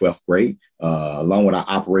grade through 12th grade. Along with our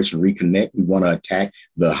Operation Reconnect, we want to attack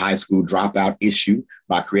the high school dropout issue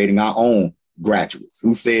by creating our own graduates.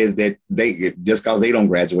 Who says that just because they don't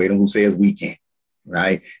graduate, and who says we can't,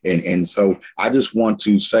 right? And so I just want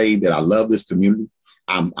to say that I love this community.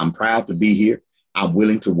 I'm proud to be here. I'm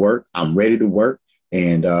willing to work. I'm ready to work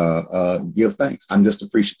and give thanks. I'm just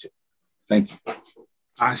appreciative. Thank you.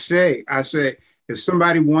 I say, if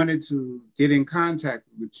somebody wanted to get in contact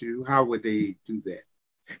with you, how would they do that?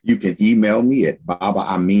 You can email me at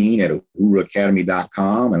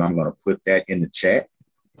babaamin@uhuruacademy.com, and I'm going to put that in the chat.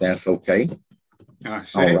 That's okay. All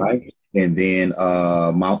right. And then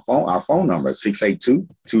our phone number is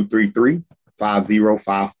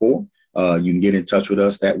 682-233-5054. You can get in touch with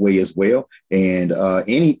us that way as well. And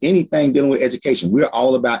anything dealing with education, we're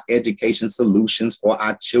all about education solutions for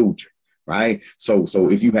our children. Right. So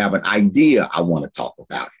if you have an idea, I want to talk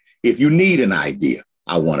about it. If you need an idea,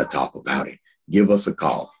 I want to talk about it. Give us a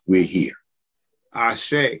call. We're here.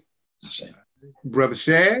 Ashe. Brother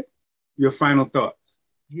Shad, your final thoughts.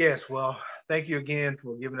 Yes. Well, thank you again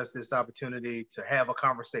for giving us this opportunity to have a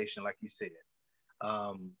conversation, like you said.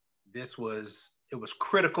 It was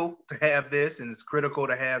critical to have this, and it's critical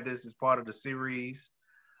to have this as part of the series.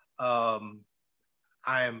 I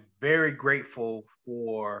am very grateful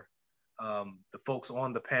for the folks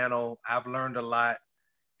on the panel. I've learned a lot,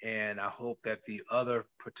 and I hope that the other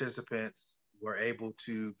participants were able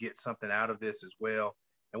to get something out of this as well,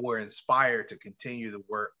 and we're inspired to continue the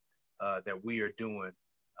work that we are doing.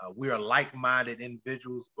 We are like-minded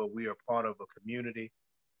individuals, but we are part of a community.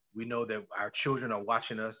 We know that our children are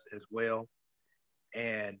watching us as well.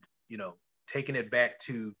 And, taking it back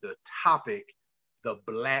to the topic, the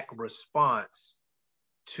Black response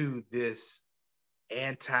to this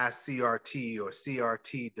anti-CRT or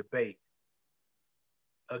CRT debate.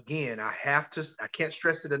 Again, I can't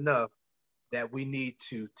stress it enough that we need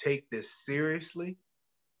to take this seriously,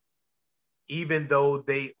 even though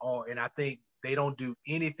they are, and I think they don't do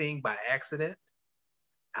anything by accident.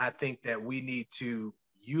 I think that we need to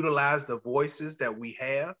utilize the voices that we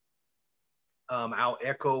have. I'll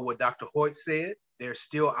echo what Dr. Hoyte said. There's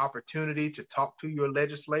still opportunity to talk to your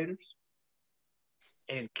legislators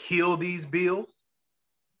and kill these bills.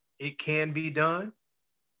 It can be done.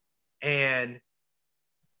 And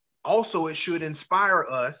also it should inspire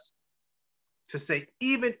us to say,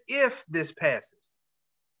 even if this passes,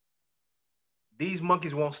 these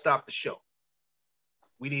monkeys won't stop the show.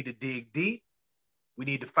 We need to dig deep. We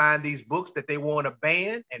need to find these books that they want to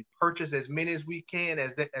ban and purchase as many as we can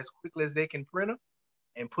as quickly as they can print them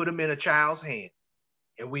and put them in a child's hand.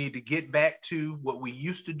 And we need to get back to what we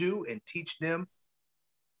used to do and teach them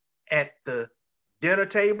at the dinner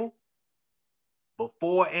table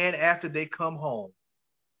before and after they come home.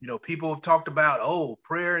 People have talked about,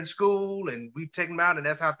 prayer in school, and we take them out, and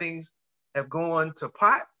that's how things have gone to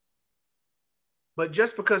pot. But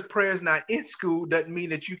just because prayer is not in school doesn't mean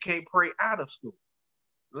that you can't pray out of school.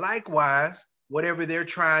 Likewise, whatever they're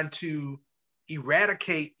trying to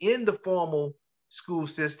eradicate in the formal school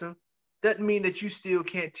system doesn't mean that you still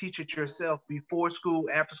can't teach it yourself before school,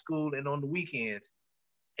 after school, and on the weekends,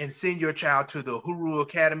 and send your child to the Uhuru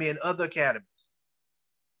Academy and other academies.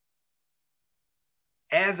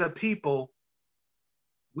 As a people,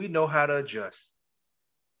 we know how to adjust.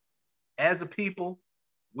 As a people,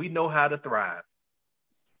 we know how to thrive.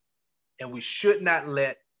 And we should not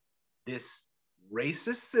let this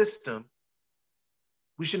racist system,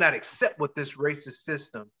 we should not accept what this racist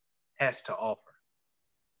system has to offer.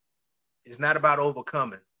 It's not about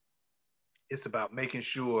overcoming. It's about making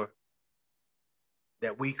sure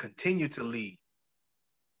that we continue to lead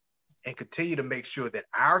and continue to make sure that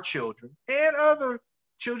our children and other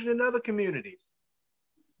children in other communities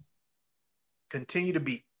continue to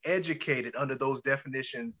be educated under those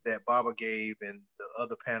definitions that Baba gave and the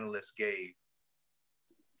other panelists gave.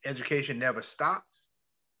 Education never stops,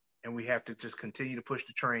 and we have to just continue to push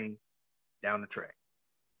the train down the track.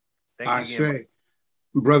 Thank you again.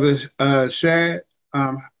 Brother Shad,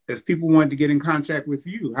 if people wanted to get in contact with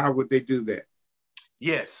you, how would they do that?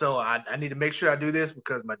 Yes, so I need to make sure I do this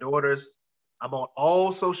because my daughters I'm on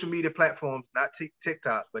all social media platforms, not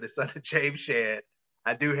TikTok, but it's under James Shad.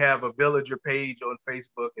 I do have a villager page on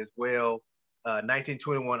Facebook as well,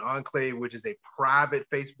 1921 Enclave, which is a private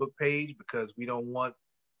Facebook page because we don't want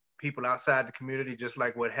people outside the community, just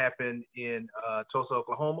like what happened in Tulsa,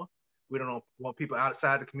 Oklahoma. We don't want people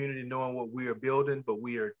outside the community knowing what we are building, but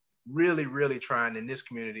we are really, really trying in this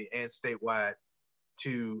community and statewide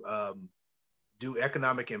to do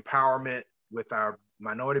economic empowerment with our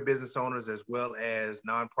minority business owners as well as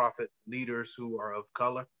nonprofit leaders who are of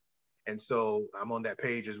color. And so I'm on that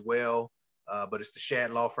page as well. But it's the Shad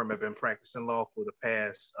Law Firm. I've been practicing law for the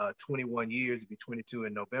past 21 years. It'll be 22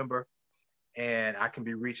 in November. And I can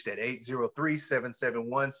be reached at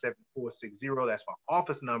 803-771-7460. That's my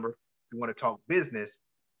office number. If you want to talk business,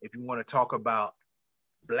 if you want to talk about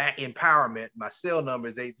Black empowerment, my cell number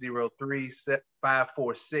is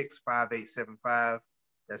 803-546-5875.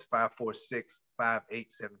 That's 546-5875.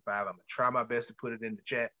 I'm gonna try my best to put it in the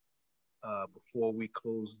chat before we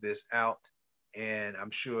close this out. And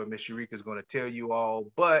I'm sure Miss Eureka is going to tell you all,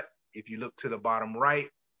 but if you look to the bottom right,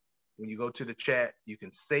 when you go to the chat, you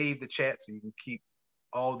can save the chat so you can keep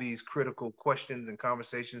all these critical questions and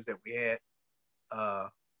conversations that we had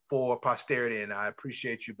for posterity. And I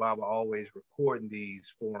appreciate you, Baba, always recording these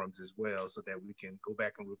forums as well so that we can go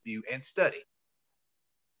back and review and study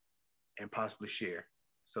and possibly share.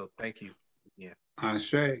 So thank you. Yeah.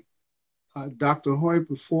 Ashe. Dr. Hoyte,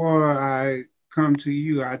 before I come to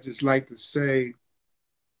you, I'd just like to say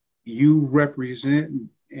you represent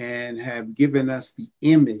and have given us the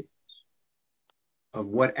image of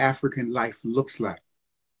what African life looks like.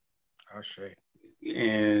 Ashe.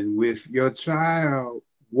 And with your child,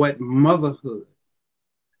 what motherhood,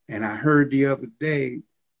 and I heard the other day,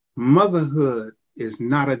 motherhood is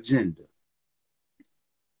not a gender.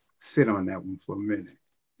 Sit on that one for a minute.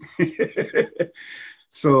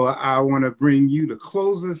 So I want to bring you to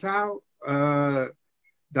close us out,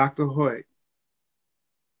 Dr. Hoyte.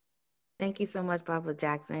 Thank you so much, Papa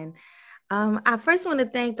Jackson. I first want to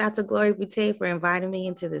thank Dr. Glory Boutte for inviting me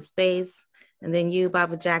into this space, and then you,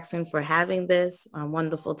 Papa Jackson, for having this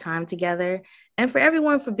wonderful time together, and for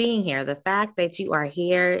everyone for being here. The fact that you are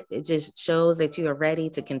here, it just shows that you are ready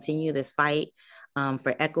to continue this fight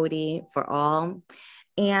for equity for all.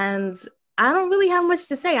 And I don't really have much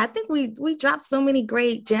to say. I think we dropped so many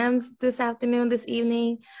great gems this afternoon, this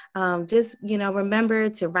evening. Just, remember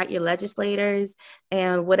to write your legislators,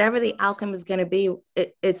 and whatever the outcome is going to be,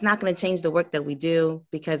 it's not going to change the work that we do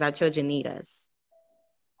because our children need us.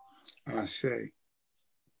 Ashe.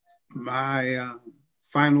 My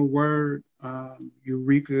final word,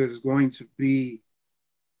 Eureka, is going to be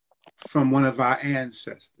from one of our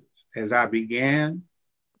ancestors. As I began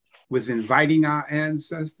with inviting our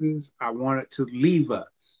ancestors, I wanted to leave us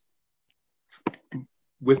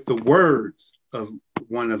with the words of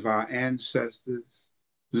one of our ancestors,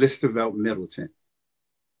 Listervelt Middleton.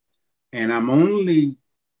 And I'm only,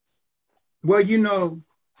 the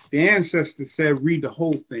ancestor said, read the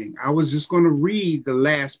whole thing. I was just going to read the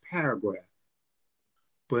last paragraph.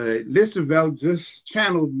 But Listervelt just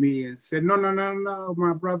channeled me and said, no,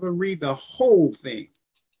 my brother, read the whole thing.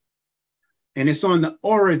 And it's on the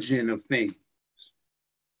origin of things.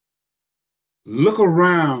 Look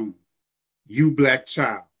around, you Black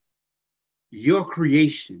child. Your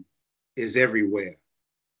creation is everywhere.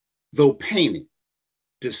 Though painted,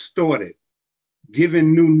 distorted,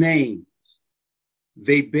 given new names,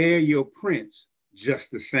 they bear your prints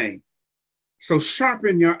just the same. So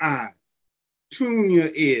sharpen your eye, tune your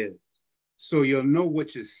ears, so you'll know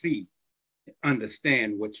what you see,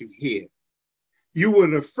 understand what you hear. You were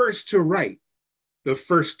the first to write, the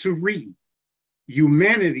first to read.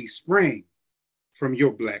 Humanity sprang from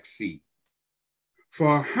your Black seed. For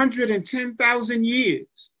 110,000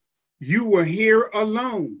 years, you were here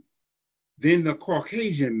alone. Then the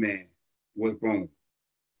Caucasian man was born.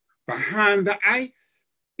 Behind the ice,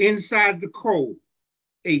 inside the cold,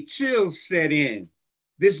 a chill set in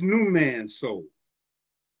this new man's soul.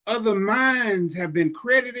 Other minds have been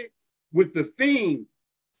credited with the thing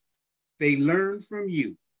they learned from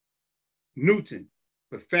you. Newton,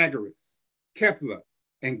 Pythagoras, Kepler,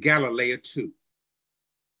 and Galileo too.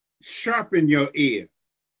 Sharpen your ear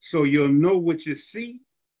so you'll know what you see,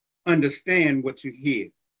 understand what you hear.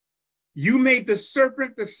 You made the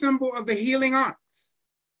serpent the symbol of the healing arts,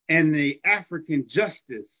 and the African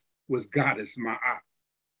justice was goddess Ma'at,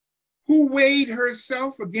 who weighed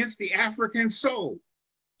herself against the African soul,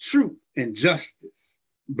 truth and justice,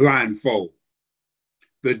 blindfold.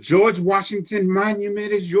 The George Washington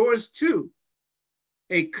Monument is yours too,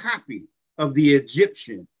 a copy of the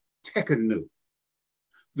Egyptian Tekhenu.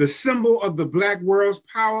 the symbol of the Black world's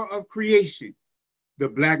power of creation, the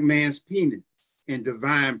Black man's penis and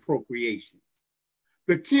divine procreation.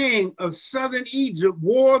 The king of southern Egypt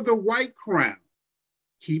wore the white crown.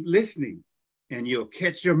 Keep listening and you'll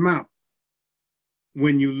catch your mouth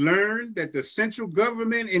when you learn that the central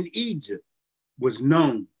government in Egypt was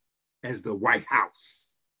known as the White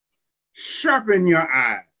House. Sharpen your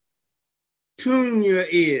eyes, tune your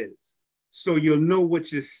ears, so you'll know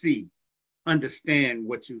what you see, understand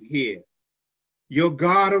what you hear. Your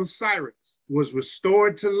god Osiris was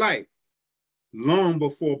restored to life long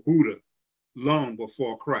before Buddha, long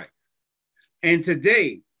before Christ. And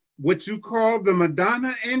today, what you call the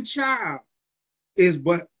Madonna and Child is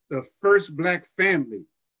but the first Black family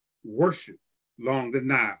worship along the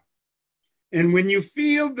Nile. And when you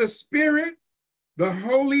feel the Spirit, the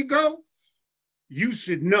Holy Ghost, you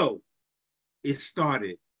should know it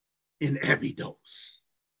started in Abydos,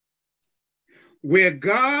 where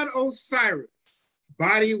God Osiris'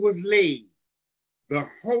 body was laid, the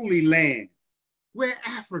Holy Land, where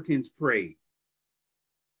Africans prayed.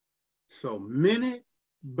 So minute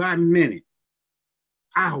by minute,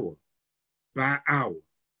 hour by hour,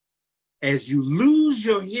 as you lose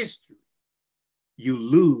your history, you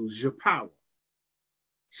lose your power.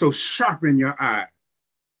 So sharpen your eyes,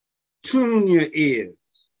 tune your ears,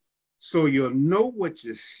 so you'll know what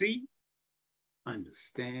you see,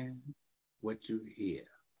 understand what you hear.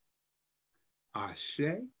 Ashe,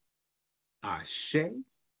 ashe,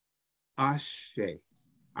 ashe.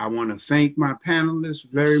 I want to thank my panelists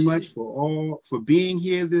very much for being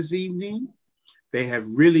here this evening. They have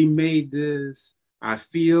really made this, I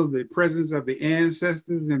feel the presence of the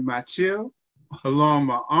ancestors in my chill along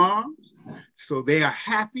my arms. So they are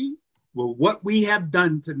happy with what we have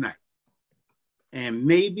done tonight. And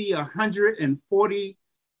maybe 140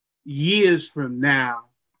 years from now,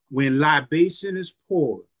 when libation is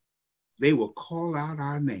poured, they will call out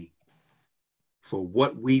our name for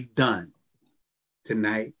what we've done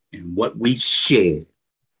tonight and what we've shared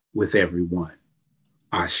with everyone.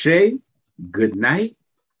 Ashe, good night,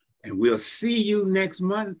 and we'll see you next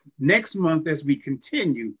month as we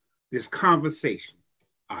continue this conversation.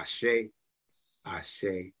 Ashe,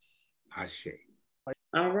 ashe, ashe.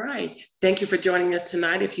 All right. Thank you for joining us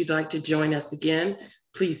tonight. If you'd like to join us again,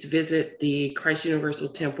 please visit the Christ Universal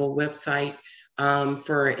Temple website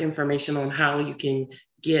for information on how you can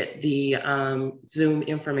get the Zoom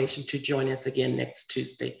information to join us again next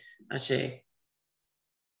Tuesday. Ashe.